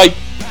 It's like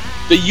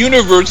the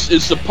universe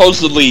is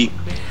supposedly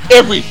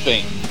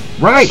everything.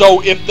 Right.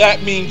 So if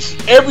that means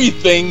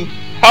everything,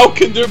 how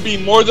can there be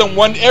more than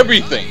one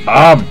everything?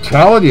 I'm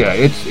telling you,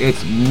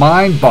 it's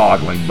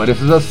mind-boggling. But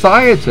this is a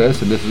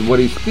scientist, and this is what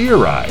he's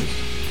theorized.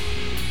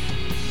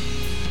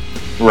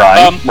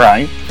 Right,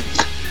 right.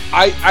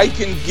 I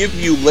can give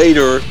you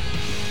later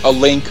a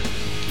link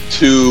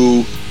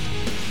to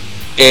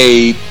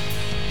a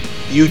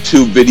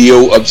YouTube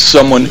video of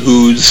someone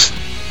who's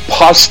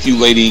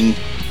postulating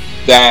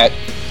that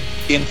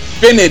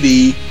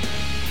infinity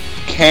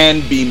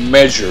can be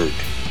measured.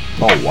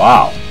 Oh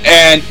wow.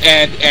 And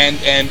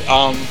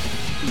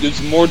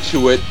there's more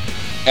to it,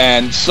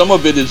 and some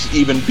of it is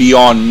even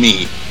beyond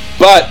me.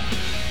 But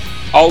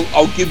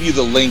I'll give you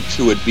the link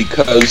to it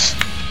because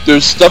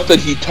there's stuff that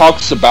he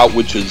talks about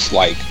which is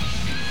like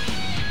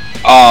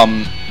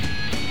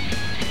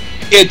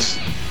it's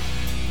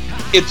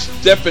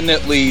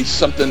definitely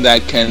something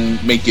that can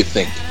make you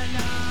think.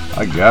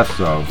 I guess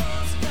so.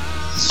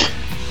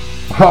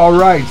 All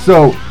right,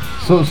 so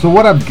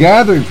what I'm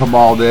gathering from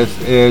all this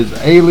is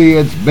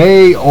aliens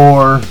may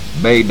or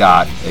may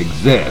not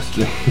exist.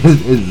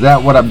 Is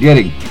that what I'm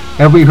getting?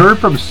 Have we heard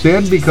from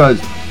Sin?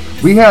 Because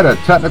we had a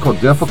technical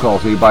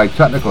difficulty. By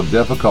technical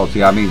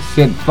difficulty, I mean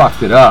Sin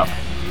fucked it up.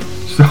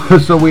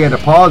 So we had to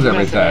pause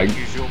everything.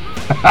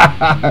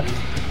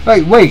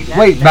 Hey, wait,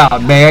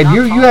 Mountain Man,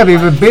 you haven't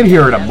even been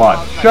here in a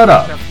month. Shut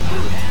up.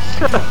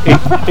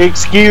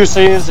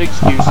 Excuses.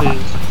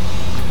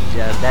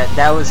 Yeah,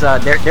 that was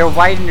they're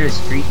widening the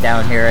street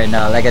down here, and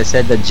like I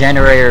said, the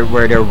generator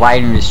where they're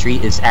widening the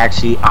street is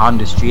actually on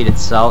the street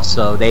itself,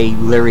 so they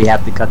literally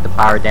have to cut the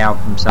power down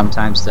from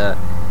sometimes to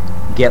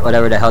get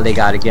whatever the hell they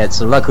got to get.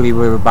 So luckily we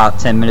were about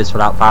 10 minutes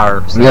without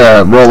power. So. Yeah,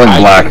 rolling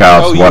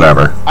blackouts,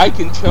 whatever. I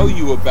can tell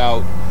you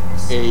about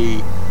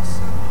a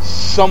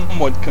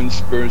somewhat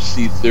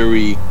conspiracy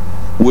theory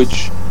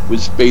which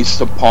was based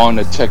upon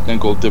a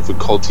technical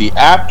difficulty.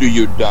 After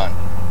you're done,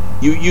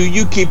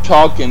 you keep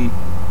talking,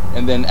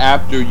 and then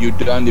after you're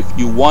done, if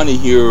you want to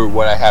hear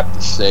what I have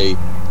to say,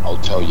 I'll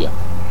tell you.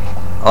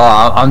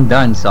 Oh, I'm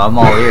done, so I'm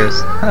all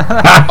ears.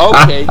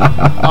 Okay.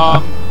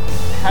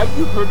 Have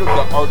you heard of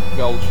the Art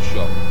Bell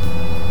show?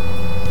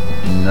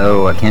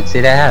 No, I can't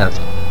say that I have.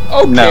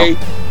 Okay. No.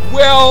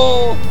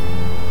 Well,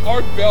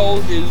 Art Bell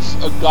is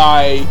a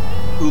guy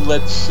who,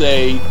 let's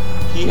say,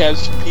 he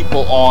has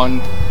people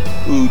on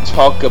who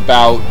talk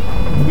about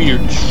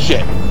weird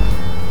shit.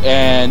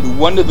 And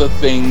one of the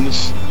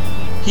things,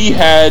 he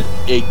had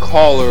a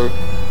caller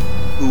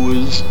who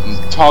was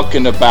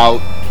talking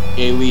about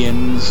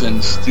aliens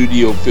and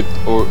Studio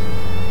 50 or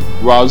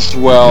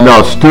Roswell.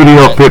 No,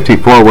 Studio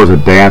 54 was a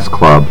dance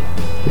club.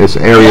 It's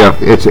Area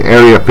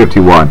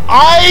 51.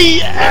 I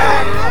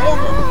am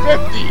over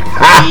 50.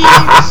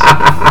 Please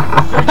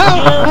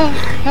forgive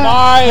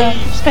my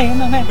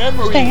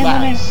memory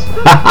lapse.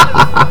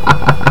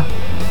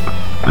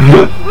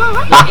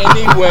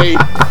 Anyway.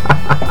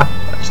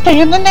 Stay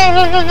in the net.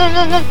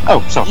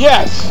 Oh, sorry.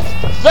 Yes,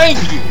 thank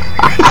you.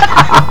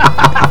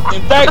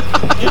 In fact,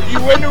 if you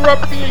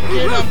interrupt me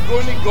again, I'm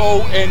going to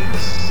go and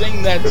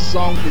sing that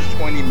song for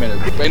 20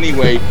 minutes. But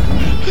anyway,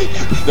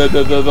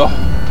 the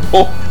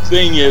whole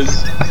thing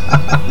is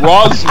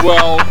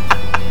Roswell.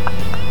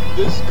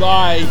 This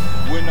guy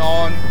went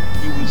on.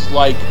 He was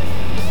like,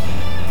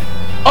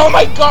 "Oh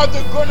my God,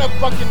 they're gonna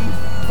fucking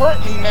hurt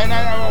me, man.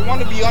 I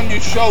want to be on your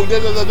show."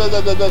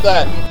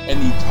 And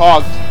he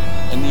talked,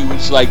 and he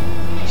was like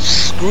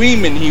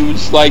screaming. He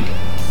was like,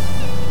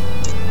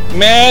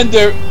 "Man,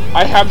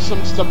 I have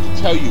some stuff to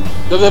tell you."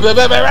 It's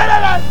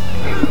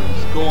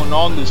going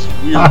on this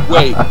weird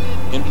way.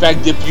 In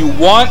fact, if you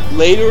want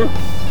later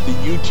the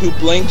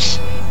YouTube links,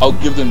 I'll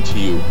give them to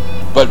you.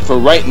 But for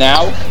right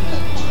now,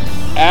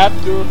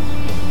 after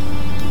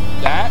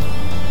that,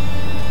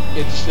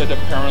 it said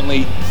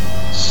apparently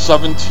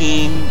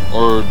 17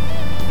 or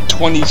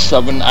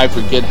 27, I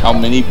forget how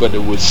many, but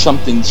it was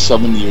something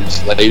 7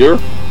 years later,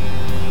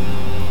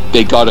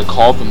 they got a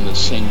call from the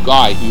same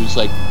guy. He was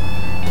like,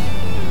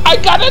 I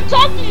gotta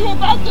talk to you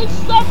about this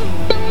stuff.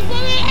 And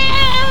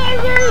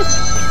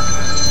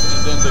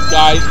then the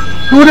guy...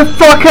 Who the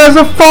fuck has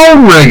a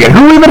phone ringing?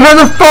 Who even has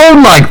a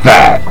phone like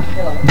that?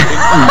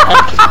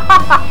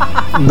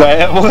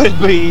 That would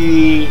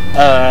be in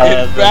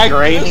fact, the this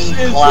draining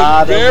is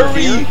Clyde a over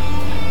very... here.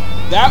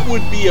 That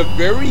would be a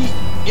very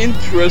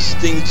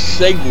interesting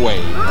segue,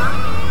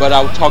 but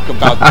I'll talk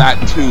about that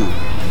too.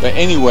 But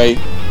anyway,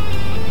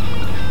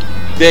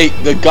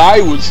 the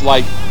guy was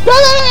like,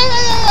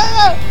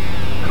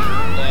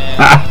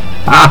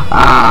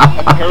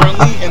 and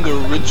apparently in the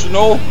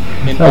original,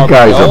 in That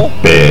guy's Arbel, a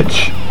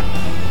bitch.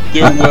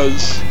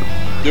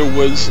 there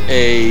was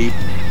a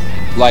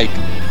like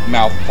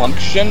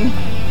malfunction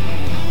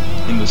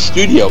in the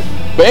studio.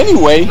 But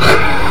anyway, in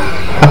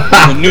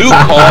the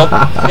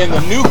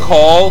new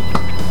call,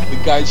 the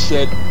guy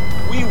said,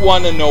 we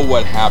want to know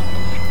what happened,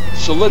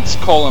 so let's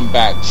call him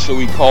back. So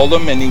we called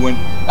him, and he went,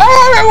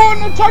 I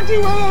want to talk to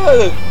you.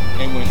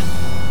 And he went,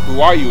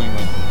 who are you? And he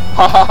went,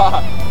 ha ha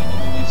ha.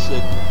 And he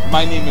said,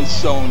 my name is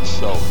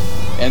so-and-so.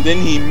 And then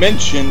he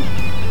mentioned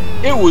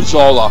it was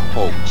all a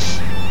hoax.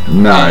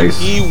 Nice.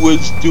 And he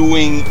was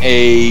doing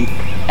a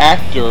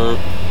actor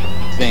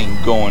thing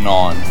going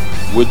on,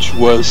 which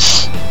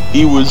was,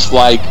 he was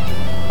like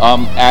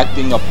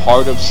acting a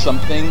part of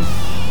something,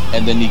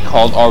 and then he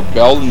called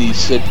Arbel and he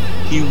said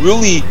he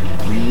really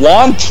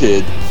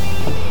wanted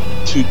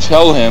to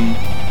tell him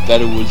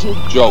that it was a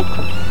joke.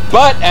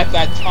 But at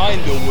that time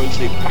there was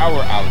a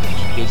power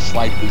outage, just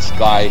like this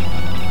guy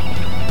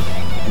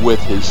with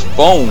his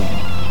phone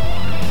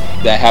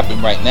that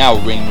happened right now,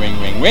 ring, ring,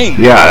 ring, ring.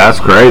 Yeah, that's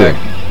crazy.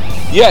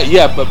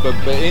 Yeah, but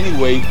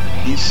anyway,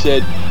 he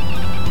said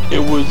it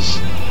was,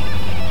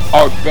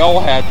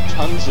 Arbel had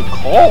tons of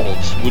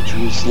calls, which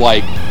was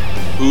like,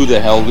 who the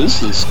hell is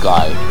this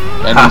guy?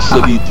 And he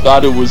said he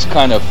thought it was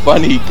kind of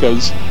funny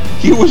because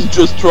he was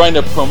just trying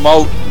to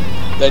promote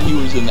that he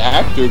was an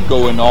actor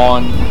going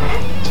on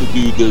to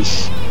do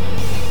this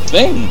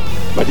thing.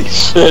 But he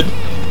said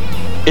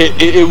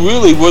it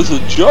really was a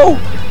joke.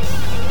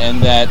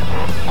 And that,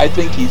 I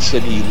think he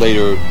said he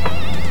later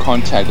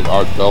contacted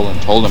Arbel and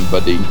told him,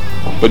 but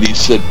he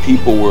said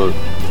people were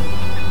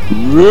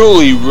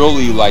really,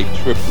 really like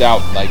tripped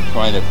out, like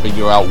trying to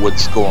figure out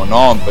what's going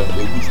on, but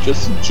it was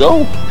just a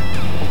joke.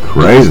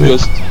 Crazy. It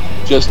was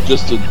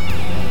just a,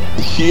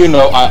 you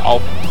know,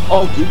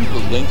 I'll give you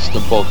the links to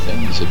both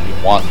things if you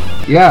want.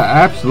 Yeah,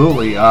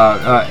 absolutely.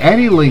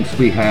 Any links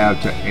we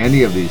have to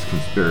any of these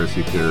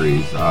conspiracy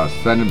theories,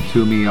 send them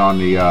to me on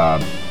the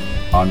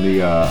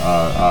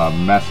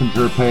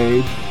messenger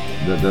page,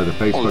 the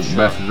Facebook sure.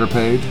 messenger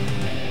page,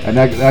 and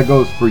that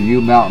goes for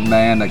you, Mountain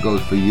Man. That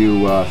goes for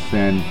you,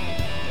 Sin,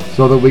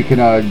 so that we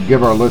can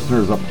give our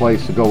listeners a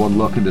place to go and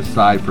look and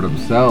decide for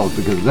themselves,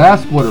 because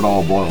that's what it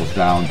all boils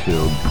down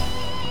to.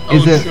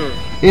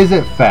 Is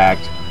it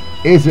fact?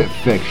 Is it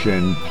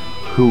fiction?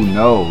 Who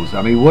knows?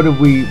 I mean, what have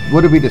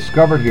we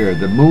discovered here?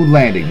 The moon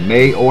landing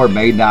may or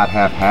may not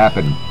have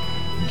happened.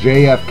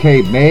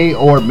 JFK may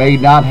or may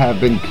not have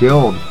been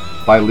killed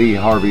by Lee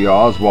Harvey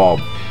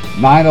Oswald.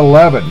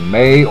 9/11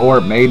 may or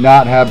may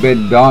not have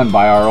been done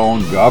by our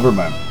own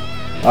government.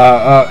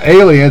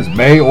 Aliens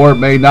may or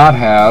may not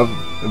have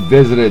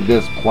visited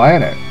this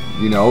planet.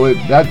 You know,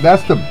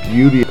 that's the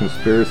beauty of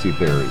conspiracy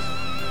theories.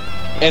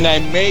 And I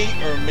may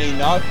or may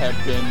not have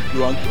been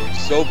drunk or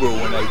sober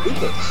when I did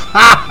this.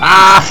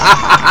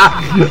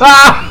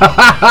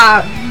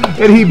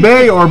 And he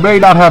may or may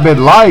not have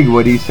been lying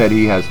when he said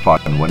he has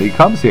fun when he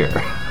comes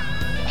here.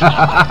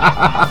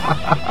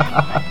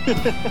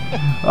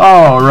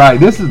 All right,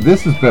 this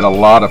has been a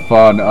lot of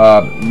fun.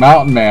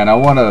 Mountain Man, I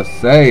want to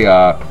say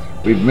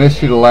we've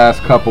missed you the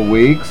last couple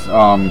weeks.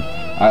 I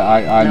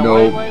Now,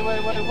 know. Wait.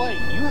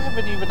 You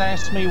haven't even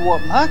asked me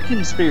what my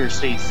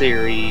conspiracy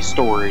theory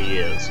story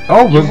is.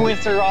 Oh, You went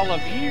through all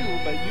of you,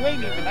 but you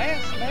ain't even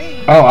asked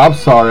me. Oh, I'm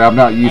sorry. I'm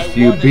not used to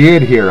you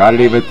being here. I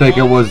didn't even think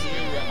it was.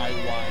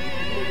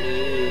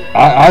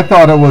 I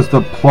thought it was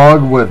the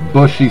plug with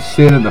Bushy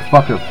Sin and the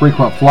fucking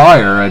frequent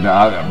flyer, and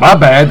my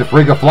bad, the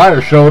frequent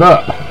flyer showed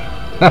up.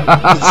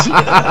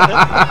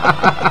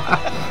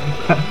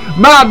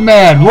 Mountain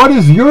Man, what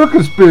is your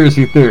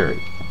conspiracy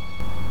theory?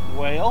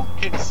 Well,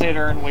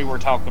 considering we were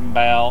talking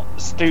about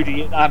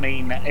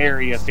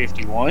Area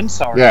 51,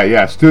 sorry.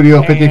 Yeah,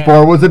 Studio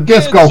 54 was a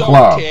disco It's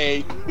club.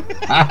 okay.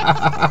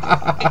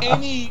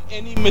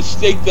 Any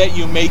mistake that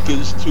you make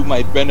is to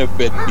my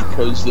benefit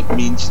because it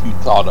means you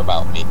thought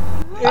about me.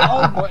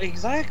 Oh,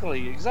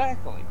 exactly.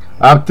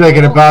 I'm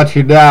thinking about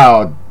you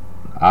now.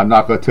 I'm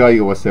not going to tell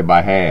you what's in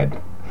my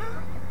head.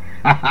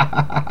 I'm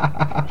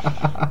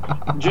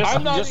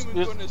not even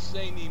going to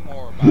say any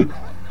more about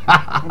that.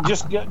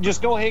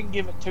 Just go ahead and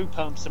give it 2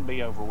 pumps and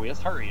be over with.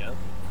 Hurry up.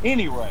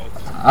 Anyway.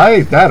 I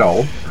ain't that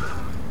old.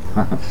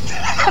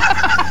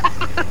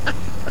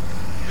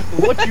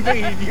 What you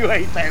mean you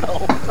ain't that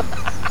old?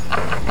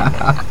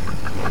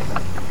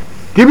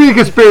 Give me a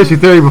conspiracy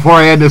theory before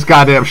I end this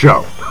goddamn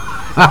show.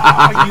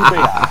 Oh, you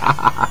bet.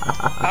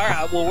 All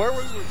right. Well, where we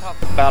were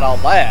talking about all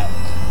that,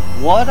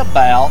 what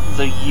about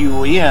the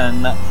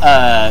UN?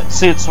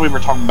 Since we were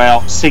talking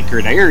about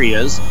secret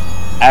areas,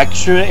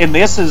 actually, and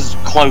this is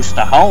close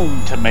to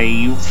home to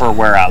me for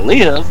where I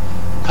live,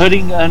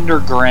 putting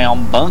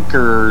underground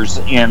bunkers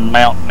in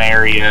mountain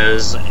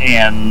areas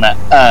and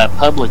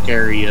public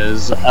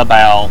areas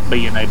about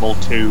being able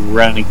to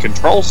run and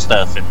control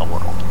stuff in the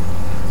world.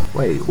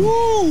 Wait,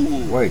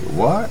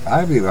 what? I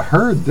haven't even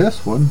heard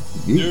this one.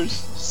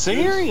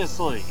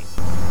 Seriously.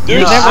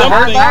 There's I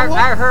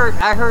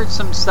something. heard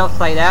some stuff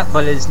like that,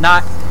 but it's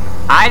not.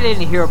 I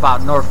didn't hear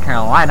about North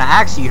Carolina. I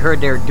actually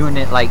heard they were doing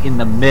it like in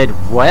the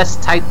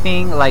Midwest type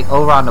thing, like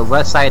over on the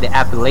west side of the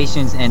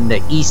Appalachians and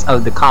the east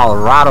of the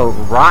Colorado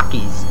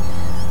Rockies.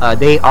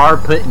 They are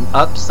putting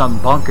up some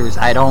bunkers.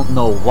 I don't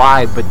know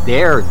why, but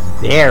they're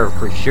there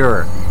for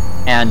sure.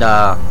 And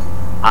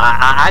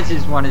I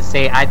just want to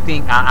say, I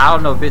think, I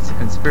don't know if it's a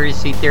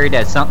conspiracy theory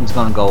that something's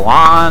going to go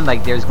on,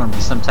 like there's going to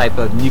be some type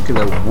of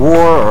nuclear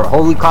war or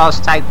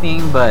Holocaust type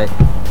thing, but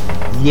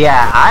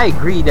yeah, I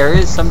agree, there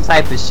is some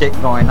type of shit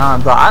going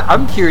on, but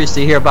I'm curious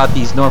to hear about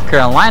these North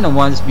Carolina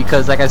ones,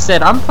 because like I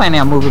said, I'm planning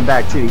on moving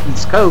back to the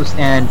East Coast,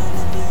 and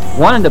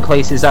one of the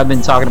places I've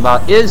been talking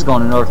about is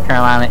going to North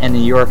Carolina and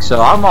New York,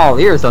 so I'm all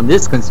ears on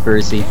this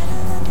conspiracy.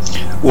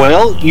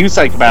 Well, you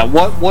think about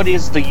what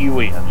is the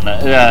UN?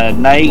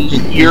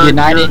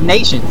 United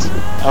Nations.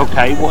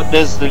 Okay, what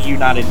does the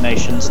United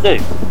Nations do?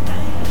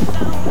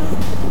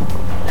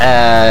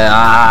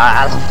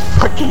 I don't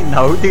fucking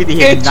know, dude.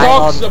 It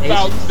talks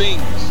about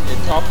things. It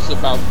talks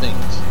about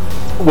things.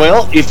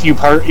 Well, if you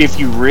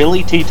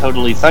really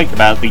totally think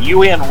about it, the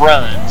UN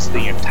runs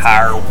the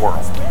entire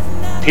world.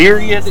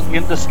 Period.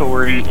 End of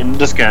story. End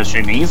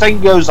discussion. Anything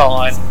goes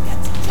on,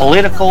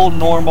 political,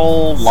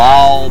 normal,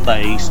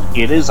 law-based,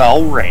 it is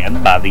all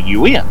ran by the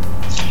UN.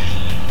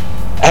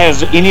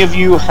 Have any of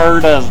you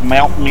heard of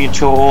Mount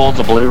Mitchell,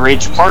 the Blue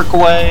Ridge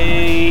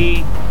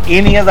Parkway,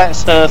 any of that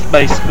stuff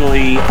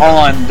basically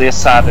on this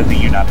side of the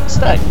United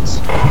States?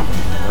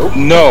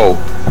 No,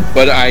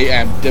 but I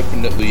am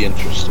definitely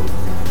interested.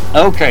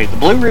 Okay, the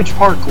Blue Ridge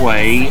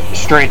Parkway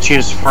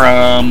stretches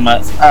from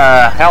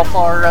how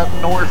far up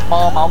north,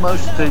 Mom?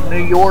 Almost to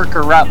New York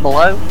or right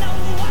below?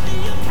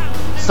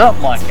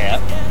 Something like that.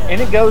 And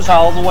it goes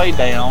all the way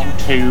down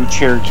to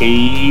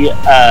Cherokee,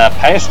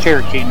 past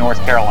Cherokee, North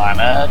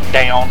Carolina,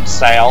 down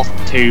south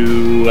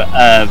to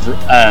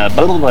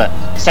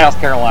South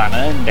Carolina,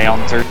 and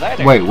down through that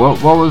area. Wait,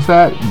 what was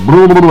that?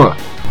 Blah, blah, blah.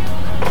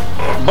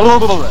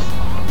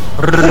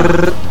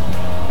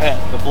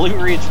 The Blue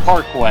Ridge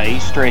Parkway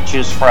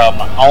stretches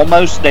from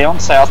almost down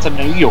south of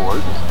New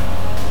York,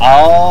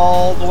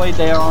 all the way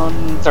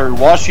down through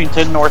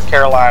Washington, North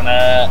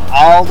Carolina,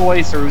 all the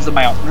way through the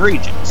mountain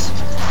regions.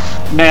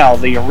 Now,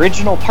 the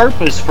original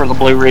purpose for the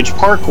Blue Ridge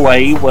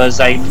Parkway was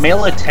a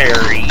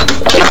military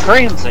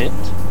transit.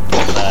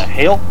 The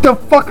hell? What the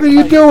fuck are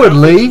you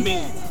doing, Lee?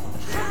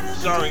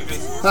 Sorry,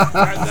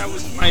 that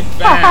was my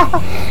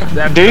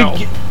bad.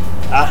 Dude,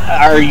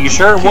 are you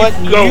sure it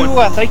wasn't you?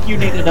 I think you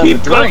need another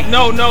drink.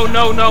 No.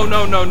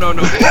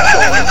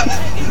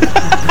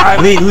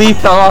 Lee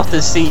fell off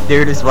the seat,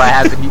 dude, is what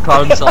happened. He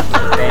called himself a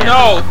fan.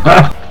 No.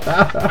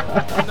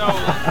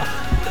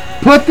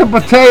 Put the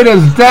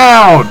potatoes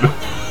down!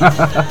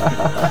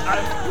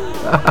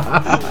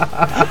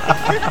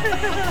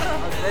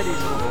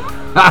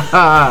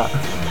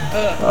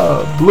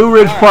 Blue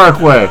Ridge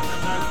Parkway.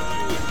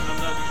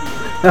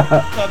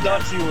 I'm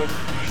not chewing.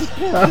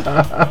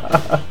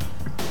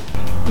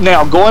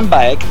 Now, going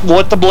back,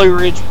 what the Blue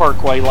Ridge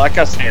Parkway, like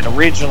I said,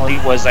 originally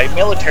was a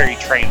military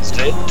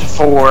transit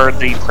for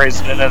the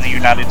President of the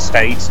United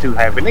States to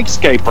have an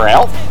escape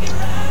route,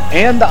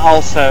 and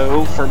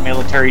also for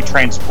military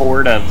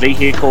transport of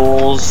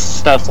vehicles,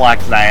 stuff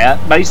like that,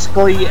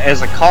 basically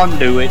as a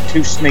conduit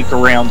to sneak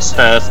around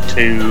stuff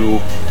to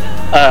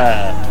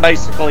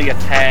basically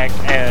attack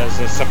as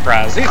a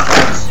surprise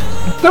entrance.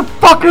 What the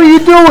fuck are you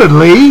doing,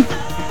 Lee?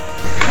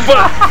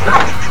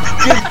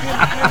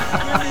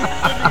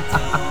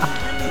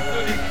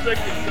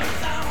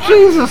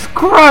 Jesus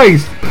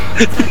Christ!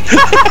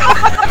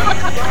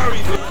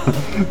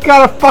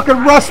 Got a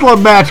fucking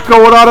wrestling match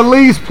going on at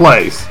Lee's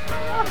place.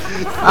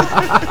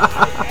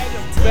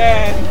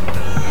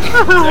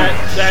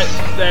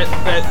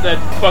 That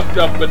fucked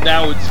up, but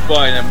now it's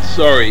fine. I'm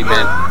sorry,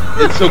 man.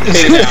 It's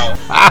okay now.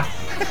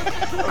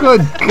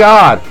 Good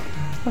God.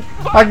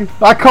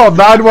 I called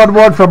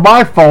 911 from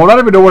my phone. I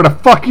don't even know where the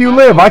fuck you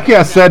live. I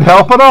can't send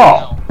help at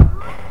all.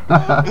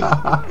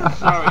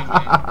 Sorry, man.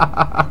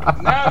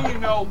 Now you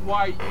know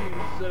why you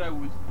said I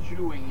was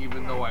chewing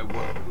even though I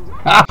wasn't.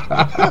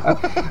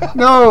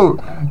 No,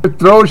 you're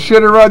throwing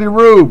shit around your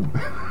room.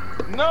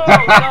 No.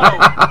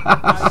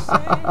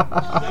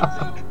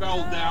 Something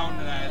fell down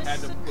and I had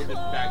to put it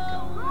back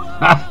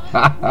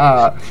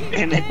on.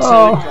 And it took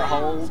a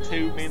whole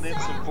 2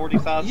 minutes and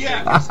 45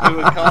 seconds to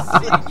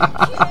accomplish.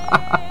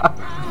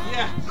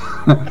 Yeah.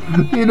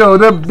 You know,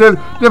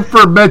 them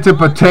fermented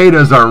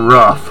potatoes are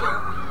rough.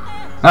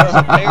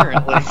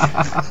 Apparently.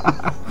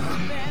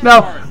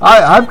 Now,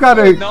 I've got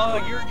to. No,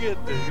 you're good,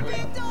 dude.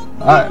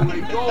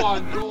 Go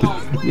on.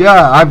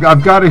 Yeah,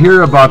 I've got to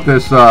hear about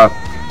this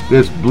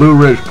this Blue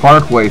Ridge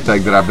Parkway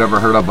thing that I've never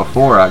heard of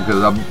before.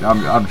 Because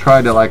I'm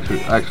trying to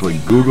actually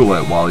Google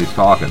it while he's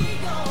talking.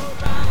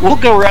 We'll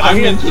go right I'm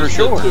ahead for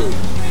sure. too.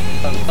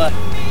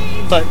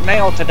 But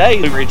now today,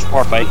 Blue Ridge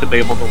Parkway to be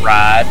able to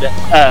ride,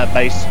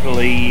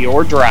 basically,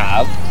 or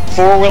drive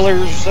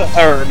four-wheelers,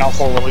 or not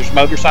four-wheelers,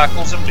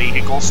 motorcycles and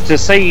vehicles to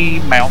see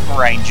mountain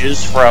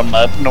ranges from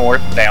up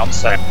north down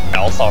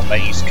south on the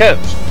East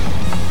Coast.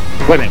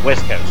 Wait a minute,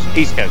 West Coast,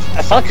 East Coast.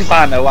 Fuck if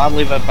I know, I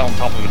live up on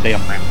top of a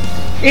damn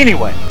mountain.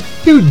 Anyway.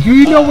 Dude, do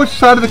you know which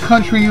side of the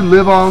country you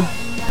live on?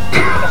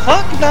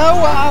 Fuck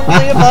no, I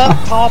live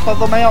up top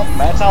of a mountain.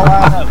 That's all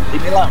I know.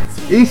 Leave me alone.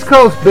 East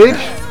Coast, bitch.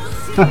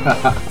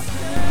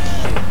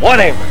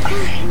 Whatever.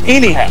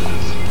 Anyhow,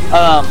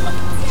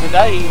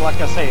 today, like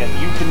I said,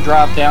 you can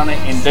drive down it,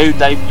 and dude,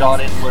 they've got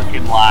it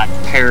looking like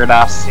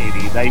Paradise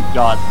City. They've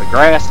got the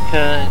grass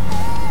cut.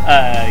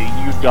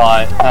 You've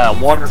got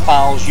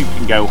waterfalls you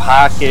can go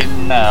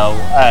hiking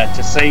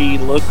to see,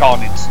 look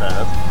on and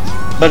stuff.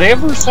 But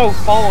ever so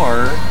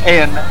far,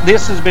 and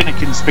this has been a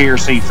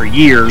conspiracy for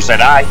years, that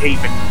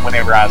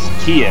whenever I was a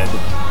kid,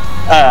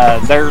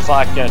 there's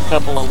like a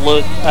couple of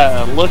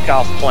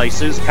look-off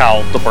places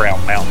called the Brown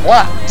Mountain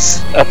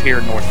Lights up here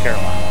in North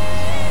Carolina.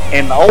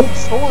 And the old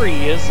story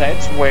is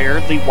that's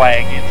where the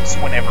wagons,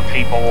 whenever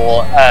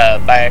people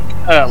back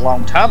a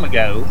long time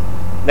ago,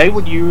 they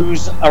would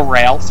use a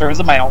route through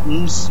the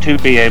mountains to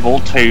be able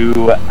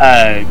to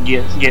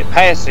get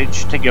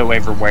passage to go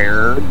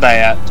everywhere,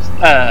 that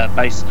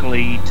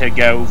basically to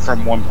go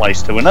from one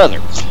place to another.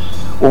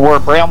 Well, where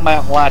Brown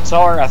Mountain Lights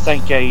are, I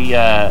think they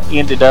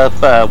ended up,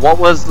 what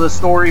was the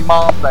story,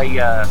 Mom? They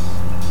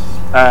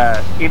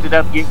ended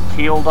up getting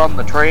killed on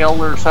the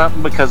trail or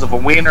something because of a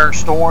winter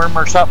storm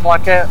or something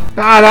like that.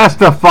 That's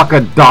the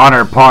fucking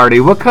Donner Party.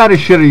 What kind of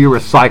shit are you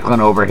recycling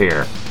over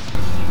here?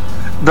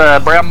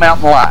 The Brown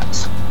Mountain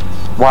Lights.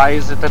 Why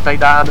is it that they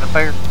died up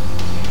there?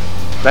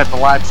 That the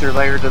lights are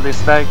there to this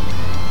day?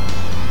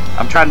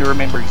 I'm trying to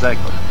remember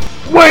exactly.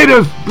 Way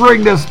to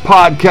bring this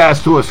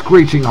podcast to a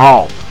screeching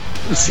halt.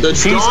 The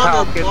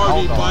Donner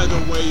Party, by the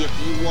way, if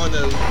you want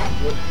to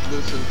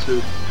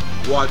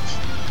watch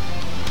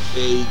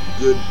a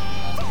good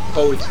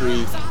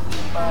poetry,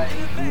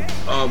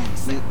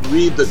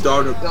 read the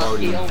Donner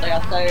Party. Killed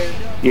out there,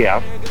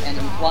 Yeah. and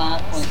his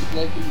wife went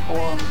looking for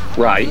him.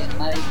 Right.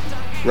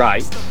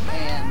 Right.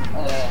 And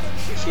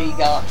she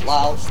got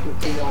lost or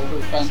killed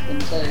or something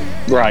too.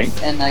 Right.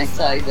 And they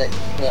say that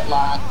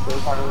lights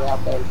was her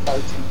out there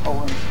searching for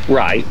him.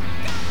 Right.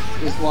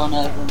 Is one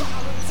of them.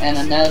 And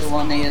another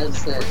one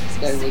is that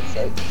there was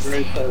a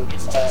group of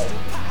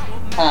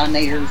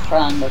pioneers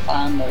trying to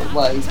find their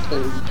way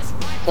to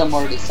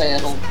somewhere to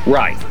settle.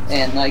 Right.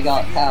 And they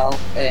got caught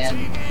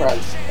and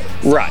froze.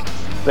 Right.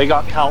 They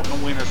got caught in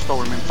a winter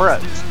storm and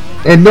froze.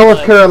 In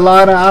North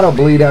Carolina, I don't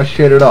believe that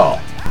shit at all.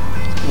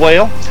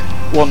 Well,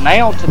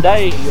 now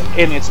today,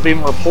 and it's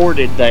been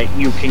reported that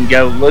you can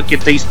go look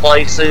at these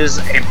places,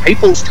 and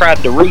people's tried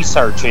to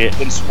research it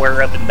and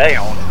swear up and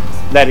down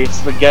that it's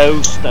the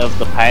ghost of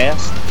the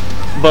past.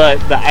 But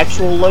the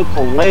actual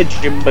local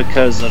legend,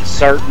 because of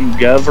certain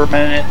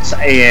governments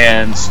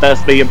and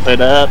stuff being put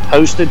up,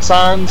 posted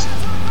signs,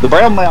 the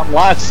Brown Mountain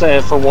Lights,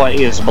 for what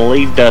is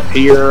believed up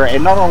here,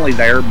 and not only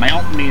there,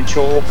 Mount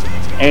Mitchell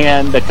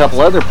and a couple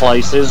other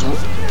places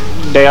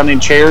down in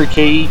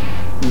Cherokee,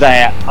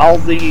 that all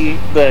the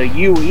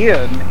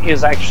UN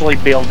is actually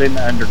building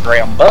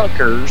underground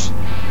bunkers,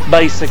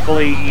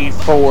 basically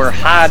for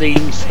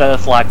hiding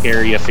stuff like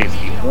Area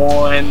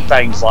 51,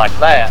 things like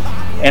that.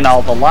 And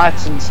all the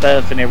lights and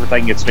stuff and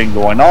everything that's been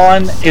going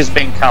on has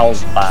been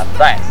caused by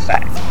that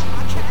fact.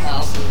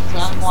 It's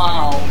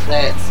unwild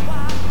that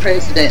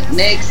President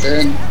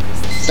Nixon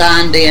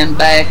signed in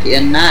back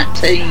in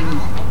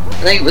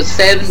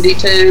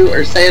 72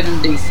 or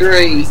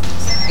 73,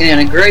 in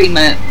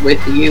agreement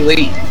with the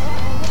UN.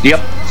 Yep.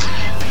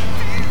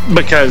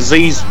 Because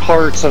these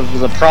parts of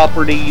the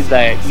property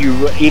that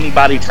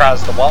anybody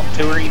tries to walk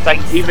to or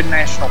anything, even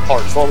national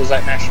parks. What was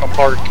that national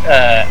park?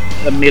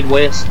 The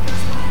Midwest?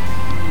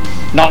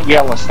 Not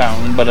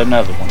Yellowstone, but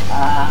another one.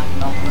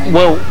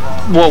 Well,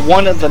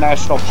 one of the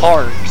national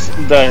parks,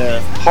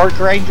 the park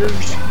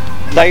rangers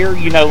there,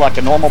 like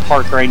a normal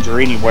park ranger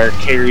anywhere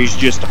carries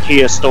just a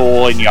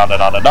pistol and yada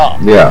yada yada.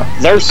 Yeah.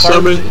 There's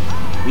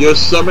You're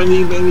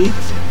summoning maybe?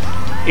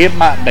 It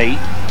might be.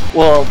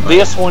 Well,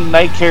 this one,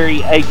 they carry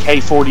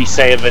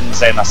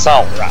AK-47s and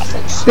assault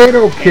rifles. They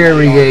don't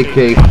carry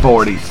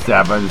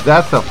AK-47s.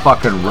 That's a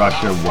fucking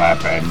Russian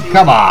weapon.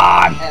 Come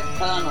on. Have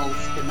tunnels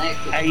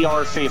connected.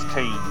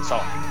 AR-15,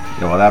 sorry.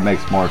 Yeah, well, that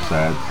makes more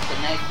sense.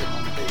 Connected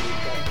them to each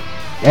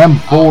other.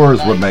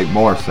 M4s would make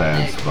more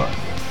sense, but...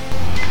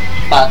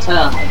 By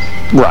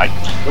tunnels. Right.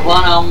 The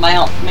one on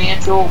Mount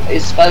Mitchell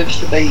is supposed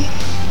to be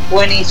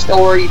 20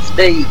 stories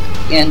deep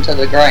into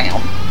the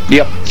ground.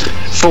 Yep.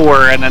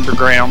 for an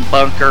underground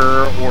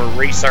bunker or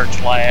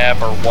research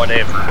lab or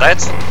whatever.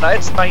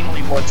 That's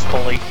mainly what's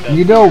believed.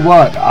 You know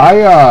what?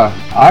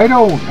 I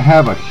don't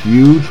have a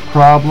huge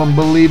problem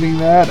believing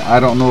that. I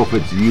don't know if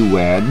it's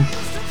UN.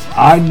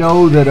 I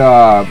know that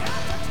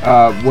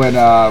when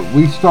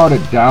we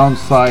started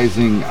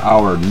downsizing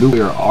our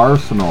nuclear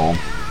arsenal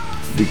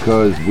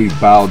because we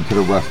bowed to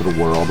the rest of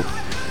the world,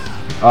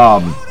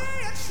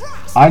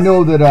 I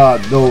know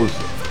that those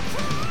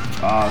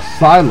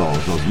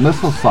silos, those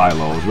missile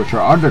silos, which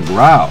are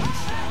underground,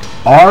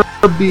 are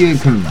being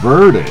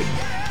converted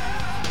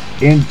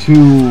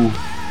into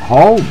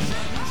homes.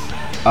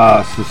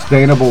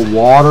 Sustainable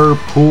water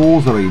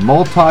pools. I mean,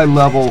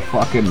 multi-level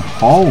fucking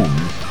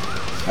homes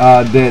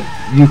that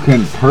you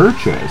can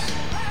purchase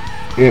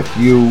if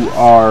you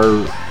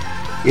are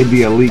in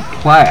the elite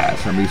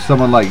class. I mean,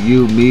 someone like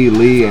you, me,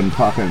 Lee, and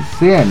fucking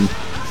Sin,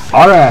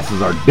 our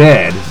asses are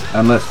dead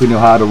unless we know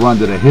how to run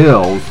to the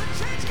hills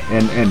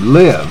and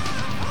live.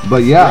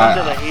 But yeah, Run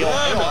to the hill.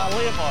 Hell, I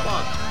live on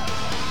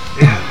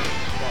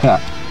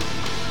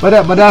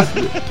it.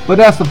 but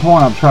that's the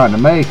point I'm trying to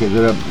make, is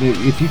that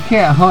if you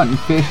can't hunt and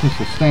fish and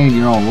sustain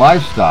your own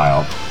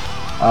lifestyle,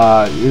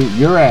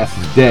 your ass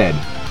is dead.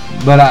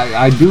 But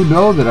I do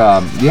know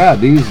that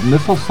these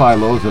missile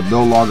silos that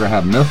no longer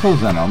have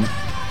missiles in them,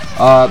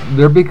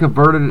 they're being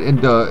converted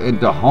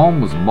into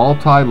homes,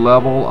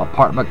 multi-level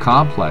apartment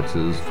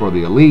complexes for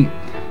the elite.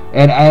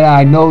 And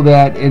I know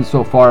that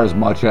insofar as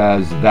much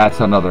as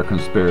that's another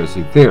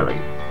conspiracy theory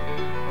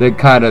that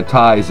kind of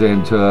ties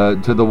into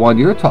the one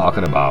you're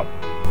talking about.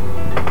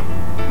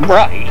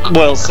 Right.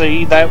 Well,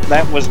 see,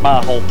 that was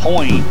my whole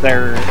point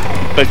there,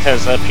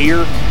 because up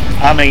here,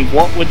 I mean,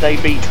 what would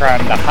they be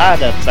trying to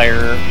hide up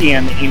there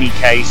in any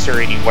case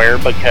or anywhere?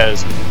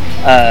 Because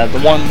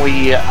the one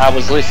I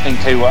was listening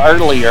to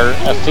earlier,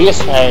 a fish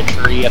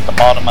hatchery at the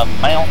bottom of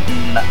the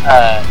mountain,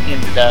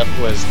 ended up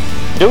was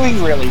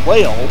doing really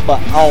well, but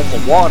all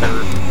the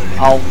water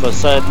all of a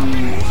sudden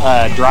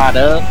dried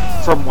up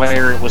from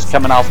where it was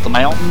coming off the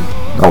mountain.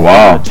 Oh,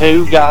 wow. And the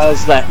two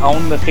guys that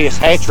owned the fish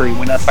hatchery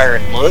went up there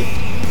and looked,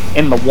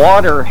 and the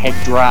water had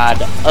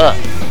dried up.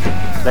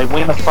 They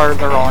went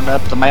further on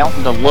up the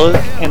mountain to look,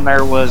 and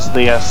there was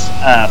this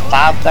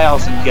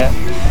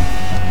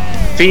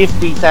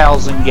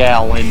 50,000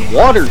 gallon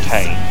water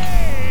tank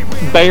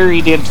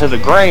buried into the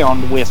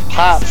ground with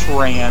pipes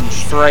ran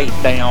straight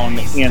down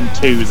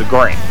into the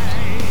ground.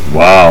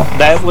 Wow.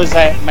 That was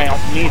at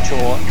Mount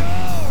Mitchell,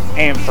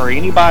 and for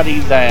anybody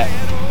that...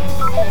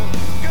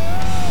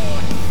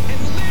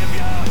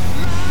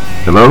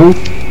 Hello?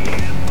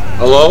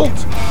 Hello?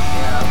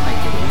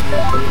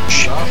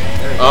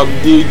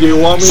 Do you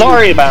want me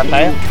Sorry about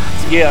that.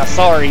 Yeah,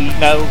 sorry.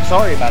 No,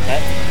 sorry about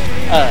that.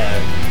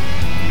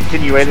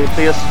 Can you edit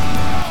this?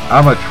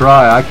 I'm gonna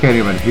try. I can't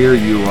even hear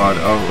you on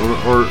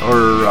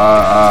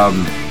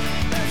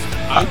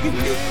I can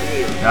hear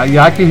clear.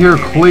 yeah, I can hear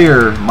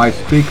clear. My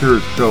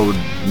speakers showed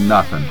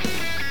nothing.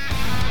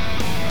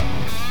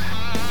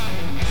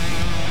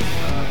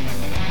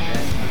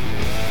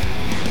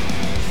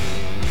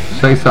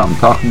 Say something.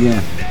 Talk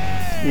again.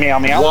 Meow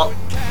meow.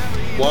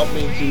 Want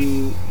me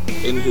to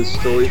end his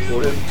story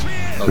for him?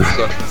 I'm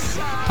sorry.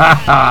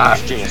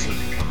 Jesse.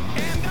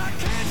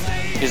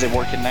 Is it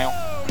working now?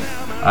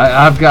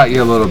 I've got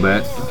you a little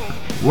bit.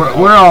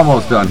 We're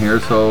almost done here,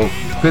 so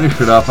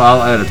finish it up.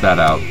 I'll edit that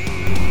out.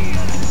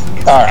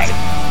 Alright.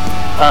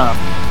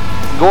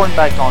 Going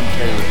back on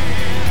to it.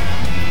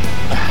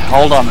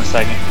 Hold on a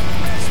second.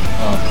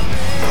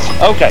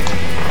 Okay.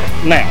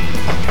 Now.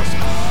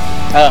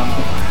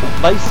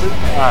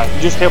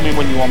 Just tell me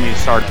when you want me to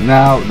start.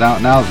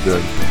 Now's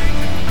good.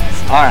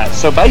 Alright,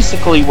 so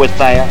basically with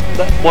that,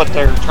 what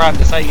they're trying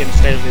to say,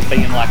 instead of it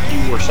being like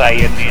you were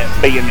saying,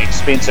 it being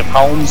expensive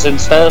homes and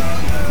stuff,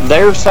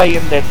 they're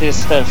saying that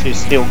this stuff is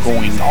still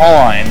going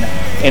on,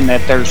 and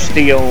that they're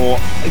still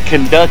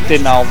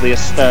conducting all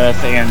this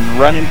stuff and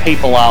running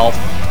people off.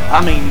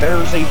 I mean,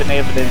 there's even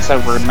evidence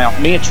over in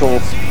Mount Mitchell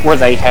where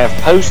they have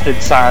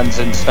posted signs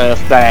and stuff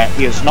that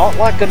is not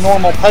like a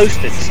normal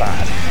posted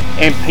sign,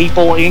 and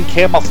people in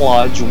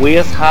camouflage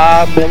with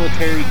high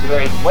military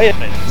grade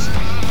weapons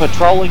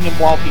patrolling and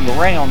walking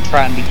around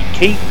trying to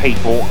keep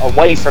people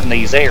away from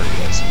these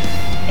areas.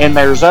 And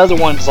there's other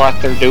ones like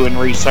they're doing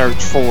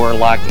research for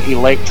like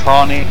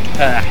electronic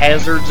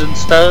hazards and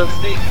stuff.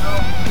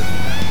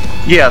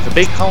 Yeah, the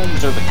big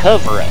homes are the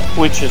cover-up,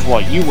 which is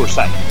what you were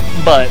saying.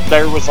 But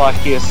there was like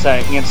this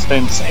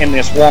instance, and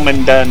this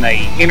woman done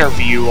a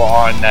interview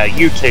on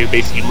YouTube,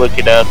 if you look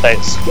it up,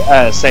 that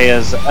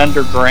says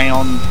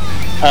underground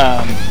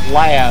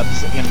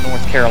labs in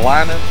North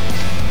Carolina,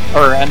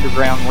 or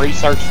underground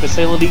research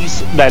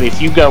facilities, that if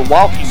you go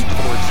walking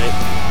towards it,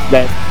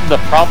 that the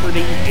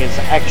property is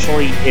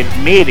actually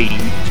emitting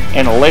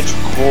an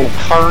electrical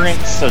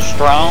current so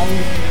strong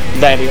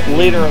that it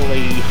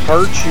literally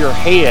hurts your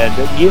head,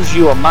 gives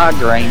you a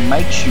migraine,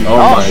 makes you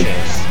nauseous.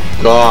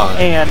 My God.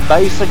 And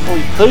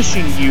basically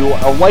pushing you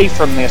away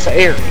from this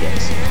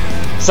areas.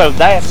 So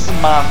that's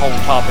my whole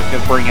topic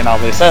of bringing all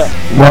this up.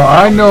 Well,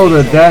 I know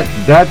that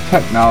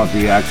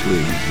technology actually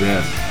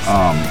exists.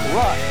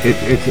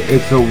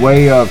 It's a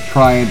way of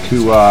trying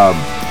to,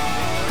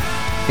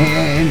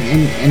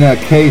 in a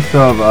case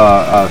of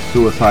a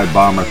suicide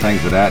bomb or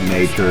things of that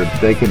nature,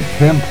 they can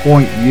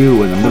pinpoint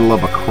you in the middle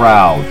of a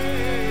crowd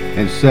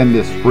and send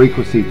this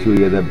frequency to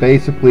you that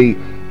basically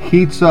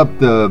heats up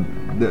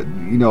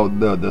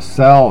the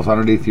cells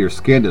underneath your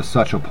skin to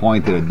such a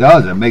point that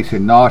it makes you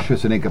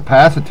nauseous and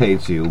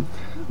incapacitates you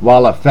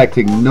while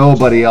affecting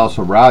nobody else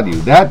around you.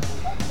 That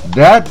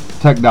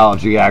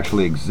technology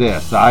actually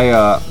exists.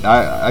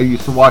 I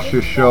used to watch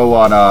this show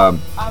on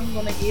I'm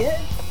gonna get.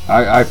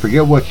 I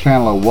forget what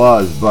channel it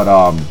was, but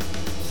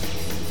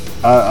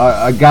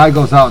a guy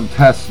goes out and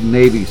tests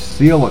Navy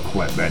SEAL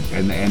equipment,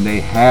 and they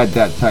had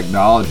that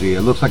technology.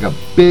 It looks like a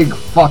big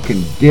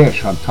fucking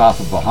dish on top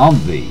of a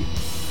Humvee,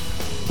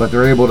 but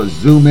they're able to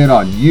zoom in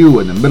on you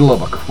in the middle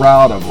of a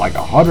crowd of like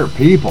 100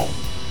 people,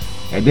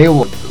 and they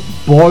will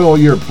boil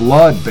your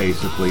blood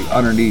basically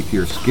underneath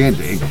your skin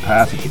to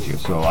incapacitate you.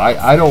 So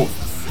I don't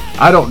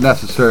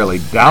necessarily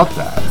doubt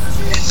that.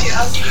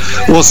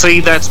 Well, see,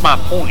 that's my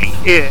point.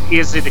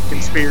 Is it a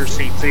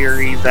conspiracy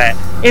theory that,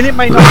 and it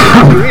may not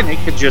be true, and it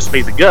could just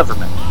be the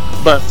government,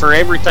 but for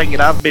everything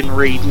that I've been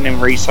reading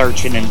and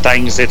researching and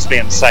things that's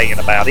been saying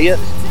about it,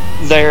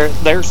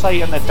 they're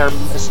saying that they're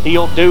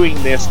still doing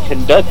this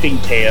conducting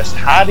test,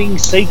 hiding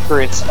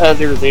secrets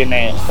other than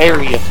at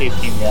Area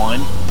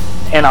 51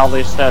 and all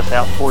this stuff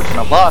out towards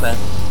Nevada,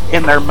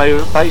 and they're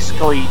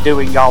basically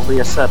doing all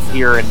this up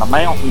here in the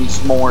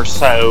mountains more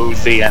so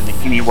than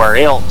anywhere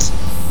else.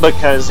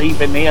 Because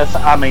even if,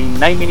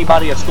 name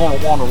anybody that's going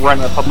to want to run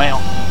up a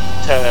mountain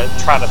to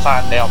try to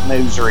find out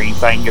news or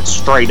anything, it's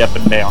straight up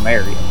and down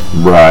area.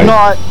 Right.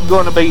 Not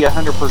going to be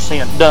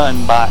 100%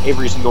 done by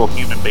every single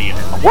human being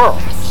in the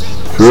world.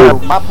 True.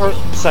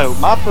 So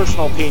my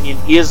personal opinion,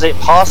 is it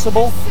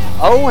possible?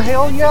 Oh,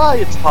 hell yeah,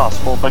 it's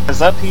possible.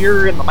 Because up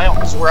here in the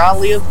mountains where I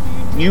live,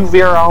 you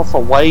veer off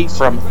away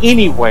from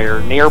anywhere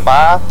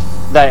nearby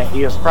that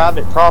is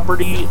private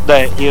property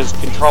that is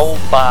controlled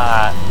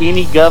by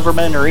any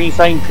government or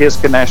anything,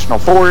 Pisgah National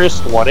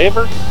Forest,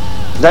 whatever.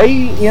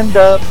 They end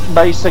up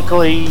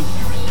basically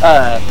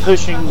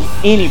pushing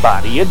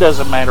anybody, it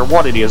doesn't matter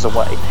what it is,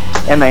 away.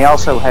 And they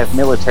also have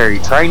military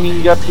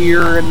training up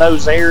here in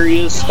those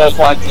areas, stuff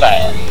like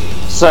that.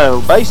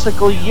 So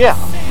basically, yeah,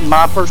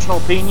 my personal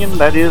opinion,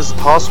 that is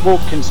possible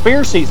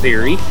conspiracy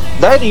theory.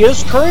 That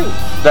is true,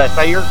 that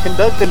they are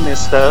conducting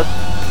this stuff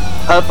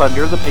up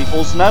under the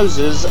people's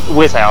noses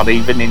without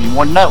even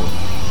anyone knowing.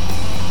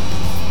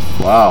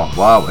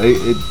 Wow,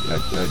 it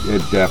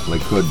definitely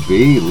could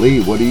be. Lee,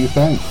 what do you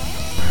think?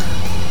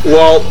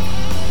 Well,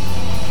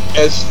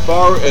 as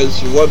far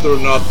as whether or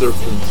not they're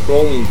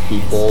controlling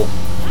people,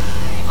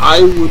 I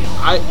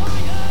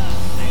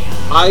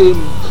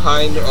am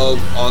kind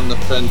of on the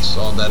fence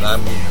on that.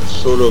 I'm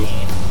sort of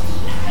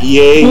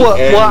yay.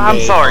 Well, I'm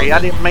sorry, I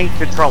didn't mean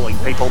controlling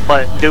people,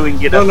 but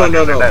doing it up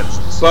under their noses.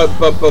 But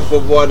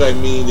what I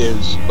mean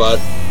is, but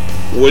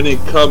when it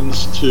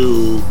comes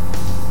to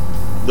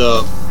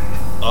the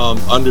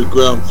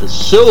underground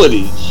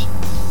facilities,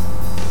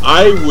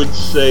 I would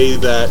say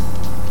that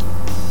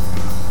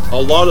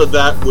a lot of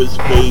that was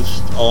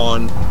based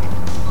on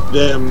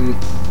them.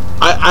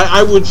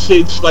 I would say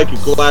it's like a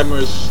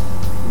glamorous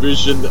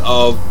vision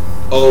of,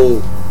 oh,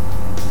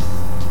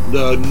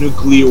 the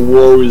nuclear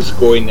war is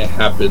going to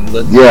happen.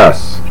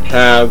 Let's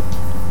have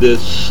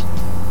this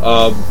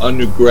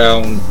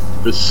underground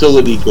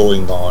facility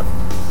going on.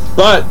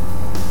 But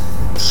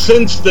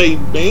since they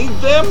made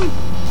them,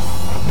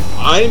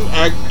 I'm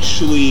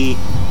actually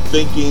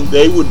thinking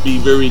they would be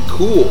very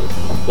cool.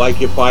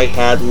 Like if I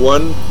had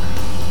one,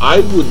 I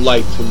would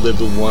like to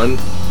live in one.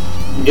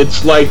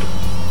 It's like,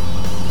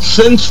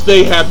 since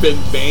they have been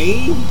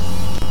made,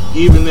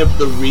 even if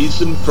the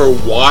reason for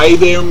why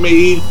they're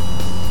made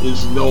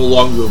is no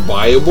longer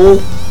viable,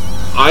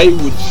 I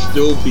would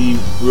still be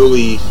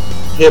really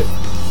hip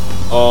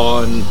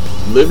on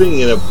living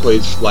in a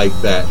place like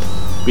that,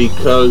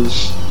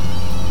 because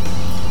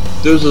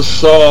there's a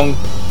song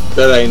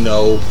that I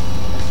know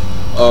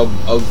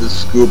of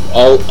this group.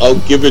 I'll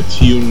give it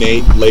to you,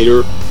 Nate,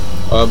 later,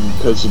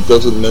 because it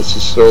doesn't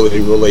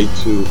necessarily relate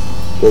to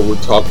what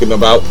we're talking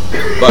about.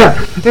 But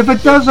if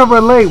it doesn't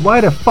relate,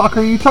 why the fuck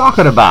are you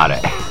talking about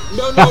it?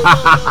 No, it does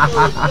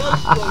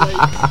relate.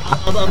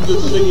 I'm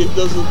just saying it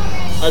doesn't.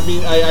 I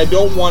mean, I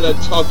don't want to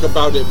talk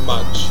about it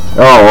much.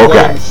 Oh, okay.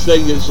 What I'm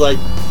saying is like,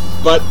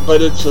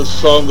 but it's a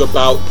song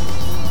about,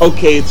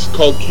 okay, it's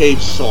called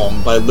Cave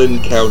Song by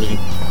Lynn County.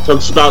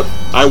 Talks about,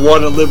 I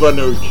want to live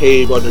under a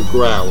cave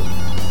underground.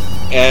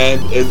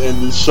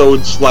 And so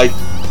it's like,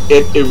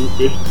 it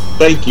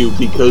thank you,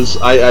 because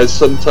I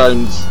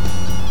sometimes,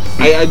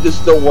 I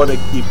just don't want to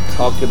keep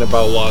talking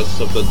about a lot of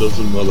stuff that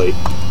doesn't relate.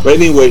 But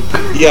anyway,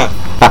 yeah,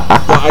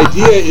 the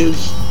idea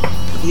is,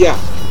 yeah,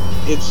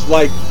 it's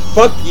like,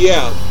 fuck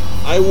yeah,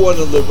 I want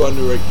to live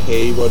under a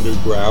cave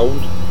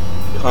underground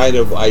kind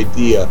of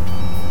idea.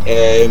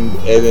 And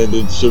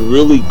it's a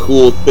really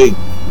cool thing.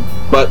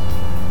 But,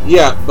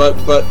 yeah,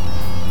 but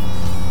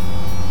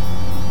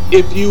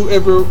if you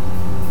ever,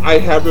 I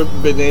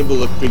haven't been able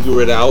to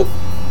figure it out,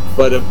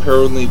 but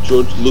apparently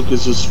George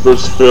Lucas's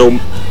first film,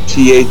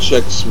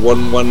 THX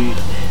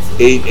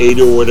 1188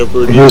 or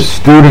whatever it is. His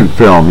student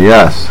film,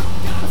 yes.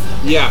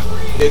 Yeah,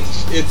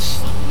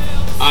 it's.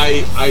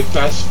 I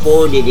fast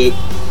forwarded it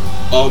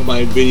on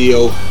my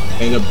video,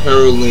 and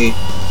apparently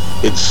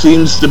it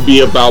seems to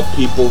be about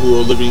people who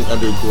are living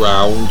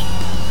underground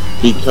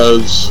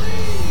because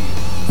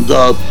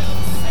the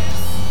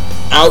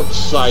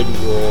outside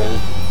world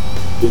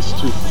is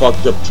too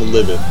fucked up to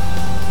live in.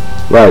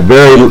 Right,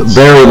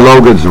 Barry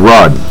Logan's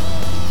Run.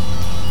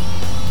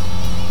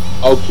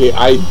 Okay,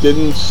 I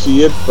didn't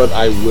see it, but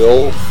I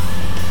will.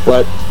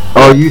 But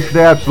oh, you should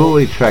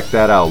absolutely check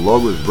that out.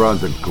 Logan's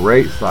Run's a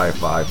great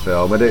sci-fi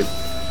film, and it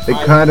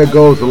kind of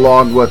goes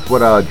along with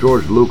what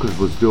George Lucas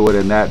was doing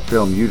in that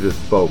film you just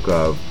spoke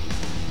of.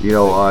 You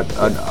know,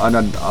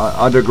 an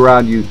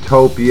underground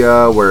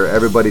utopia where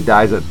everybody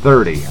dies at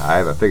 30. I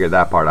haven't figured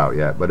that part out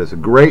yet, but it's a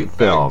great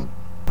film.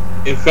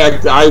 In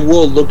fact, I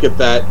will look at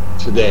that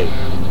today.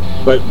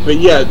 But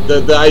yeah,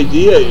 the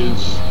idea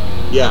is,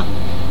 yeah,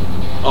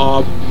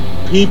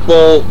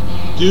 people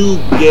do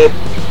get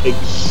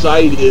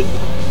excited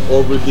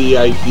over the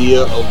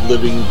idea of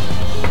living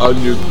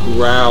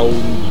underground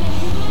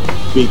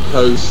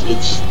because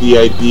it's the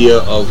idea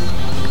of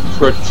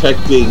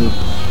protecting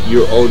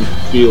your own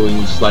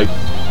feelings. Like,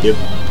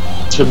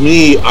 to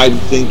me, I'm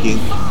thinking,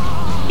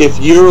 if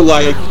you're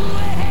like,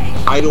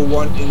 I don't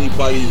want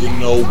anybody to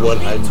know what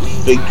I'm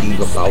thinking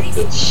about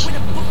this,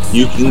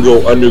 you can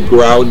go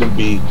underground and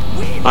be,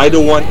 I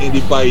don't want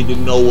anybody to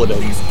know what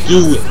I'm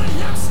doing.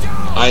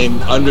 I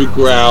am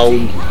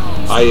underground.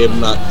 I am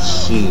not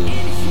seen.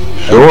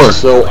 Sure. And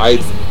so I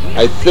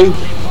think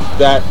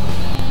that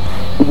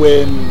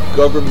when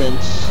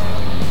governments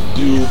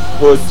do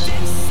put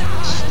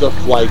stuff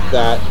like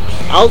that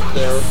out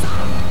there,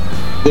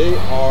 they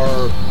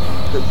are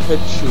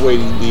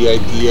perpetuating the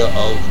idea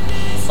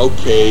of,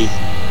 okay,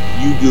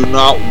 you do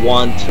not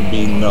want to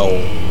be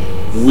known.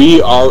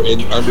 We are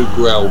an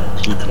underground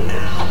people,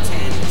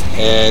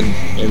 and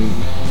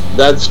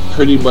that's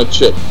pretty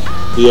much it.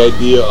 The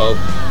idea of,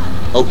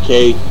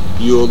 okay,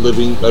 you're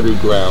living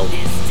underground,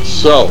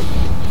 so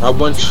how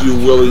much are you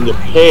willing to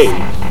pay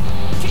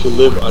to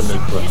live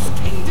underground?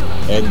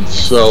 And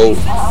so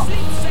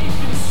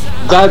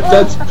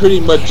that's pretty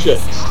much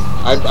it.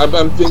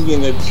 I'm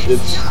thinking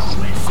it's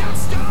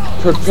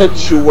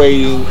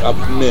perpetuating a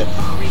myth.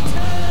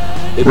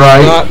 It's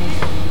right.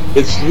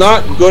 It's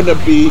not going to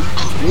be.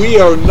 We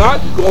are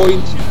not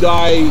going to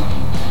die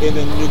in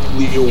a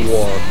nuclear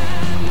war.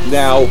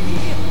 Now,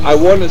 I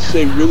want to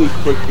say really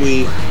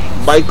quickly,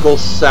 Michael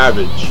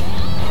Savage.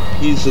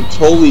 He's a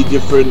totally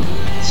different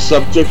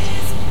subject.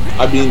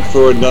 I mean,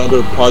 for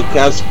another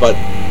podcast, but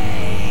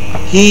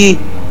he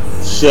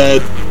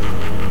said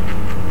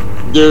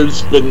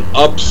there's been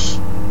ups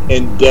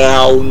and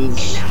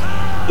downs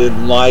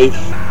in life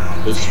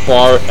as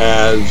far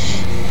as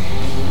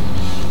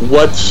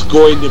what's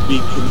going to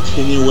be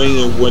continuing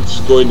and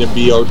what's going to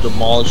be our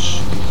demolish.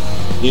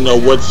 You know,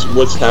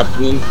 what's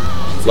happening,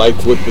 like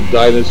with the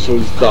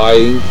dinosaurs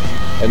dying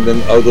and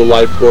then other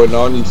life going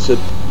on. He said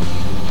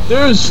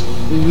there's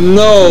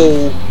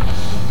no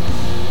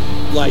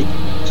like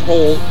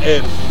total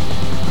end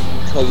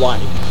to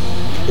life.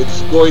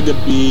 It's going to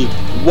be,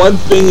 one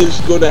thing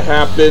is going to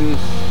happen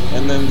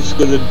and then it's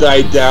going to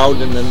die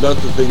down and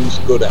another thing's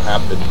going to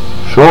happen.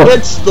 Sure.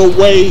 It's the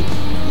way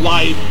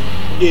life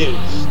is.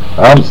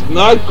 There's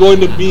not going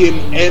to be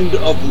an end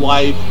of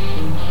life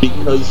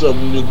because of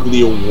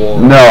nuclear war.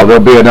 No,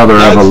 there'll be another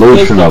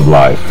evolution of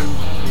life.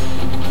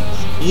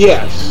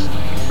 Yes.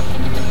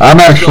 I'm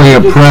actually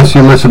impressed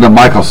you listen to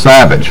Michael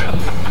Savage.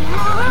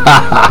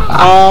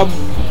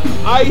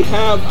 I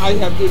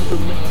have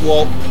information.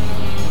 Well,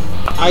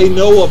 I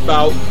know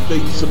about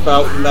things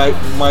about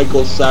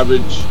Michael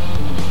Savage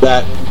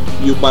that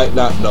you might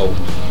not know.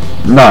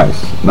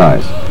 Nice.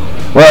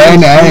 Well,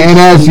 and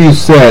as you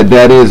said,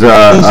 that is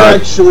he's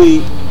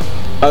actually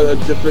a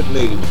different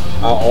name.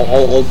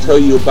 I'll tell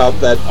you about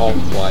that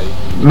offline.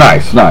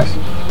 Nice.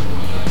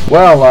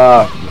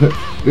 Well,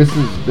 this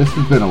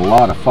has been a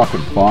lot of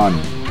fucking fun.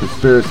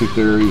 Conspiracy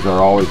theories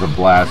are always a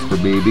blast for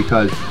me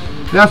because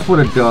that's what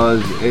it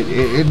does.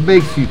 It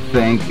makes you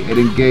think. It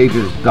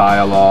engages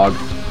dialogue.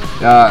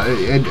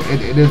 It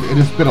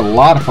has been a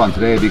lot of fun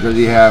today because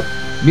you have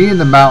me and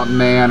the Mountain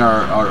Man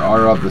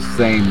are of the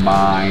same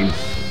mind.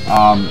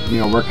 You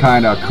know, we're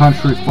kind of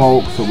country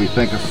folk, so we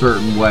think a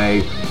certain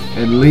way.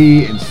 And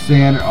Lee and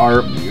Sin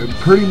are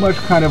pretty much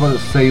kind of of the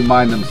same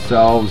mind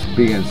themselves,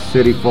 being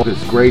city folk.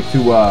 It's great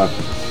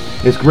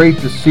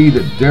to see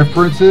the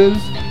differences,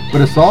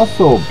 but it's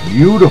also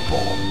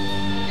beautiful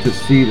to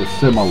see the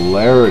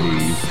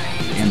similarities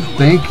in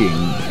thinking,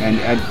 and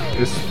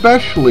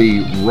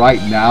especially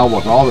right now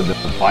with all the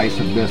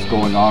divisiveness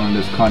going on in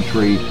this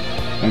country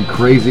and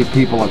crazy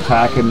people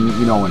attacking,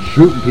 you know, and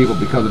shooting people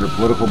because of their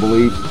political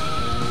beliefs.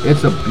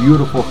 It's a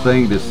beautiful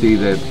thing to see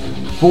that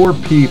four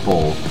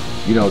people,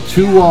 you know,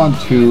 two on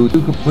two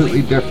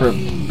completely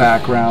different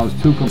backgrounds,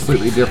 two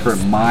completely different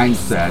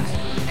mindsets,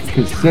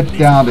 can sit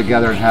down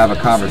together and have a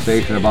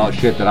conversation about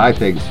shit that I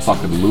think is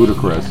fucking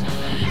ludicrous.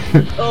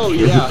 Oh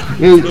yeah.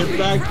 In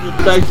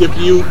fact, if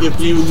you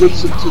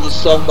listen to the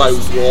song by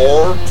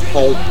War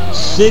called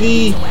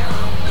 "City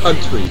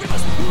Country,"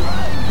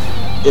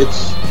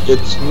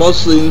 it's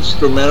mostly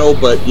instrumental,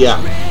 but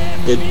yeah,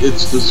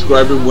 it's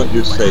describing what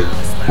you're saying.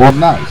 Well,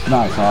 nice.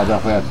 I'll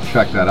definitely have to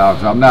check that out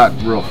because I'm not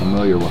real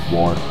familiar with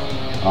War.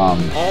 I'll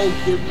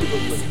give you the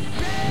link.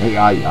 Hey,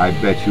 I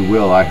bet you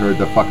will. I heard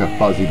the fucking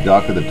fuzzy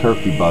duck or the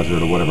turkey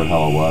buzzard or whatever the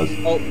hell it was.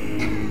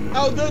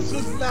 Oh, this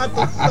is not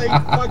the same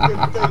fucking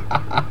thing.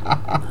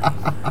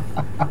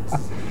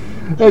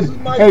 This is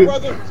my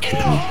brother's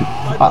call.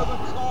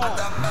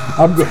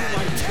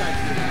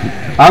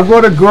 I'm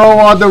going to go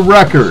on the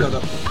record.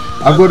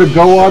 I'm going to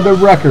go on the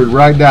record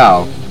right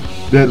now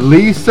that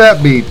Lee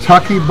sent me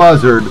Tucky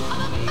Buzzard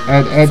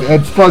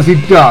and Fuzzy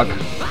Duck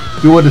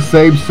doing the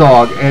same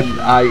song, and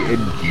I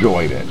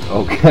enjoyed it.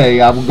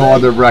 Okay, I'm going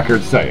on the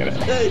record saying it.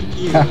 Thank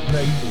you.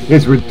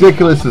 As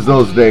ridiculous as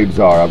those names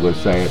are, I'm going to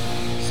say it.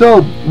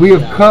 So we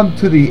have come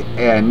to the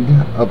end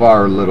of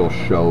our little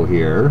show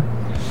here.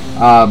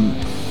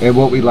 And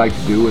what we like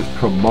to do is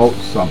promote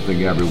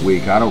something every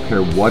week. I don't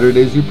care what it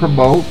is you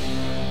promote.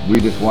 We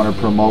just want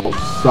to promote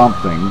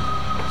something.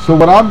 So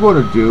what I'm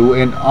going to do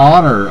in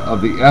honor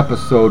of the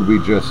episode we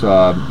just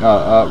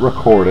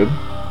recorded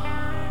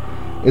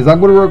is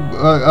I'm going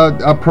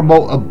to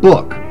promote a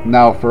book.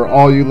 Now, for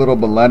all you little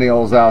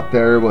millennials out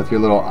there with your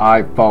little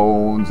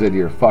iPhones and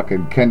your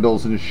fucking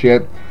Kindles and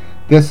shit,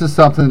 this is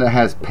something that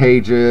has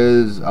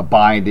pages, a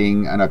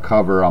binding, and a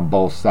cover on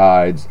both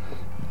sides.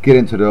 Get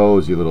into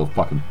those, you little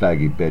fucking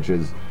faggy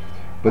bitches.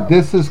 But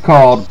this is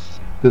called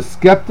The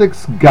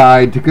Skeptic's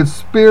Guide to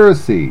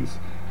Conspiracies.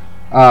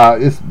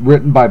 It's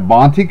written by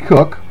Monty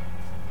Cook.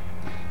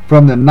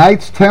 From the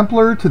Knights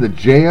Templar to the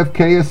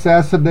JFK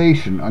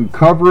assassination,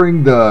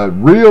 uncovering the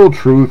real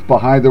truth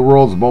behind the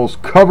world's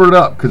most covered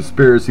up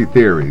conspiracy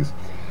theories.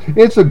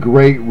 It's a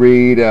great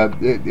read.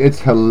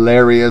 It's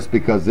hilarious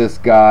because this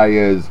guy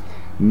is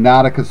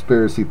not a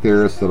conspiracy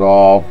theorist at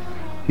all.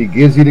 He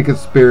gives you the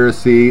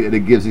conspiracy and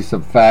it gives you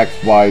some facts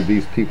why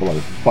these people are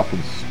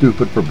fucking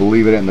stupid for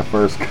believing it in the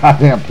first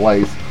goddamn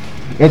place.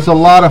 It's a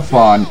lot of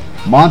fun.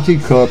 Monty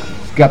Cook,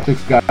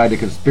 Skeptic's Guide to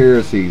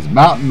Conspiracies.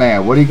 Mountain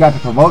Man, what do you got to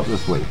promote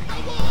this week?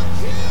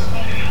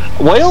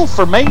 Well,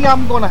 for me,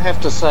 I'm going to have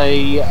to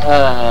say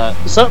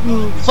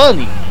something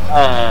funny.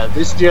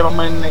 This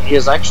gentleman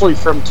is actually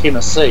from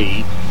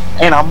Tennessee,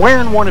 and I'm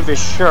wearing one of his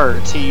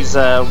shirts. He's,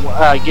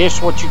 I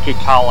guess, what you could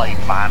call a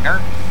miner.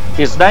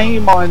 His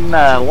name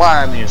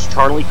online is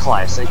Charlie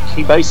Classic.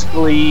 He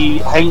basically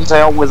hangs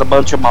out with a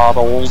bunch of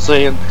models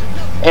and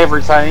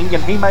everything,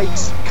 and he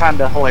makes kind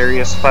of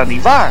hilarious, funny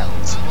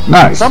vines.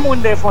 Nice.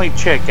 Someone definitely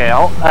check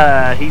out.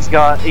 He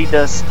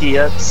does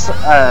skits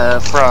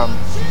from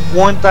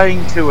one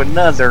thing to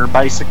another,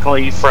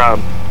 basically from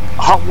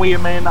hot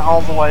women all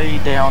the way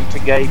down to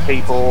gay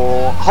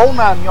people, whole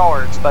 9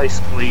 yards,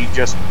 basically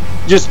just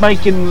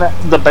making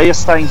the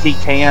best thing he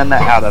can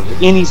out of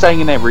anything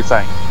and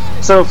everything.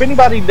 So if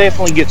anybody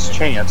definitely gets a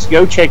chance,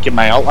 go check him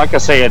out. Like I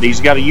said,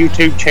 he's got a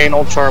YouTube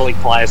channel, Charlie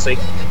Classic,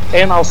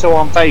 and also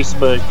on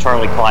Facebook,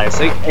 Charlie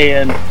Classic.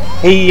 And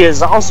he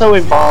is also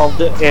involved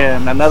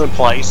in another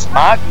place,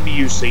 Mike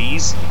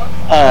Busey's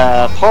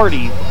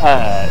party.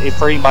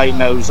 If anybody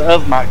knows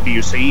of Mike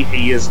Busey,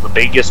 he is the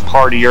biggest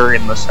partier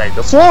in the state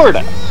of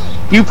Florida.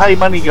 You pay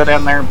money to go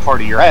down there and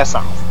party your ass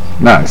off.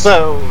 Nice.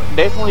 So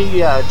definitely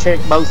check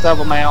both of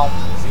them out.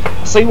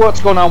 See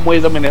what's going on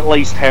with them and at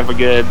least have a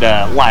good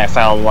laugh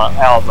out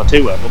of the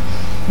two of them.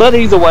 But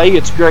either way,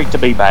 it's great to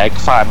be back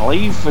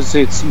finally.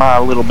 It's my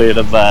little bit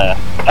of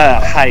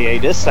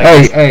hiatus.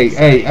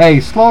 Hey,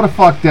 slow the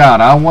fuck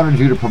down. I wanted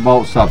you to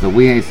promote something.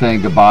 We ain't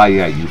saying goodbye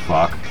yet, you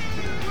fuck.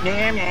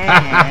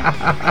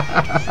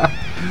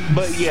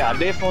 But yeah,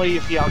 definitely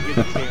if y'all get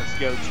the chance,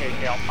 go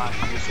check out my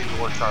music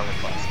or Charlie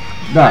Classic.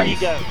 Nice.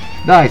 There you go.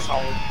 Nice.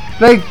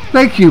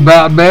 Thank you,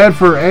 Mountain Man,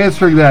 for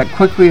answering that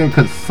quickly and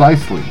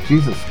concisely.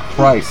 Jesus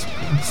Christ.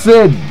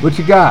 Sid, what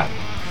you got?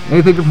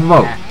 Anything to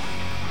promote?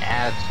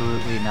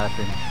 Absolutely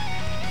nothing.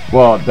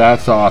 Well,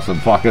 that's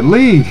awesome. Fucking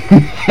Lee,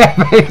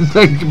 have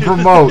anything to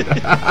promote?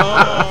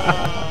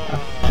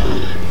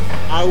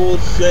 I will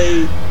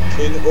say,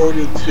 in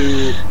order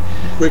to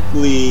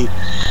quickly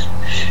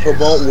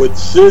promote what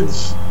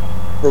Sid's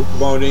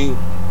promoting,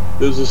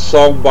 there's a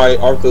song by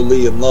Arthur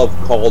Lee and Love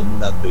called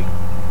Nothing.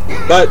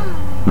 But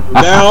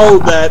now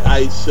that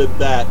I said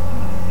that,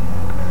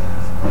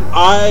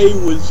 I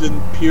was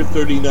in Pier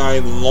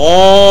 39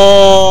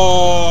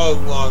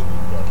 long ago,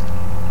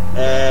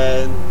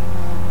 and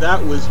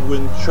that was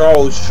when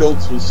Charles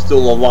Schultz was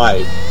still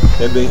alive,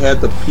 and they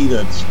had the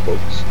Peanuts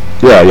books.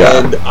 Yeah.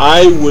 And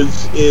I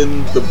was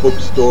in the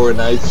bookstore,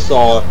 and I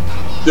saw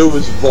there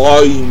was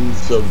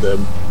volumes of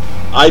them.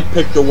 I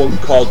picked the one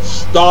called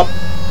Stop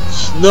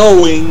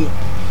Snowing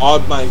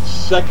on My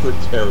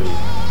Secretary.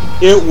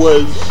 It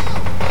was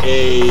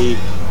a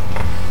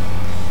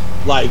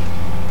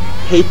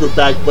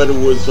paperback, but it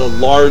was a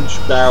large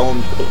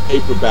bound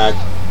paperback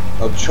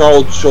of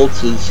Charles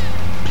Schultz's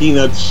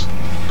Peanuts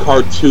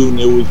cartoon.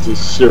 It was a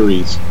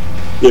series.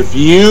 If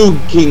you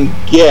can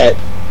get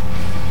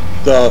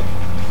the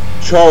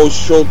Charles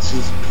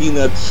Schultz's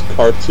Peanuts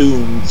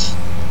cartoons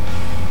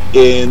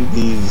in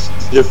these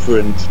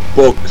different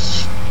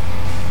books,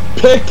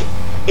 pick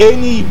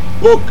any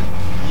book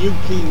you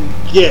can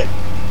get.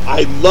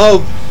 I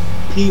love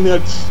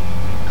Peanuts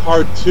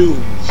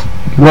cartoons.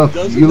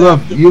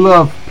 You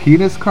love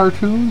penis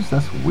cartoons?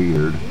 That's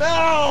weird.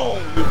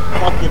 No, you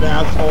fucking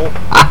asshole.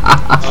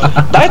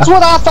 That's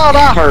what I thought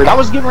I heard. I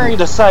was getting ready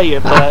to say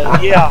it,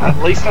 but yeah,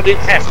 at least I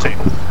didn't have to.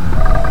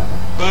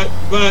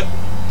 But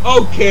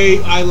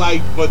okay, I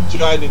like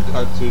vagina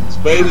cartoons.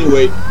 But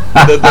anyway,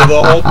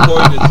 the whole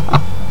point is,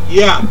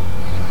 yeah,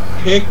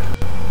 pick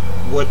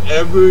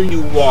whatever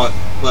you want,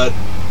 but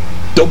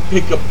don't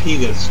pick a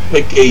penis.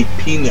 Pick a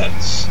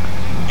Peanuts,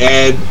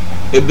 and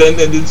then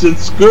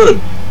it's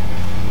good.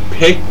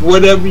 Pick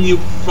whatever you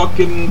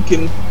fucking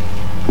can.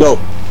 No,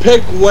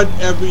 pick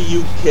whatever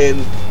you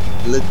can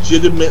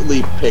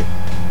legitimately pick.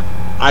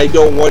 I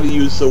don't want to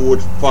use the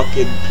word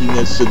fucking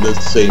penis in the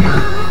same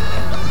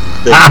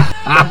thing.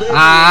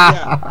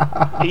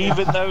 Yeah.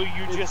 Even though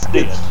you just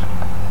did.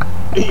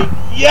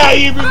 Yeah,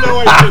 even though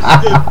I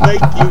just did.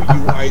 Thank you,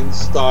 you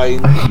Einstein.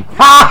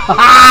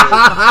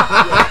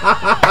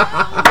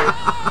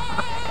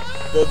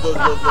 The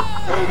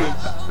point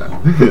is,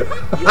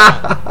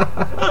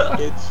 yeah,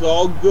 it's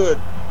all good.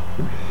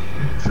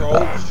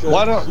 Charles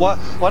Why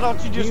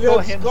don't you just go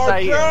ahead and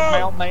say it,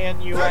 Mount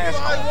Man, you asshole. That's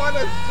what I want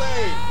to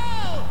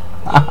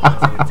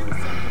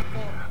say.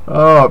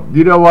 Oh,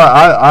 you know what?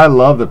 I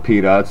love the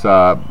Peanuts.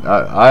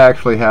 I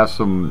actually have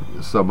some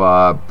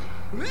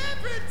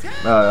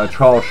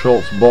Charles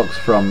Schultz books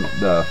from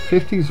the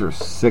 50s or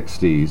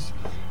 60s,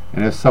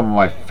 and it's some of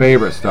my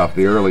favorite stuff.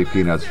 The early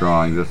Peanuts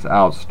drawings, just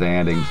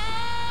outstanding.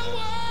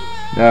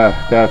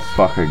 Yeah, that's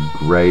fucking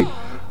great.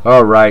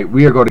 All right,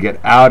 we are going to get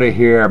out of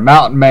here.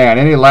 Mountain Man,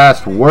 any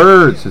last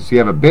words since you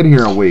haven't been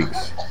here in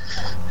weeks?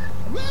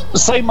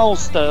 Same old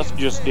stuff,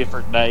 just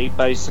different day.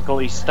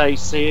 Basically, stay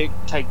sick,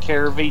 take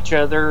care of each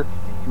other.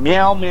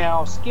 Meow,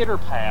 meow, skitter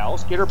pow,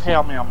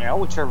 meow, meow,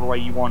 whichever way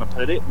you want to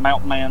put it.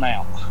 Mountain Man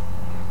out.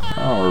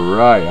 All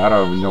right, I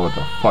don't even know what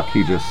the fuck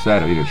he just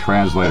said. I need a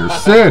translator.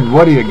 Sid,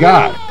 what do you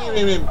got?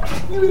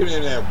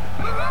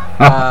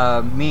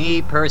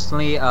 Me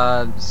personally,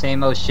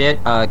 same old shit.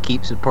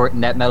 Keep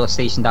supporting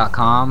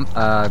thatmetalstation.com.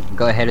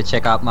 Go ahead and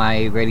check out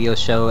my radio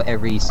show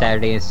every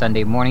Saturday and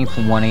Sunday morning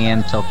from 1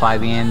 a.m. till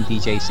 5 a.m.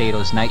 DJ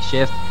Sato's Night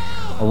Shift.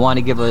 I want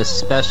to give a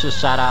special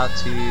shout out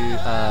to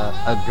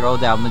a girl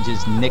that I'm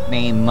just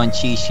nicknamed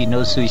Munchie. She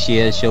knows who she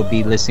is. She'll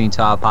be listening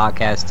to our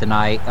podcast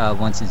tonight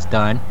once it's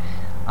done.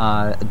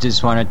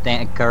 Just want to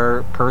thank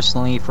her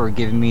personally for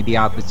giving me the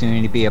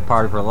opportunity to be a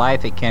part of her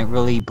life. I can't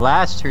really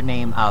blast her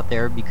name out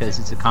there because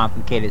it's a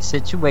complicated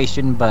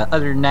situation, but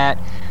other than that,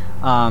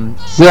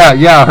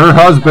 yeah, her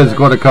husband's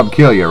going to come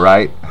kill you,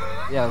 right?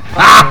 Yeah.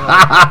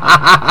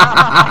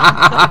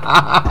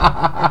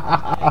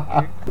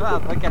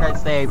 What can I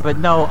say? But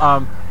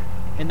no,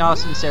 in all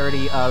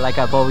sincerity, like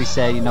I've always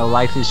said,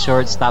 life is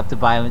short. Stop the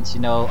violence.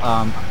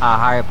 Our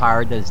higher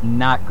power does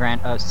not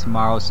grant us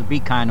tomorrow, so be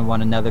kind to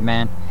one another,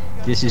 man.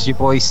 This is your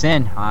boy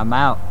Sin. I'm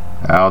out.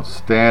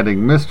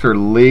 Outstanding. Mr.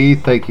 Lee,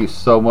 thank you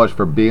so much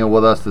for being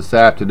with us this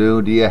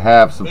afternoon. Do you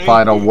have some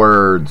final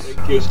words?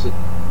 Thank you.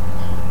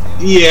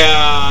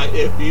 Yeah,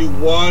 if you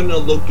want to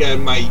look at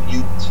my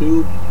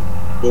YouTube,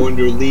 go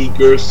under Lee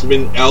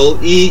Gerstmann,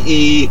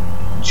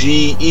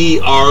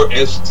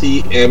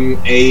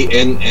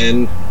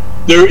 LeeGerstmann.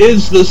 There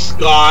is this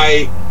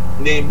guy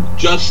named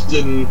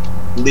Justin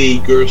Lee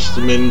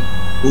Gerstmann,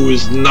 who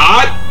is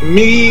not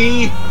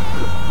me.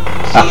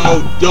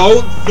 So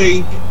don't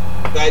think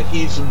that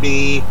he's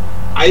me.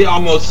 I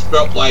almost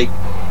felt like,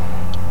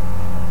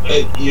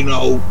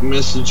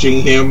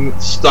 messaging him,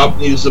 stop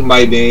using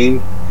my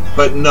name.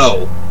 But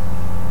no,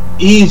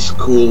 he's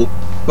cool.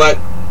 But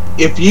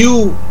if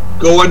you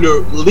go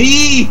under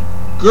Lee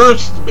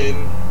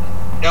Gerstmann,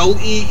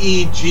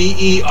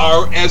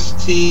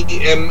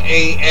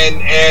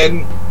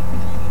 LeeGerstmann,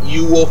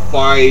 you will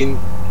find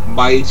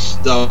my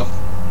stuff.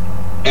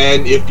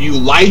 And if you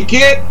like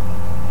it,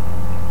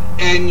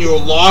 and you're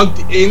logged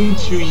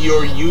into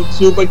your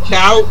YouTube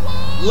account,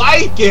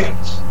 like it.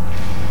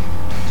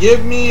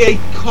 Give me a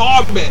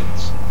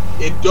comment.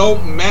 It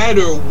don't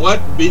matter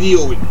what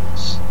video it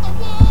is.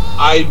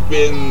 I've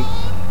been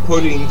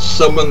putting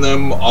some of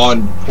them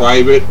on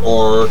private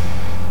or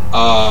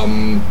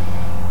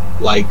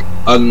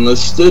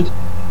unlisted,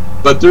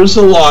 but there's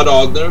a lot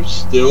on there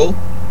still.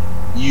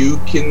 You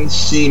can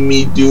see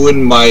me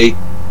doing my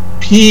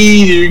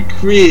Peter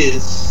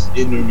Chris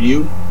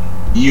interview.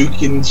 You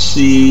can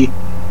see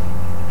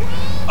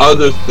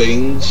other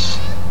things,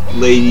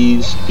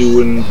 ladies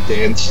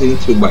dancing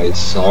to my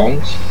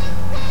songs.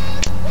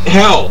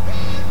 Hell,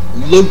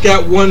 look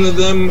at one of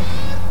them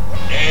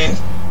and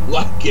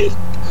like it.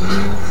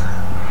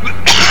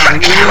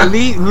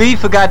 Lee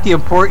forgot the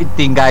important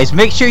thing, guys.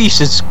 Make sure you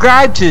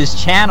subscribe to his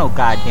channel,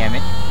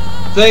 goddammit.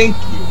 Thank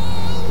you.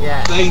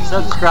 Yeah,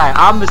 subscribe.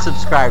 I'm a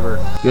subscriber.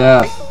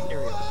 Yes.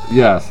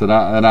 Yes, and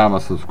I'm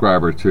a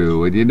subscriber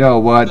too. And you know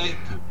what? Thank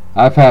you.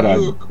 I've had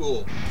You were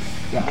cool.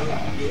 You're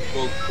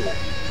both cool.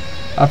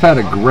 I've had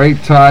a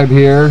great time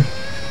here.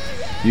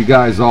 You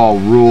guys all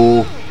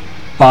rule.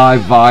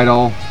 5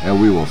 Vital,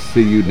 and we will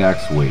see you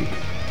next week.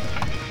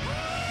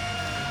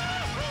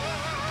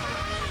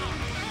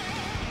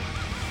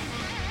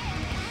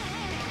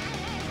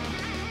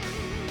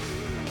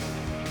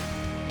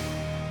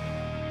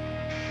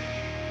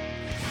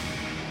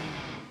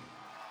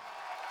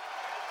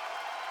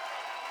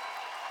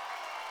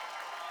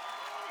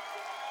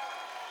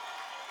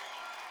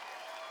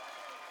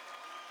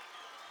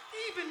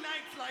 Even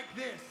nights like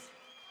this,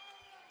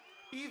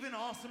 even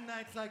awesome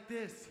nights like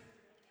this,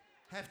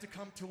 have to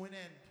come to an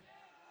end.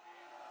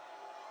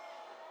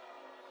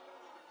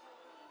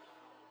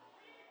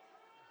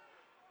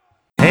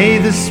 Hey,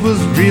 this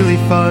was really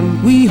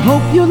fun. We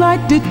hope you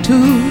liked it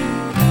too.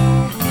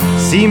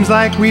 Seems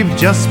like we've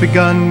just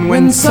begun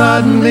when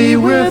suddenly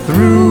we're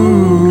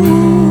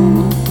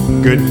through.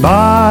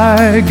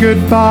 Goodbye,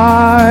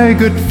 goodbye,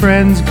 good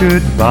friends,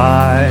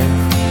 goodbye.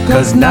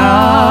 'Cause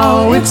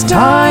now it's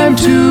time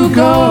to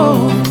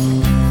go.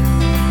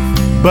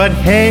 But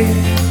hey,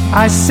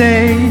 I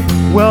say,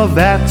 well,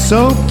 that's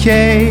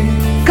okay.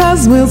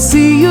 'Cause we'll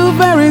see you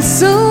very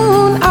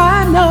soon,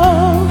 I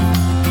know.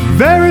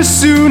 Very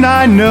soon,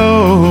 I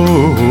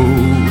know.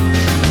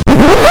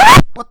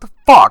 What the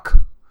fuck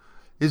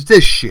is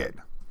this shit?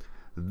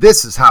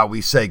 This is how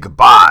we say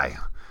goodbye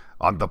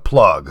on The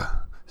Plug.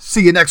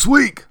 See you next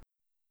week.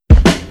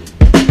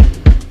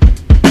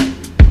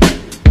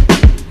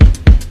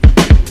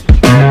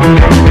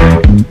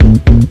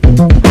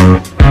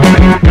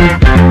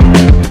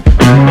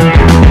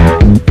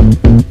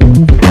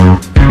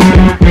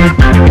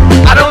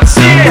 I don't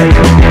see it,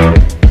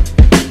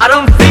 I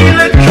don't feel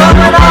it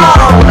coming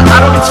on, I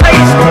don't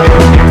taste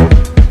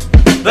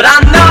it, but I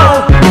know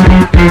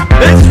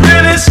it's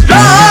really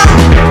strong.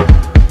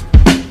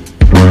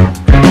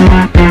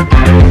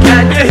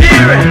 Can you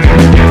hear it?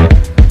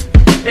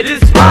 It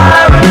is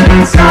firing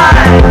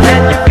inside,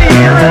 can you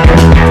feel it?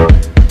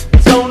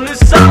 It's only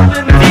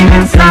something deep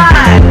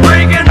inside,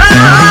 breaking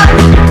heart.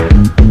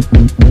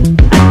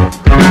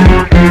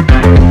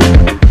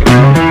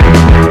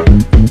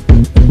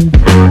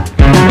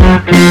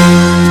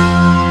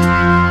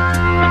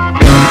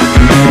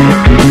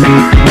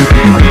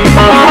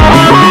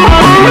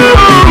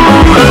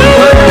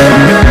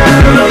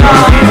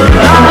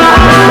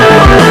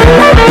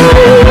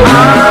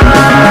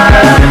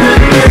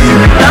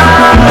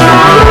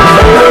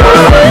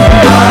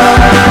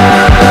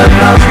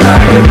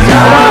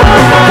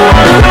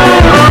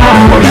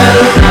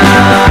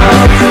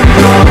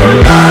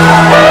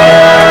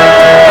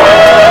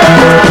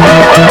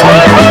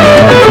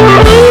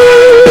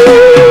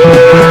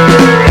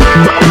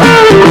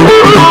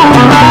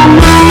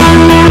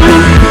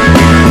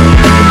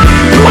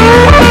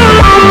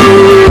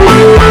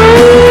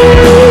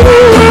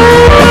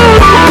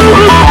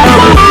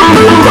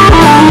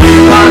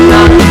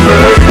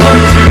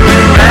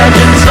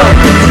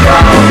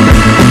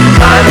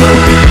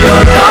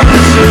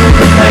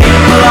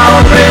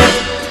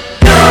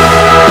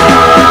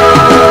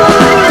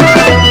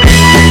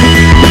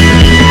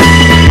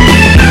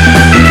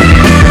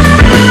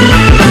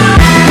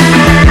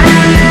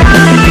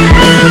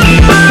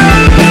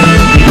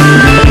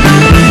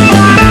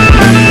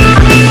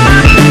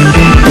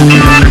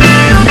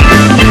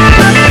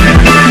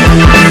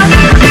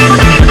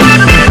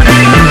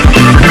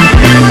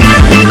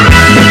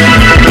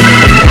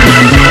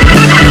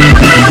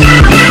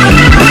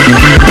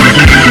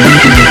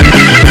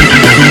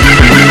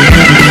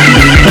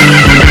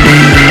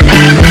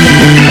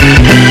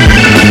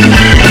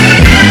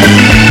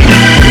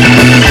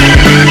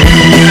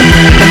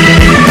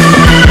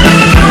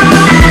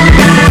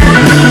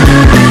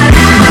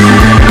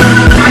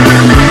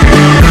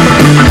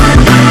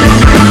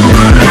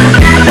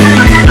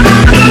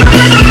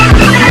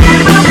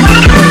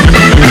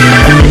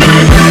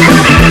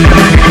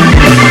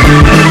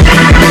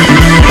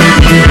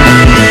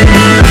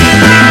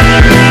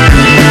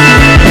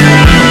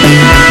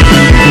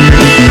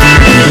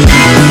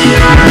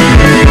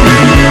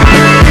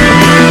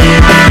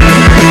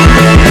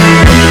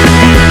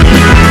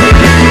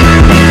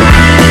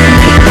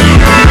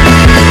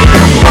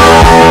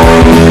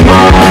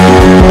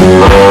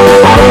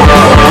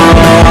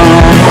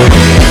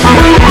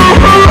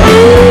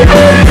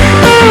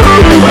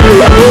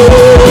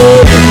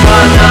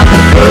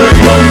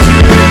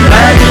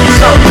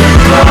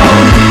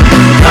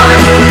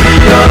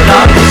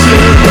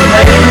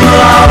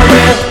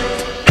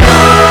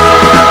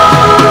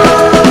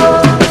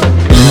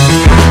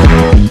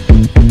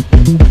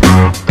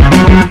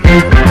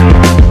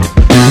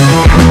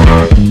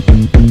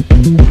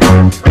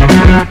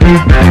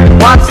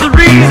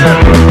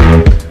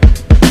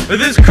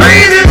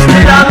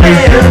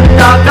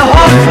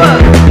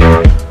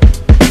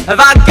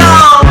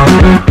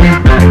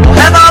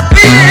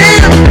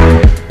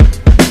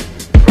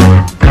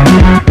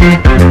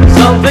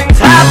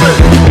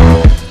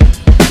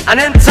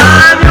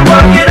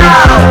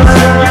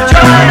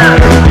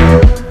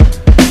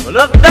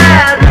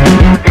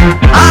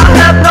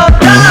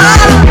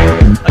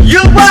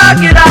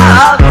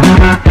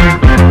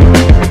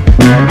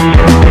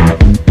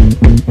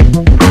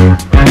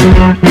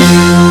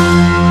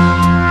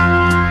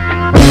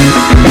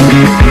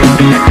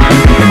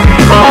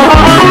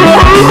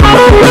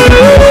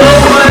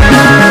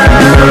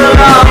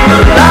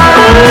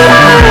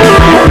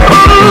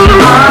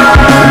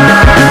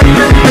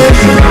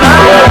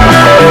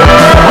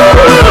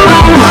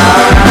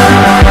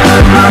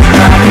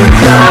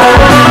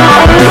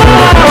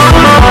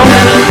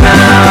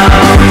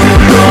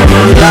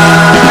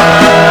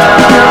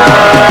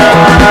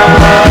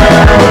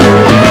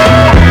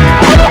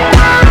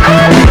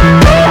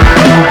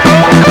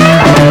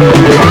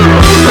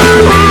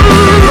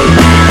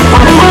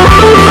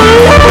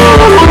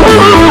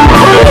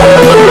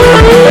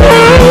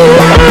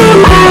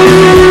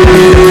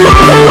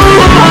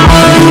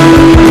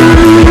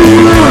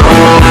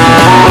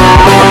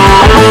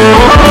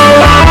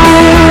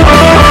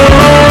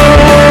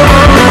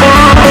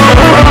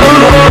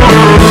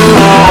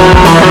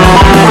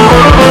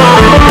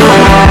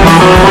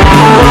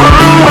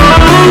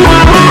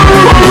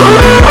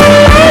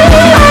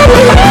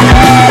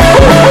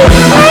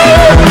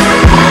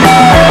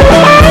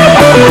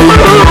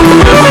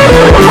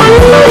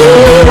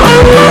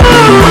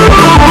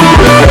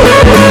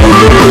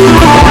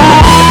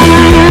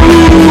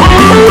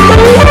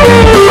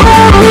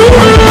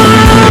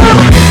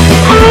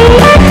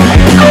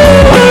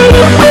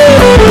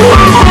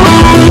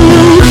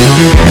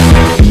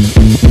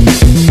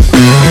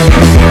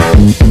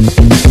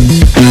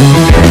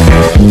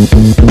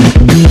 Thank